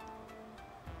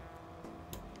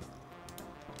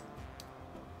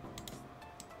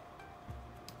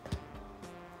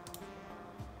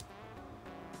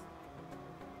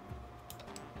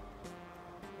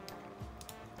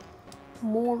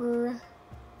 More.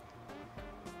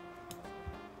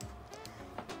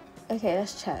 Okay,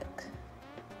 let's check.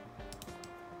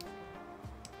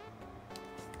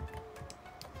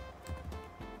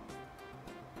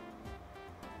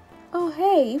 Oh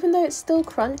hey, even though it's still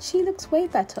crunchy, it looks way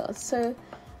better. So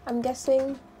I'm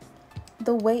guessing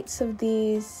the weights of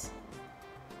these,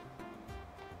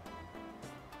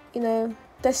 you know,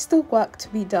 there's still work to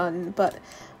be done, but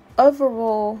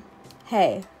overall,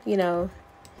 hey, you know,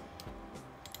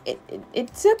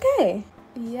 it's okay.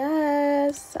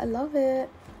 Yes, I love it.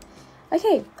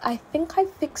 Okay, I think I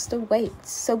fixed the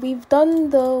weights. So we've done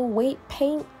the weight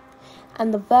paint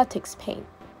and the vertex paint.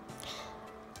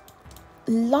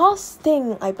 Last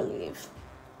thing, I believe,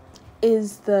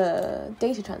 is the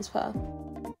data transfer.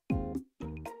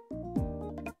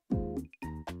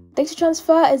 Data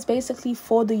transfer is basically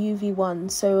for the UV1.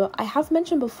 So I have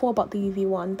mentioned before about the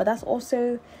UV1, but that's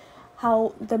also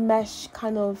how the mesh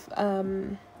kind of,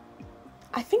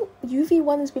 I think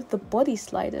UV1 is with the body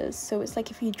sliders. So it's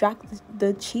like if you drag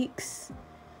the cheeks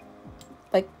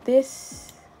like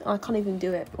this. Oh, I can't even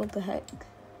do it. What the heck?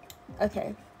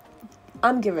 Okay,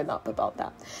 I'm giving up about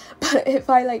that. But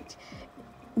if I like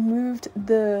moved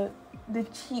the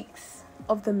cheeks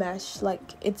of the mesh,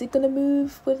 like, is it gonna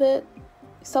move with it?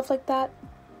 Stuff like that.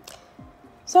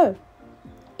 So,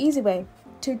 easy way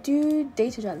to do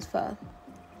data transfer.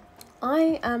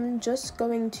 I am just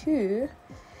going to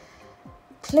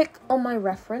click on my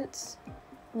reference,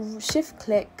 shift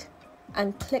click,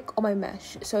 and click on my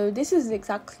mesh. So this is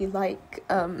exactly like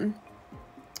I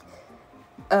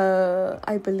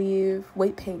believe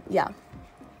weight paint. Yeah,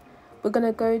 we're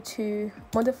gonna go to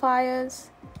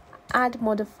modifiers, add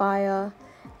modifier,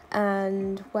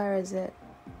 and where is it?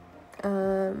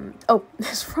 Oh,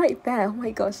 it's right there. Oh my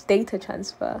gosh, data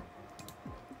transfer.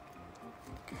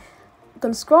 I'm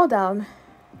gonna scroll down,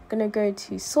 gonna go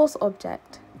to source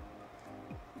object,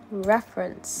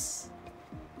 reference,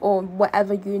 or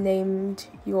whatever you named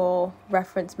your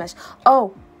reference mesh.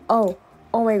 Oh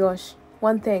my gosh,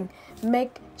 one thing,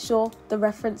 make sure the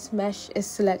reference mesh is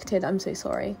selected. I'm so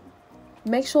sorry.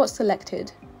 Make sure it's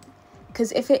selected,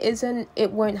 because if it isn't,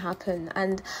 it won't happen.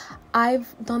 And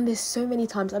I've done this so many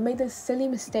times. I made this silly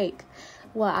mistake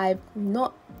where I've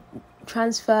not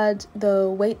transferred the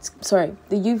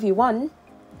UV1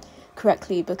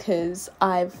 correctly because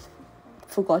I've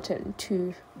forgotten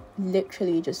to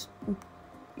literally just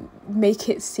make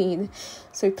it seen.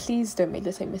 So please don't make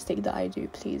the same mistake that I do,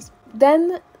 please.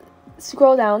 Then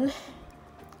scroll down,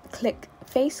 click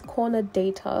face corner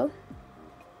data,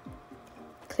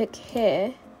 click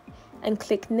here, and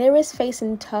click nearest face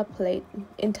interpolated,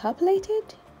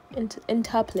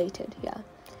 yeah.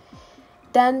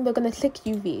 Then we're going to click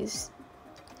UVs.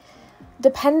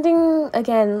 Depending,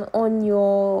 again, on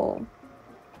your,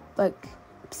 like,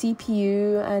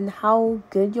 CPU and how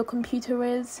good your computer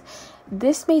is,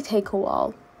 this may take a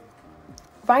while.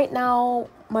 Right now,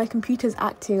 my computer's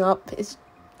acting up. It's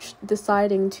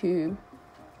deciding to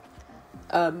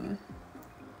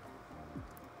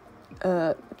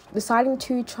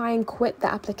try and quit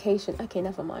the application. Okay,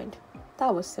 never mind.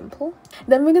 That was simple.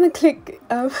 Then we're gonna click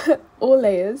all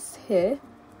layers here.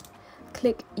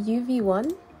 Click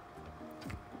UV1.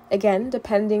 Again,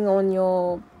 depending on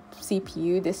your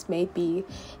CPU, this may be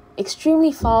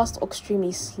extremely fast or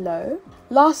extremely slow.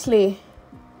 Lastly,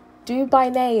 do by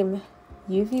name,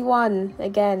 UV1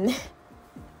 again.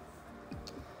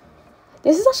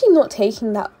 This is actually not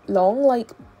taking that long.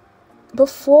 Like,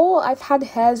 before, I've had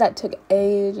hairs that took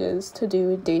ages to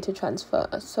do data transfer.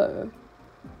 So,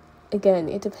 again,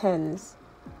 it depends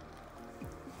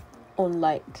on,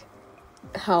 like,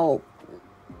 how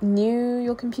new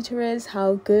your computer is,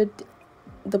 how good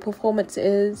the performance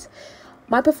is.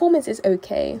 My performance is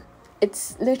okay.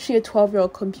 It's literally a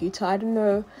 12-year-old computer. I don't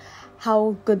know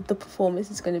how good the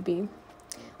performance is going to be.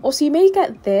 Also, you may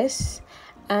get this,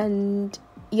 and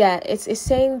yeah, it's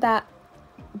saying that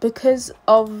because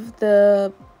of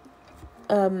the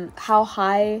how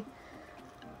high,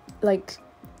 like,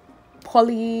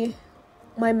 poly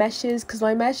my mesh is, because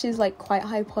my mesh is like quite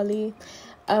high poly,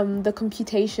 the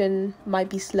computation might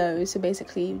be slow. So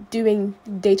basically doing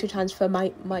data transfer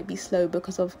might be slow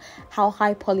because of how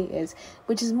high poly is,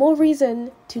 which is more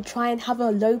reason to try and have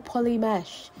a low poly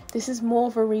mesh. This is more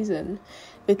of a reason,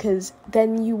 because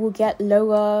then you will get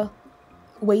lower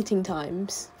waiting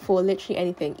times for literally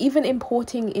anything. Even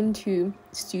importing into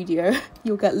Studio,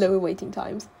 you'll get lower waiting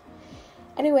times.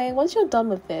 Anyway, once you're done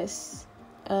with this,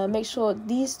 make sure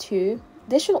these two,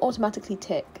 this should automatically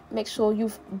tick. Make sure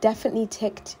you've definitely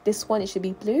ticked this one. It should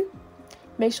be blue.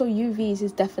 Make sure UVs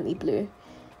is definitely blue.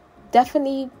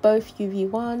 Definitely both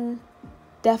UV1.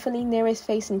 Definitely nearest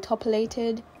face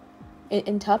interpolated.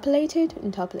 Interpolated.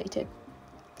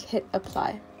 Hit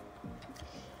apply.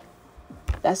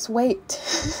 Let's wait.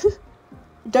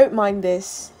 Don't mind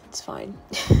this. It's fine.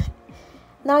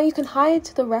 Now you can hide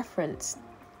the reference.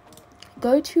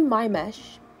 Go to my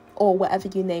mesh, or whatever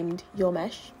you named your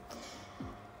mesh.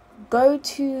 Go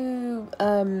to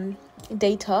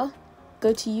data,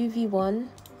 go to UV1,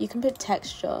 you can put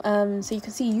texture. So you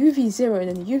can see UV0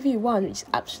 and then UV1, which is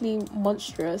actually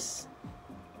monstrous.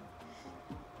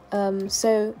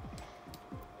 So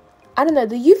I don't know,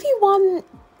 the UV1,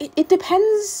 it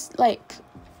depends like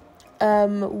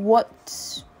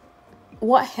what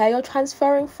hair you're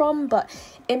transferring from, but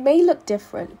it may look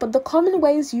different. But the common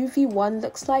ways UV1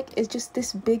 looks like is just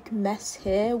this big mess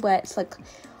here where it's like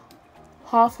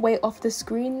halfway off the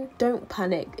screen. Don't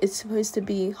panic, it's supposed to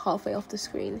be halfway off the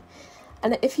screen.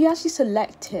 And if you actually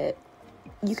select it,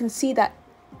 you can see that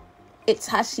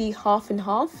it's actually half and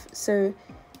half. So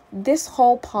this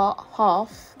whole part,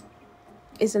 half,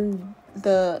 is in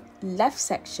the left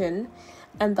section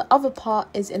and the other part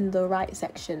is in the right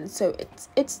section. So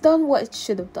it's done what it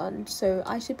should have done, so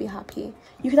I should be happy.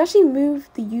 You can actually move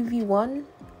the UV1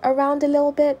 around a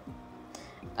little bit.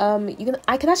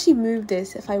 I can actually move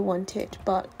this if I wanted,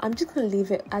 but I'm just gonna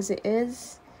leave it as it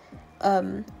is.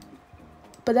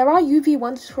 But there are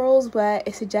UV1 tutorials where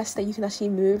it suggests that you can actually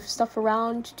move stuff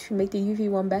around to make the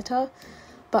UV1 better,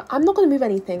 but I'm not gonna move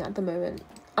anything at the moment.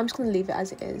 I'm just gonna leave it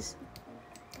as it is.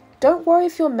 Don't worry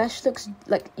if your mesh looks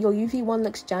like your UV1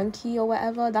 looks janky or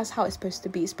whatever. That's how it's supposed to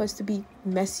be. It's supposed to be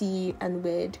messy and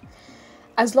weird.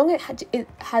 As long as it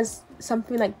has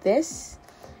something like this.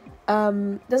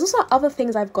 There's also other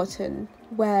things I've gotten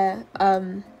where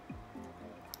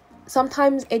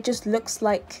sometimes it just looks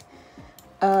like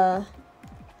a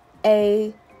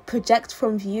project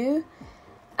from view.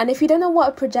 And if you don't know what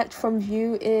a project from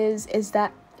view is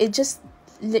that it just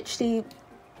literally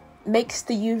makes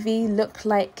the UV look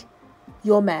like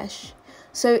your mesh.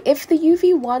 So if the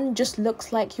UV1 just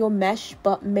looks like your mesh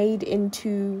but made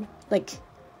into like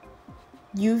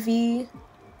UV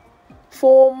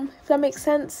form, if that makes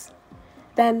sense,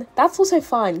 then that's also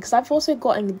fine, because I've also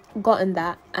gotten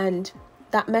that and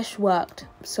that mesh worked.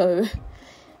 So,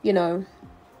 you know,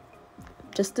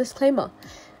 just disclaimer.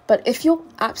 But if you're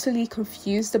absolutely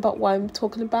confused about what I'm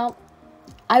talking about,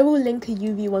 I will link a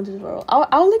UV1 tutorial.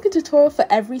 I'll link a tutorial for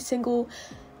every single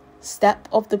step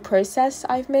of the process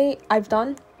I've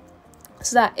done,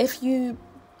 so that if you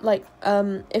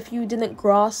if you didn't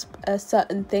grasp a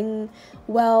certain thing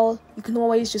well, you can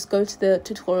always just go to the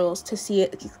tutorials to see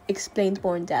it explained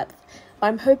more in depth. But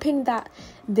I'm hoping that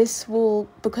this will,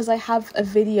 because I have a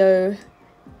video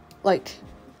like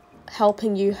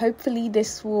helping you, hopefully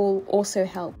this will also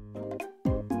help.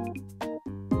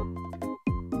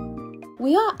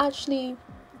 We are actually,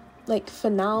 like,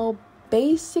 for now,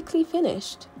 basically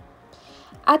finished.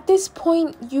 At this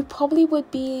point, you probably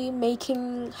would be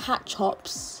making hat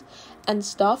chops and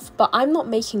stuff, but I'm not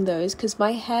making those because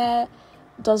my hair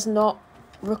does not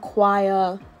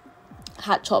require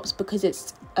hat chops because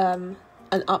it's an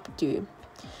updo.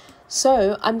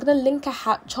 So I'm gonna link a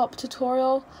hat chop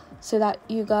tutorial so that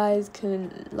you guys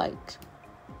can like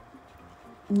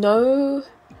know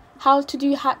how to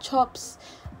do hat chops,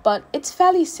 but it's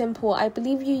fairly simple. I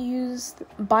believe you use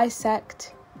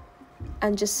bisect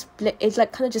and just split it,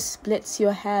 like kind of just splits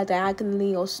your hair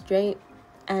diagonally or straight,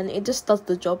 and it just does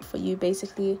the job for you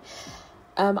basically.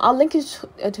 I'll link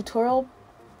a tutorial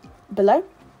below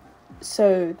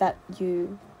so that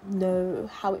you know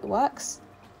how it works.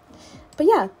 But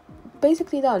yeah,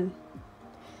 basically done.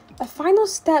 A final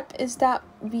step is that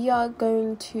we are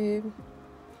going to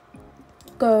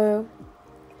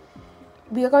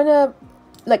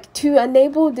like, to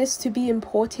enable this to be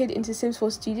imported into Sims 4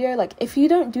 Studio. Like, if you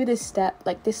don't do this step,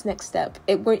 like this next step,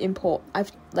 it won't import.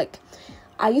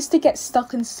 I used to get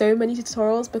stuck in so many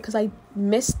tutorials because I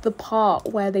missed the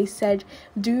part where they said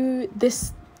do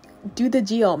the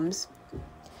geoms.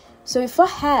 So for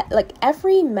hair, like,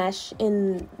 every mesh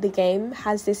in the game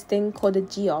has this thing called a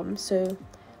geom. So I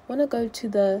want to go to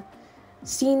the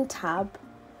scene tab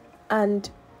and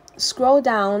scroll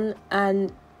down,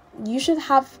 and you should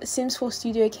have Sims 4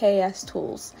 Studio KS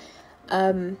tools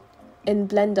in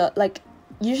Blender. Like,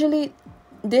 usually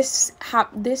this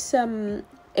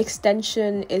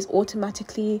extension is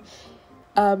automatically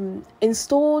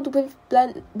installed with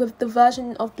the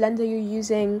version of Blender you're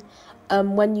using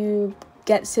when you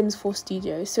get Sims 4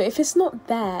 Studio. So if it's not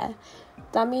there,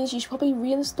 that means you should probably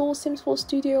reinstall Sims 4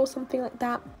 Studio or something like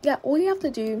that. Yeah, all you have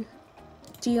to do,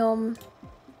 geom,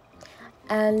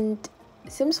 and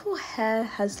Sims 4 hair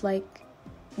has like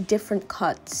different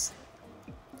cuts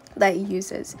that it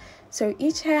uses. So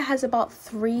each hair has about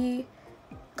 3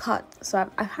 cuts. So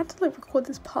I've had to like record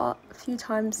this part a few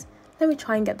times. Let me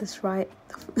try and get this right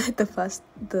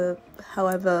the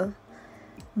however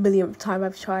millionth time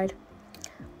I've tried.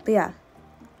 But yeah,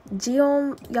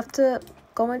 geom, you have to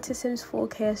go into Sims 4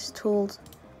 KS tools,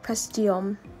 press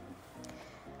geom,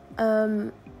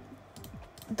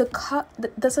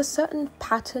 there's a certain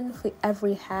pattern for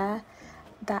every hair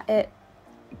that it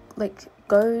like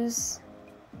goes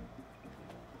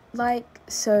like,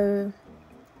 so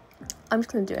I'm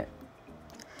just gonna do it.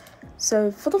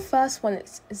 So for the first one,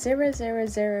 it's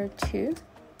 0002.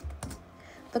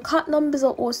 The cut numbers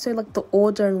are also like the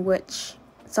order in which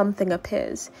something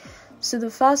appears. So the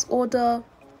first order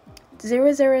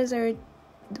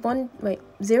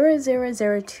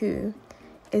 0002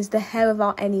 is the hair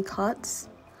without any cuts.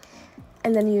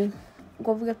 And then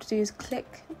what we have to do is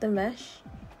click the mesh,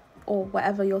 or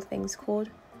whatever your thing's called.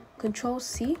 Control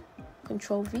C,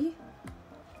 Control V.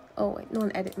 Oh wait, not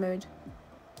in edit mode.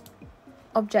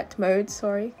 Object mode,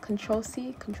 sorry. Control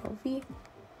C, Control V.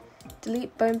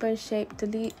 Delete bone shape,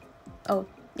 delete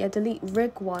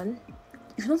rig 1.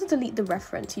 You can also delete the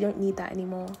reference, you don't need that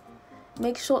anymore.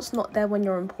 Make sure it's not there when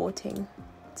you're importing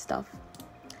stuff.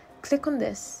 Click on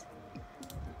this.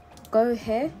 Go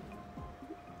here.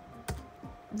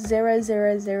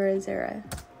 0000.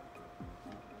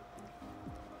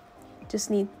 Just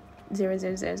need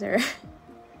 0000.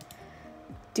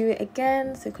 Do it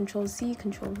again, so Control C,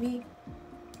 Control V.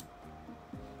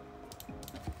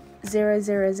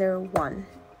 0001.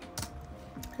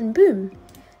 And boom,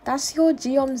 that's your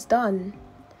geoms done.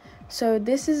 So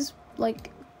this is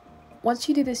like, once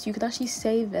you do this, you can actually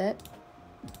save it.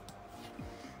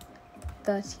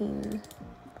 13.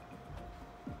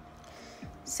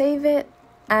 Save it,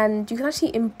 and you can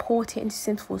actually import it into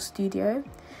Sims 4 Studio.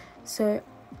 So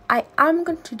I am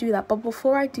going to do that, but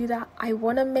before I do that, I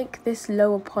want to make this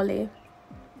lower poly,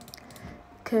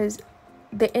 because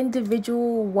the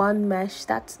individual one mesh,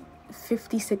 that's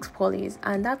 56 polys,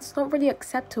 and that's not really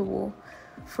acceptable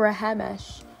for a hair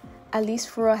mesh, at least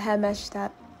for a hair mesh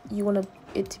that you want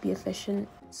it to be efficient.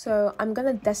 So I'm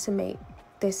gonna decimate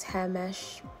this hair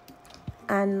mesh,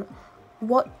 and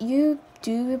what you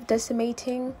do with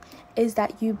decimating is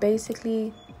that you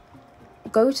basically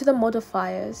go to the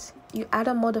modifiers, you add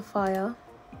a modifier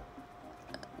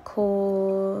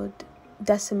called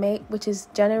decimate, which is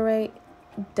generate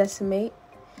decimate.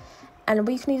 And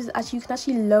what you can use is you can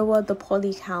actually lower the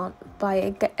poly count by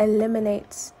it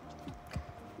eliminates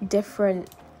different,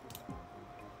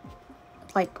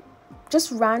 like,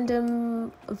 just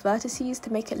random vertices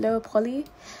to make it lower poly.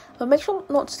 But make sure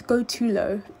not to go too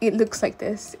low. It looks like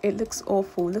this. It looks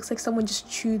awful. It looks like someone just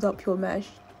chewed up your mesh.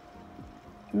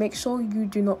 Make sure you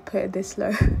do not put it this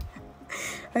low.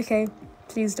 Okay,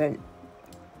 please don't.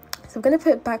 So I'm going to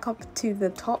put it back up to the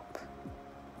top.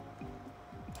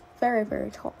 Very, very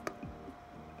top.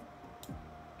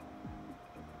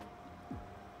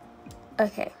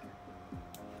 Okay,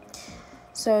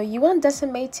 so you want to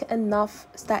decimate it enough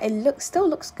so that it still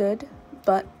looks good,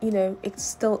 but you know, it's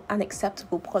still an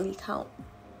acceptable poly count.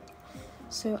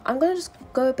 So I'm gonna just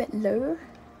go a bit low.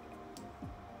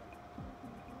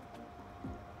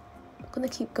 I'm gonna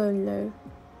keep going low.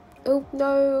 Oh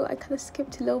no, I kind of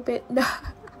skipped a little bit. No.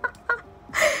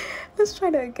 Let's try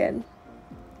that again.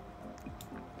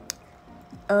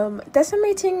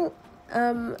 Decimating,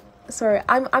 sorry,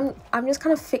 I'm just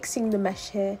kind of fixing the mesh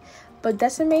here, but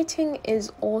decimating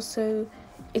is also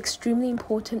extremely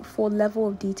important for level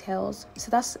of details.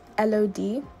 So that's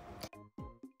LOD.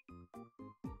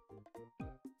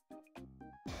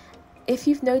 If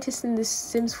you've noticed in this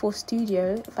Sims 4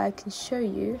 Studio, if I can show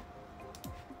you,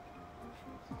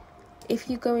 if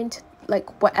you go into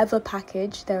like whatever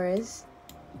package there is,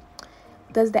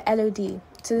 there's the LOD.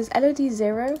 So there's LOD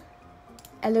 0,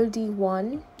 LOD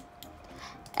 1,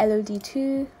 LOD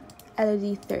 2,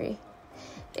 LOD 3.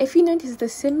 If you notice, the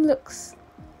sim looks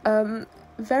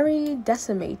very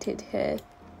decimated here.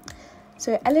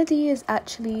 So LOD is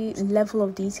actually level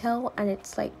of detail, and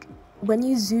it's like when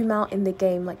you zoom out in the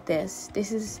game like this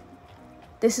is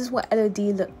what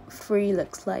LOD 3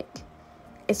 looks like.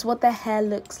 It's what the hair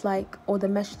looks like, or the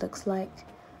mesh looks like,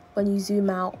 when you zoom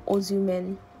out or zoom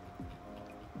in.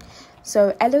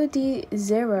 So LOD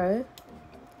 0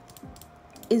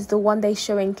 is the one they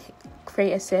show in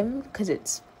Create a Sim, because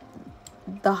it's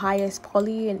the highest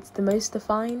poly and it's the most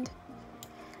defined.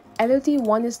 LOD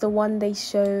 1 is the one they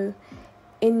show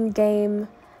in game,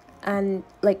 and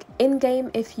like in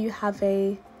game, if you have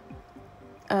a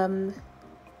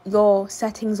your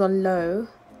settings on low,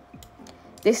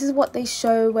 this is what they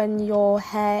show when your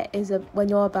hair is when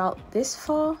you're about this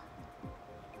far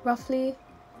roughly.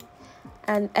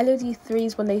 And LOD 3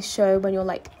 is when they show when you're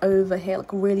like over here,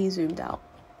 like really zoomed out,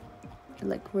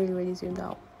 like really zoomed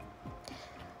out.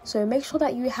 So make sure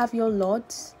that you have your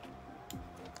LODs,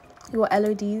 your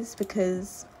LODs,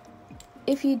 because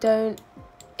if you don't,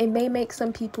 it may make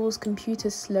some people's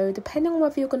computers slow, depending on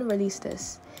whether you're going to release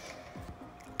this.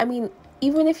 I mean,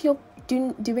 even if you're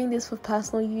doing this for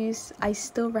personal use, I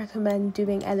still recommend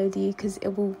doing LOD because it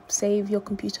will save your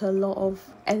computer a lot of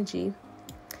energy.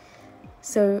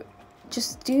 So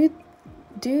just do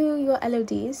your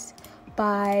LODs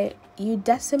by, you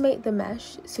decimate the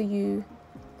mesh, so you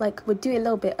like would do it a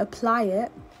little bit, apply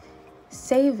it,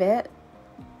 save it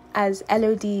as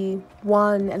LOD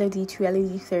 1, LOD 2,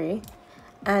 LOD 3,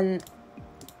 and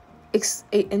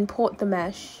import the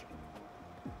mesh.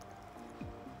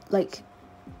 Like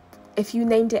if you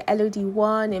named it LOD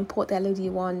 1, import the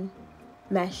LOD 1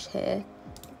 mesh here,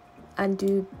 and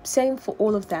do same for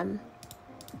all of them.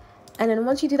 And then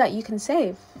once you do that, you can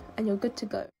save and you're good to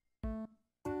go.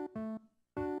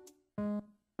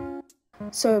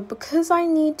 So because I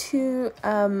need to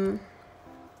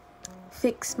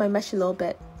fix my mesh a little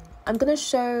bit, I'm gonna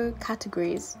show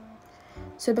categories.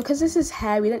 So because this is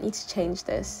hair, we don't need to change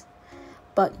this,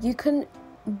 but you can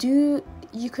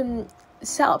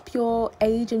set up your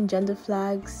age and gender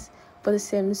flags for the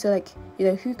Sims. So like, you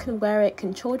know, who can wear it?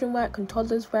 Can children wear it? Can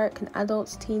toddlers wear it? Can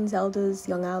adults, teens, elders,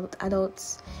 young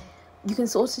adults? You can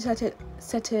also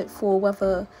set it for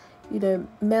whether, you know,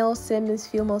 male Sims,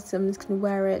 female Sims can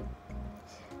wear it.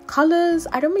 Colors,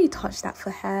 I don't really touch that for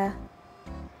hair.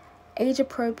 Age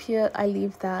appropriate, I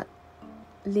leave that.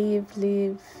 Leave.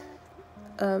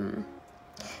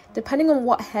 Depending on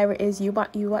what hair it is, you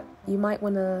might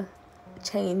want to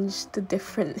change the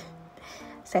different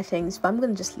settings, but I'm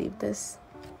gonna just leave this.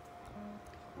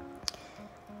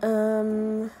 I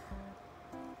don't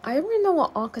really know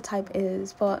what archetype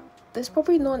is, but there's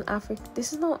probably not an African.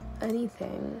 This is not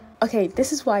anything. Okay,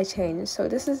 this is what I changed. So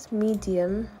this is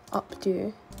medium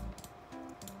updo,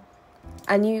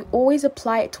 and you always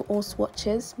apply it to all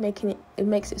swatches, it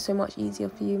makes it so much easier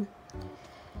for you.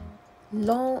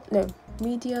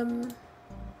 Medium.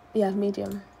 Yeah,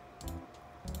 medium.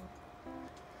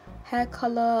 Hair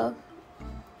color,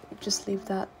 just leave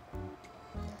that.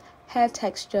 Hair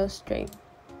texture, straight.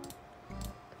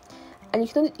 And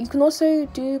you can also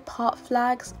do part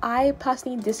flags. I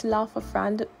personally disallow for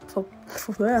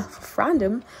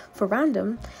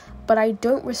random, but I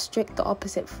don't restrict the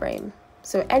opposite frame.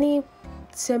 So any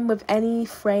Sim with any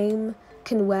frame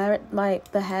can wear it,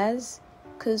 the hairs,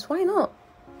 because why not?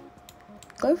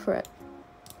 Go for it.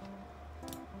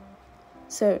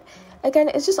 So again,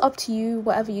 it's just up to you,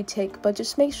 whatever you take, but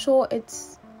just make sure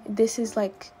this is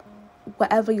like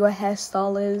whatever your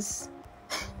hairstyle is.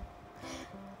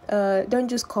 Don't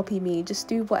just copy me, just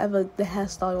do whatever the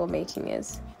hairstyle you're making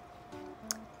is.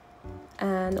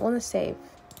 And I want to save.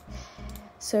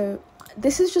 So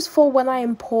this is just for when I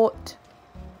import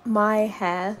my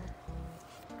hair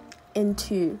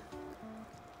into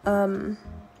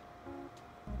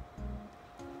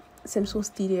SimSource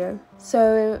Studio.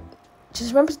 So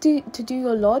just remember to do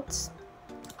your LODs.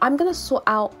 I'm gonna sort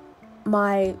out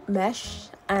my mesh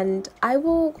and I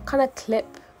will kind of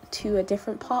clip to a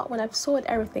different part when I've sorted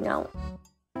everything out.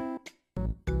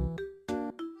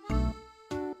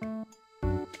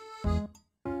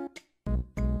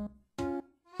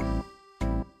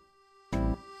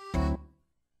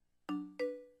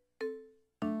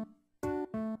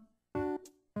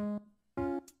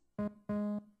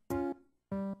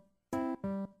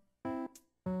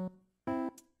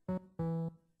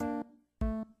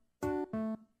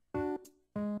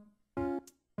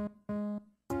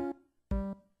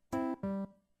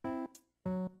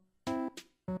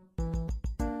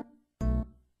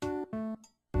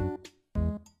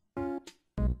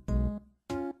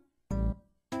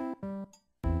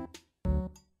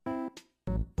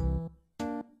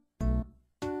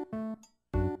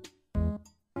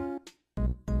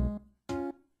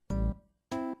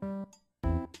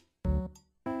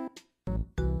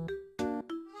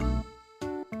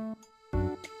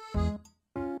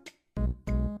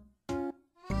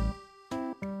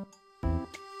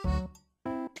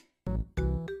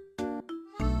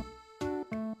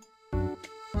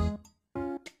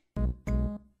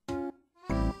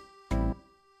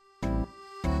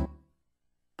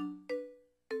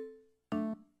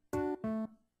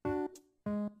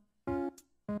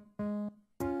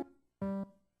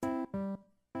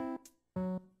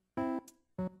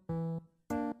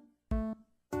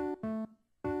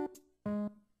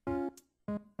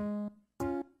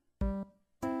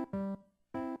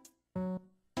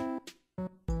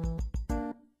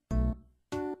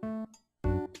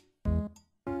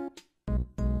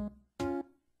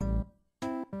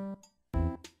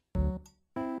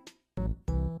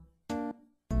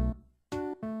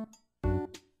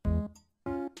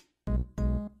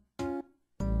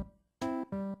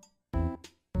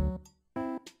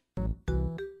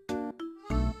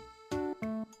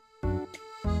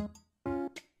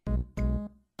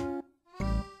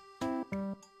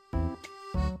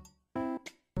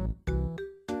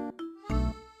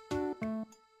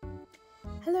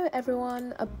 Also,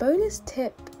 everyone, a bonus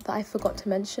tip that I forgot to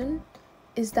mention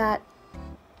is that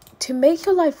to make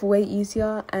your life way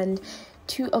easier and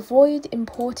to avoid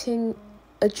importing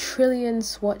a trillion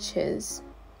swatches,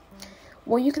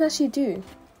 what you can actually do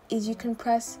is you can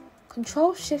press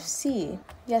Ctrl+Shift+C.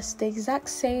 Yes, the exact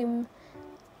same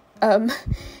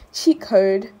cheat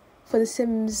code for the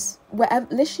Sims, wherever,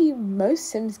 literally most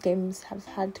Sims games have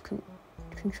had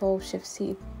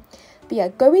Ctrl+Shift+C. But yeah,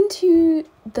 go into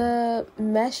the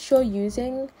mesh you're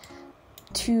using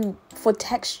for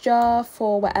texture,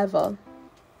 for whatever.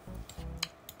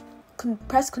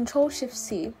 Press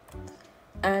Ctrl+Shift+C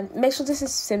and make sure this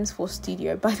is Sims 4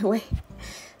 Studio, by the way.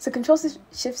 So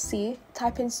Ctrl+Shift+C,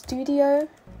 type in studio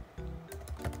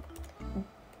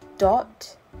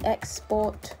dot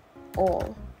export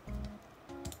all,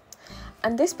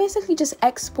 and this basically just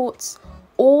exports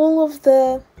all of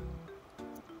the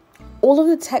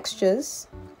textures,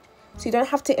 so you don't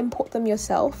have to import them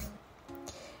yourself.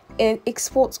 It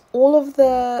exports all of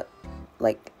the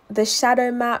the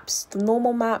shadow maps, the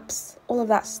normal maps, all of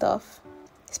that stuff,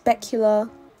 specular,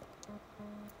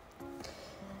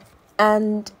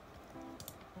 and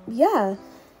yeah,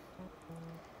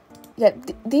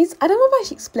 these, I don't know if I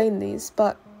should explain these,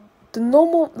 but the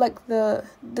normal, the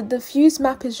diffuse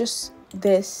map is just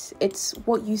this, it's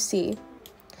what you see.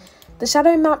 The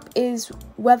shadow map is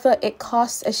whether it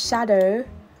casts a shadow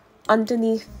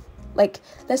underneath,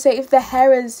 let's say if the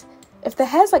hair's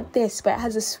like this, where it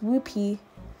has a swoopy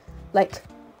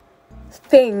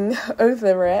thing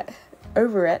over it,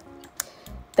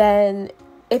 then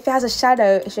if it has a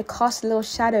shadow, it should cast a little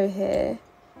shadow here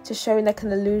to show an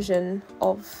illusion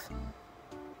of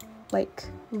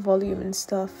volume and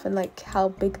stuff, and how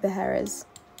big the hair is.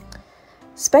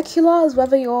 Specular is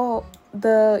whether your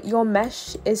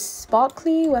mesh is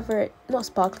sparkly, whether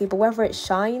it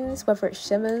shines, whether it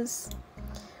shimmers.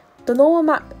 The normal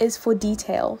map is for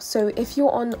detail, so if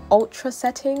you're on ultra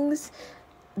settings,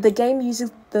 the game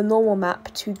uses the normal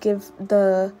map to give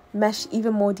the mesh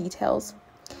even more details.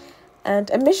 And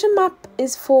emission map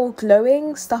is for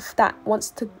glowing stuff that wants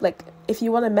to, if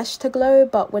you want a mesh to glow,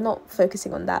 but we're not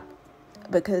focusing on that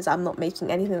because I'm not making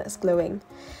anything that's glowing.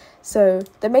 So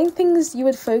the main things you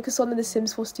would focus on in the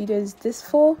Sims 4 Studio is these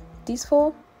four.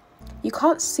 You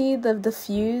can't see the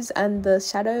diffuse and the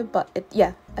shadow, but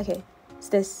it's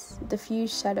this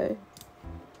diffuse shadow,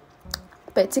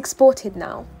 but it's exported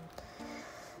now.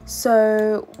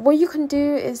 So what you can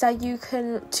do is that you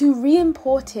can, to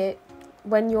re-import it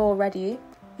when you're ready,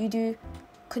 you do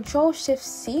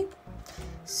Ctrl+Shift+C,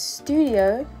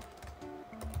 studio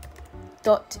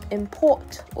dot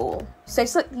import all. So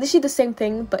it's literally the same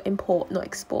thing, but import, not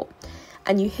export,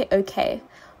 and you hit OK.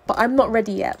 But I'm not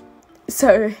ready yet,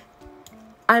 so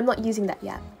I'm not using that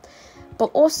yet.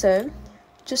 But also,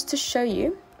 just to show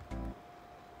you,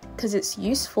 because it's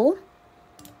useful,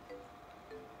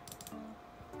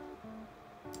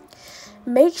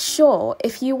 make sure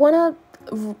if you want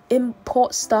to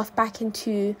import stuff back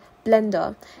into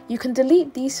Blender, you can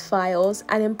delete these files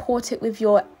and import it with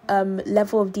your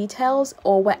level of details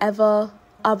or whatever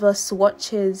other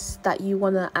swatches that you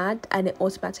want to add, and it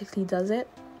automatically does it.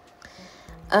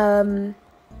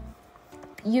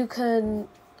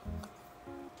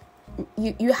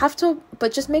 You have to,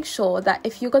 but just make sure that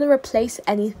if you're going to replace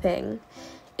anything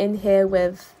in here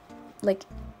with,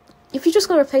 if you're just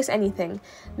going to replace anything,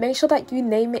 make sure that you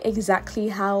name it exactly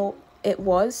how it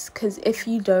was, because if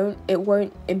you don't, it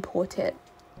won't import it.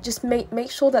 Just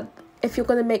make sure that if you're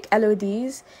going to make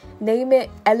LODs, name it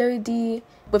LOD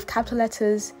with capital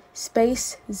letters,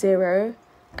 space 0,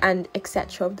 and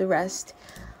etc. of the rest.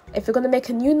 If you're going to make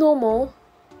a new normal,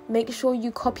 make sure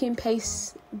you copy and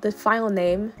paste the file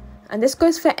name. And this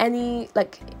goes for any,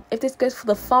 if this goes for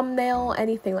the thumbnail,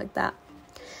 anything like that.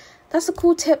 That's a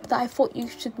cool tip that I thought you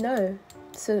should know,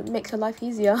 so it makes your life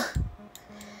easier.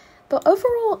 But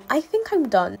overall, I think I'm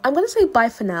done. I'm going to say bye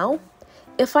for now.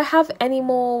 If I have any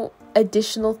more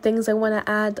additional things I want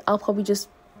to add, I'll probably just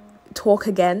talk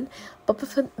again. But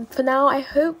for now, I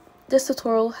hope this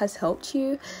tutorial has helped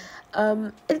you.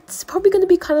 It's probably going to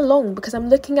be kind of long because I'm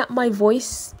looking at my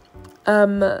voice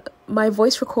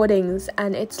recordings,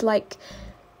 and it's like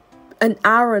an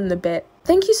hour and a bit.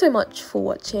 Thank you so much for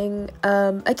watching.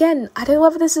 Again, I don't know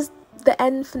whether this is the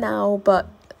end for now, but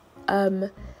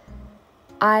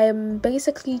I'm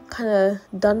basically kind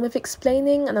of done with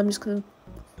explaining, and I'm just going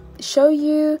to show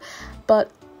you.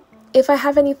 But if I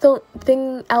have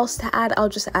anything else to add, I'll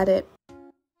just add it.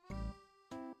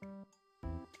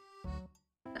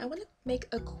 I want to make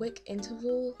a quick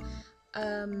interval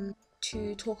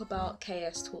to talk about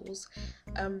KS tools.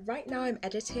 Right now I'm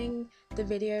editing the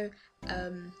video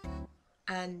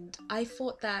and I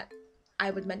thought that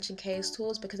I would mention KS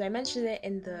tools because I mentioned it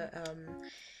in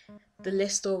the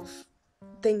list of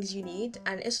things you need,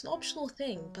 and it's an optional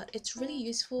thing, but it's really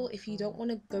useful if you don't want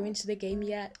to go into the game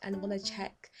yet and want to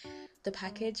check the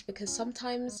package, because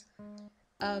sometimes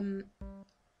um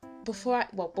before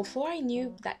I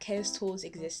knew that KS tools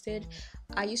existed,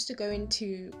 I used to go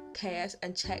into KS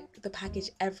and check the package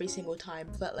every single time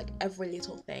for like every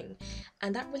little thing,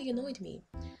 and that really annoyed me.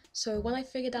 So when I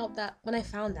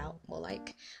found out more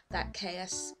like that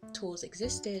KS tools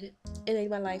existed, it made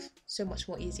my life so much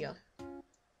more easier.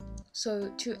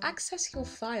 So to access your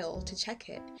file to check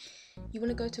it, you want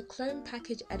to go to Clone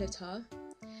Package Editor,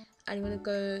 and you want to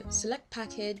go select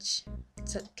package,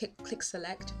 so click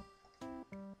select.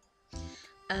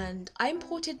 And I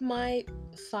imported my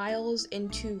files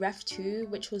into Ref2,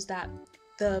 which was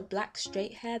the black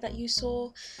straight hair that you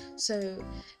saw. So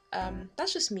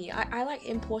that's just me. I like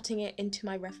importing it into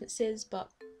my references, but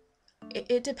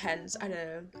it depends. I don't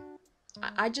know.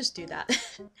 I just do that.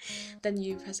 Then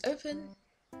you press open.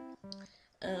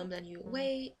 Then you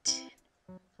wait.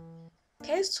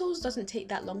 KS Tools doesn't take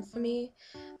that long for me,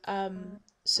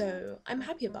 so I'm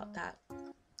happy about that.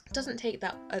 It doesn't take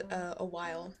that a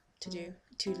while to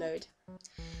load.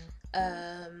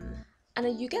 And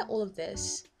then you get all of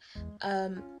this.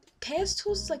 KS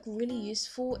Tools is like really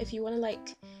useful if you want to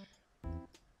like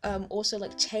also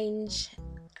like change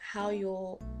how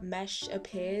your mesh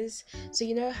appears. So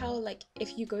you know how like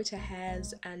if you go to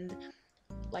hairs and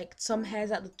like some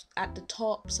hairs at the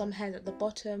top, some hairs at the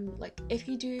bottom, like if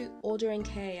you do order in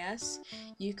KS,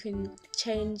 you can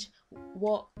change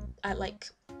what at like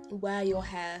where your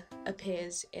hair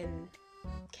appears in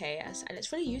KS, and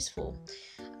it's really useful.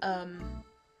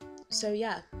 So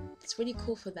yeah, it's really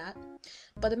cool for that.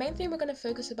 But the main thing we're going to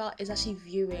focus about is actually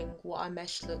viewing what our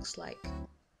mesh looks like.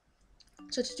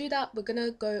 So to do that, we're going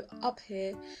to go up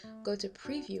here, go to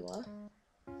Previewer,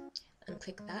 and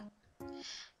click that.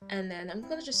 And then I'm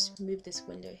going to just move this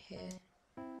window here.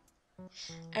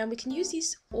 And we can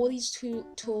use all these two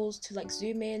tools to like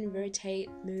zoom in, rotate,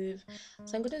 move.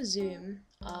 So I'm going to zoom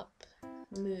up,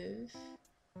 move.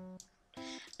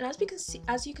 And as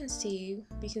you can see,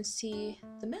 we can see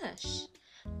the mesh.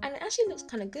 And it actually looks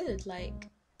kind of good. Like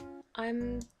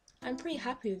I'm pretty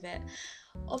happy with it.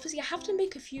 Obviously I have to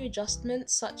make a few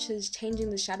adjustments, such as changing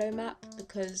the shadow map,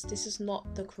 because this is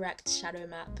not the correct shadow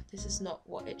map. This is not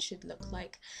what it should look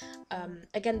like.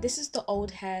 Again, this is the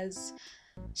old hair's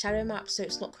shadow map, so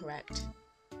it's not correct.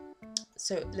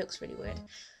 So it looks really weird.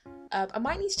 I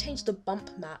might need to change the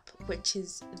bump map, which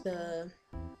is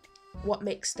what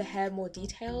makes the hair more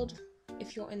detailed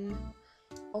if you're in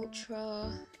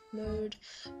ultra mode,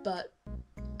 but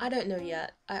I don't know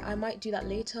yet. I might do that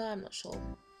later, I'm not sure.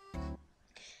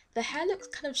 The hair looks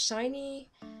kind of shiny,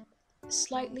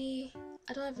 slightly.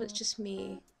 I don't know if it's just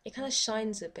me. It kind of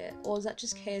shines a bit, or is that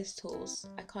just KS Tools?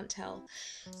 I can't tell.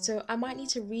 So I might need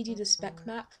to redo the spec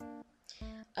map.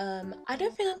 I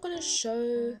don't think I'm going to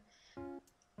show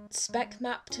spec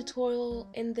map tutorial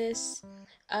in this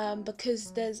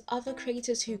because there's other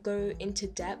creators who go into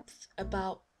depth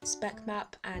about spec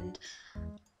map, and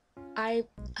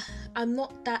I'm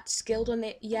not that skilled on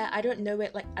it yet. I don't know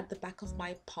it like at the back of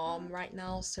my palm right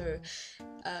now, so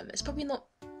it's probably not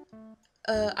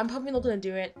I'm probably not gonna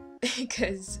do it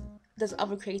because there's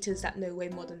other creators that know way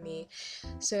more than me.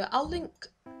 So I'll link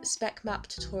a spec map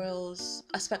tutorial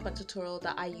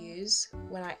that I use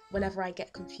whenever I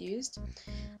get confused.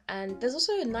 And there's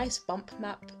also a nice bump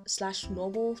map /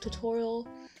 normal tutorial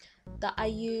that I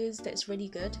use that's really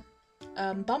good.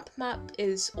 Bump map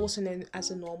is also known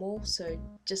as a normal, so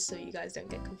just so you guys don't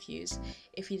get confused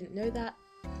if you didn't know that.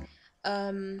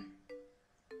 I'm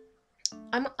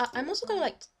also gonna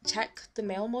like check the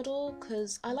male model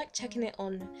because I like checking it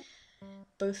on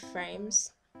both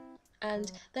frames,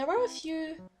 and there are a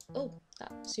few. Oh,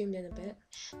 that zoomed in a bit.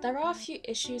 There are a few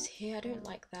issues here. I don't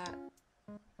like that,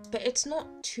 but it's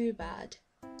not too bad.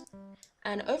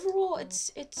 And overall,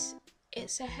 it's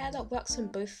a hair that works on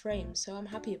both frames, so I'm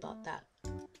happy about that.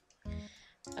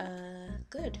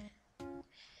 Good.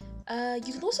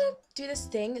 You can also do this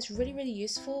thing. It's really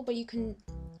useful, but you can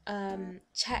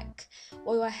check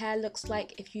what your hair looks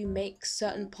like if you make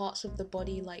certain parts of the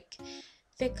body like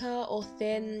thicker or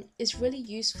thin. It's really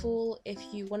useful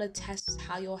if you want to test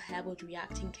how your hair would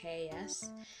react in KAS.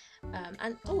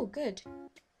 And oh, good.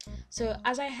 So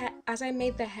as I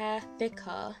made the hair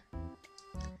thicker,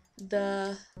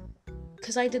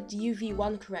 because I did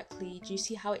UV1 correctly, do you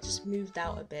see how it just moved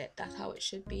out a bit? That's how it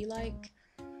should be like.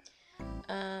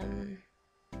 And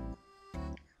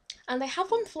they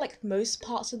have one for like most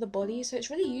parts of the body, so it's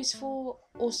really useful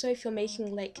also if you're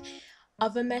making like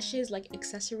other meshes like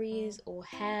accessories or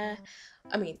hair.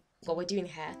 I mean, well, we're doing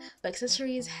hair, but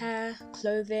accessories, hair,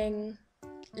 clothing,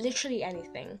 literally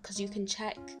anything, because you can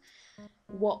check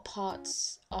what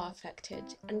parts are affected.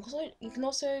 And also, you can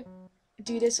also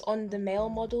do this on the male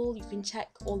model. You can check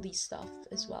all this stuff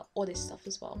as well.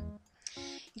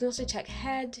 You can also check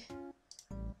head,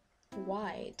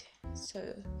 wide. So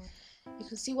you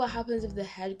can see what happens if the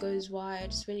head goes wide.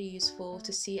 It's really useful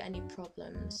to see any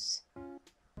problems.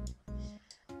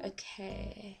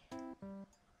 Okay.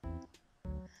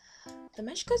 The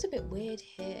mesh goes a bit weird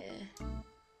here.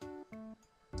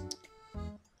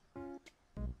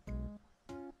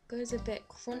 Goes a bit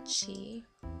crunchy.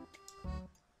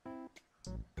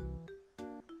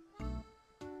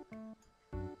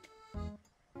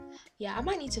 Yeah, I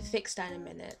might need to fix that in a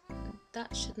minute.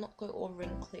 That should not go all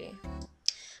wrinkly.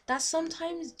 That's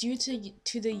sometimes due to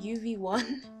the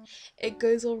UV1. It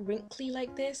goes all wrinkly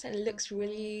like this and it looks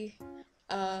really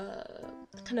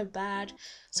kind of bad.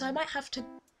 So I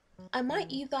might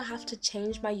either have to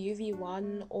change my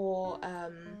UV1 or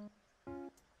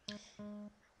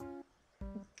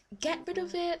get rid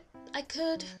of it. I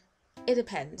could. It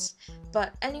depends.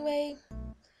 But anyway,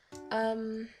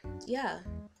 yeah.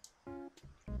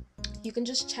 You can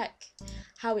just check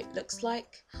how it looks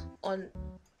like on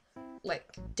like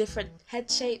different head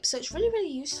shapes. So it's really,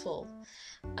 really useful.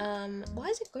 Why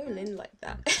is it going in like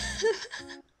that?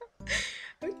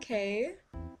 Okay.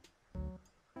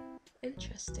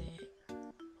 Interesting.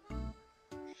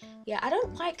 Yeah, I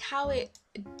don't like how it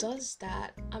does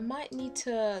that. I might need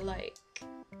to like,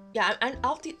 yeah,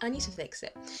 I need to fix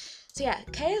it. So yeah,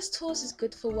 KS Tools is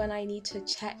good for when I need to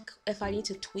check if I need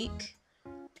to tweak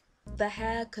the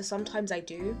hair, because sometimes I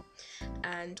do.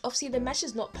 And obviously the mesh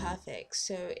is not perfect,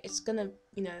 so it's gonna,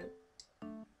 you know,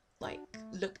 like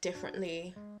look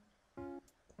differently.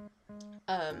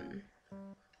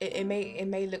 It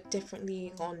may look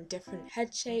differently on different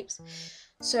head shapes.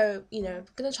 So, you know, I'm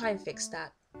gonna try and fix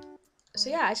that. So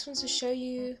yeah, I just want to show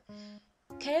you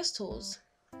KS Tools.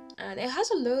 And it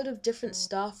has a load of different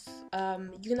stuff.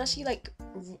 You can actually like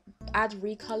add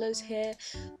recolors here,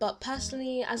 but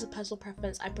personally, as a personal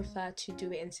preference, I prefer to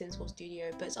do it in Cinema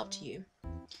Studio, but it's up to you.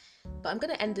 But I'm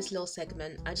gonna end this little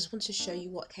segment. I just want to show you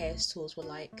what KS Tools were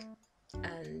like,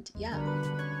 and yeah.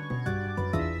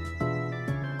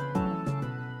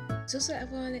 So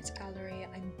everyone, it's Allery.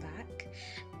 I'm back,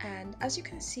 and as you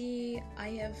can see, I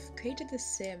have created the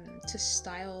sim to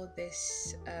style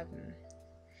this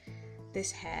this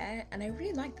hair, and I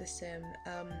really like the sim.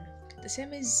 The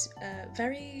sim is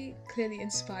very clearly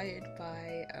inspired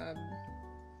by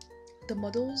the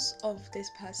models of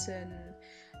this person,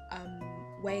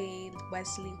 Way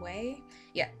Wesley Way.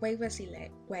 Yeah, Way Wesley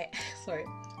Way. Sorry,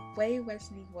 Way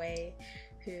Wesley Way,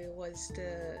 who was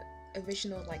the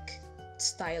original like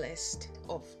stylist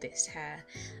of this hair,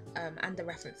 and the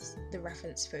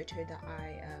reference photo that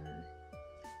I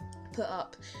put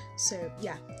up. So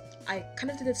yeah, I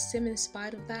kind of did a sim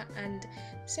inspired of that, and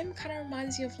sim kind of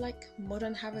reminds you of like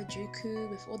modern Harajuku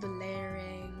with all the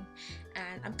layering,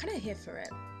 and I'm kind of here for it.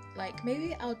 Like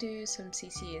maybe I'll do some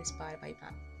CC inspired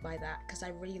by that because I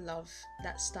really love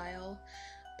that style.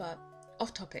 But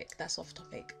off topic, that's off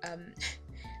topic.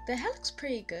 The hair looks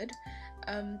pretty good.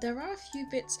 There are a few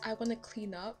bits I want to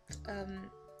clean up,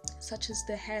 such as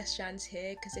the hair strands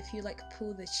here, because if you like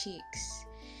pull the cheeks,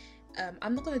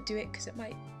 I'm not gonna do it because it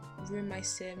might ruin my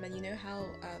sim, and you know how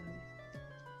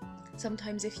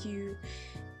sometimes if you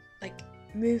like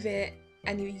move it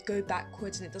and you go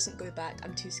backwards and it doesn't go back,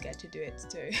 I'm too scared to do it,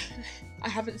 so I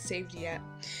haven't saved yet,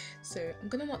 so I'm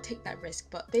gonna not take that risk.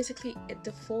 But basically it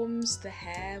deforms the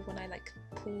hair when I like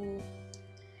pull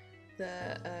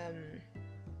the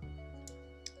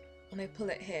when I pull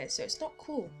it here, so it's not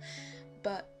cool.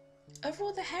 But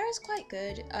overall the hair is quite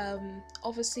good.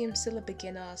 Obviously I'm still a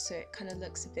beginner, so it kind of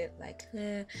looks a bit like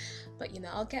but you know,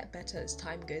 I'll get better as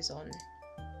time goes on.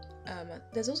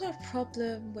 There's also a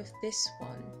problem with this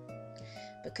one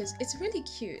because it's really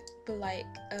cute, but like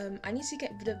I need to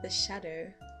get rid of the shadow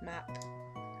map,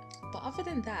 but other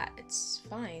than that it's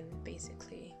fine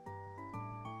basically.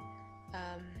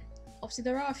 Obviously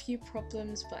there are a few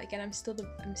problems, but again I'm still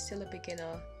a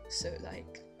beginner, so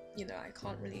like, you know, I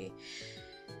can't really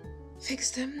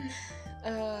fix them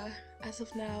as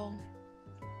of now.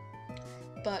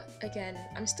 But again,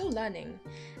 I'm still learning,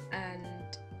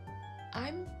 and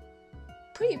I'm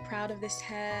pretty proud of this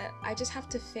hair. I just have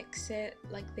to fix it,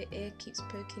 like the ear keeps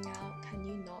poking out. Can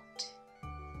you not?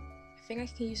 I think I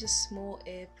can use a small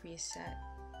ear preset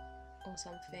or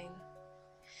something.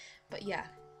 But yeah.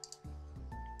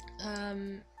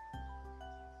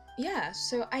 Yeah,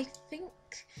 so I think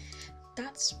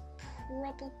that's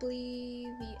probably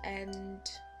the end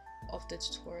of the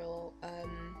tutorial.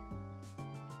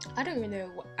 I don't really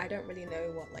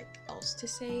know what like else to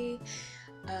say,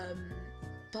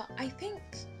 but I think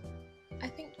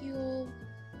you'll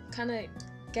kind of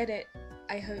get it,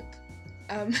 I hope.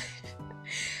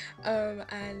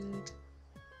 And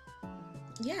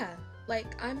yeah,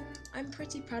 like I'm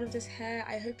pretty proud of this hair.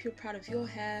 I hope you're proud of your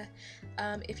hair.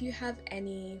 If you have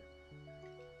any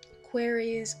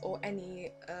queries or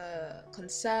any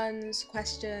concerns,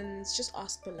 questions, just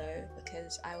ask below,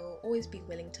 because I will always be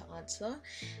willing to answer.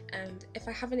 And if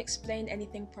I haven't explained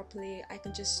anything properly, I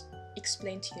can just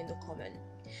explain to you in the comment.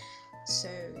 So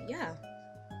yeah,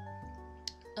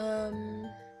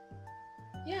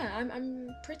 yeah, I'm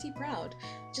pretty proud.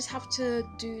 Just have to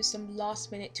do some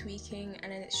last minute tweaking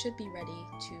and then it should be ready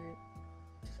to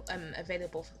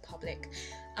available for the public.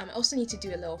 I also need to do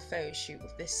a little photo shoot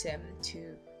with this sim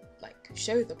to like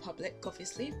show the public,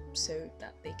 obviously, so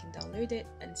that they can download it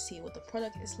and see what the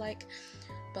product is like.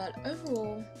 But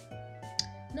overall,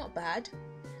 not bad.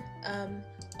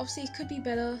 Obviously it could be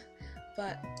better,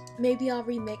 but maybe I'll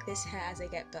remake this hair as I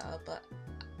get better, but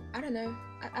I don't know,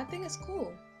 I think it's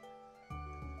cool.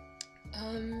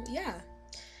 Yeah,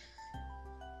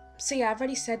 so yeah, I've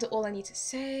already said all I need to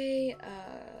say.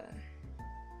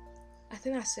 I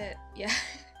think that's it. Yeah.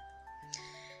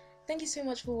 Thank you so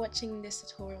much for watching this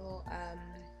tutorial. I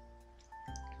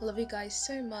love you guys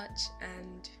so much,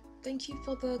 and thank you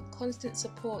for the constant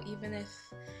support, even if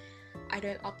I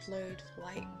don't upload for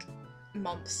like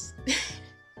months,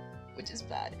 which is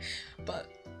bad,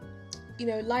 but you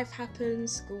know, life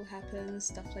happens, school happens,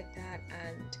 stuff like that,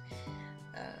 and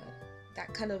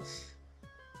that kind of,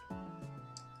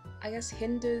 I guess,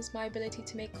 hinders my ability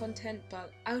to make content,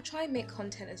 but I'll try and make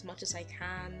content as much as I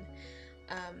can,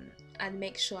 and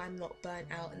make sure I'm not burnt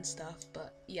out and stuff.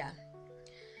 But yeah,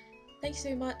 thank you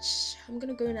so much. I'm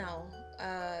gonna go now.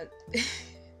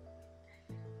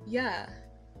 Yeah,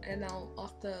 and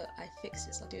after I fix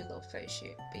this, I'll do a little photo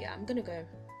shoot. But yeah, I'm gonna go.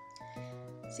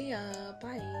 See ya,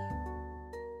 bye.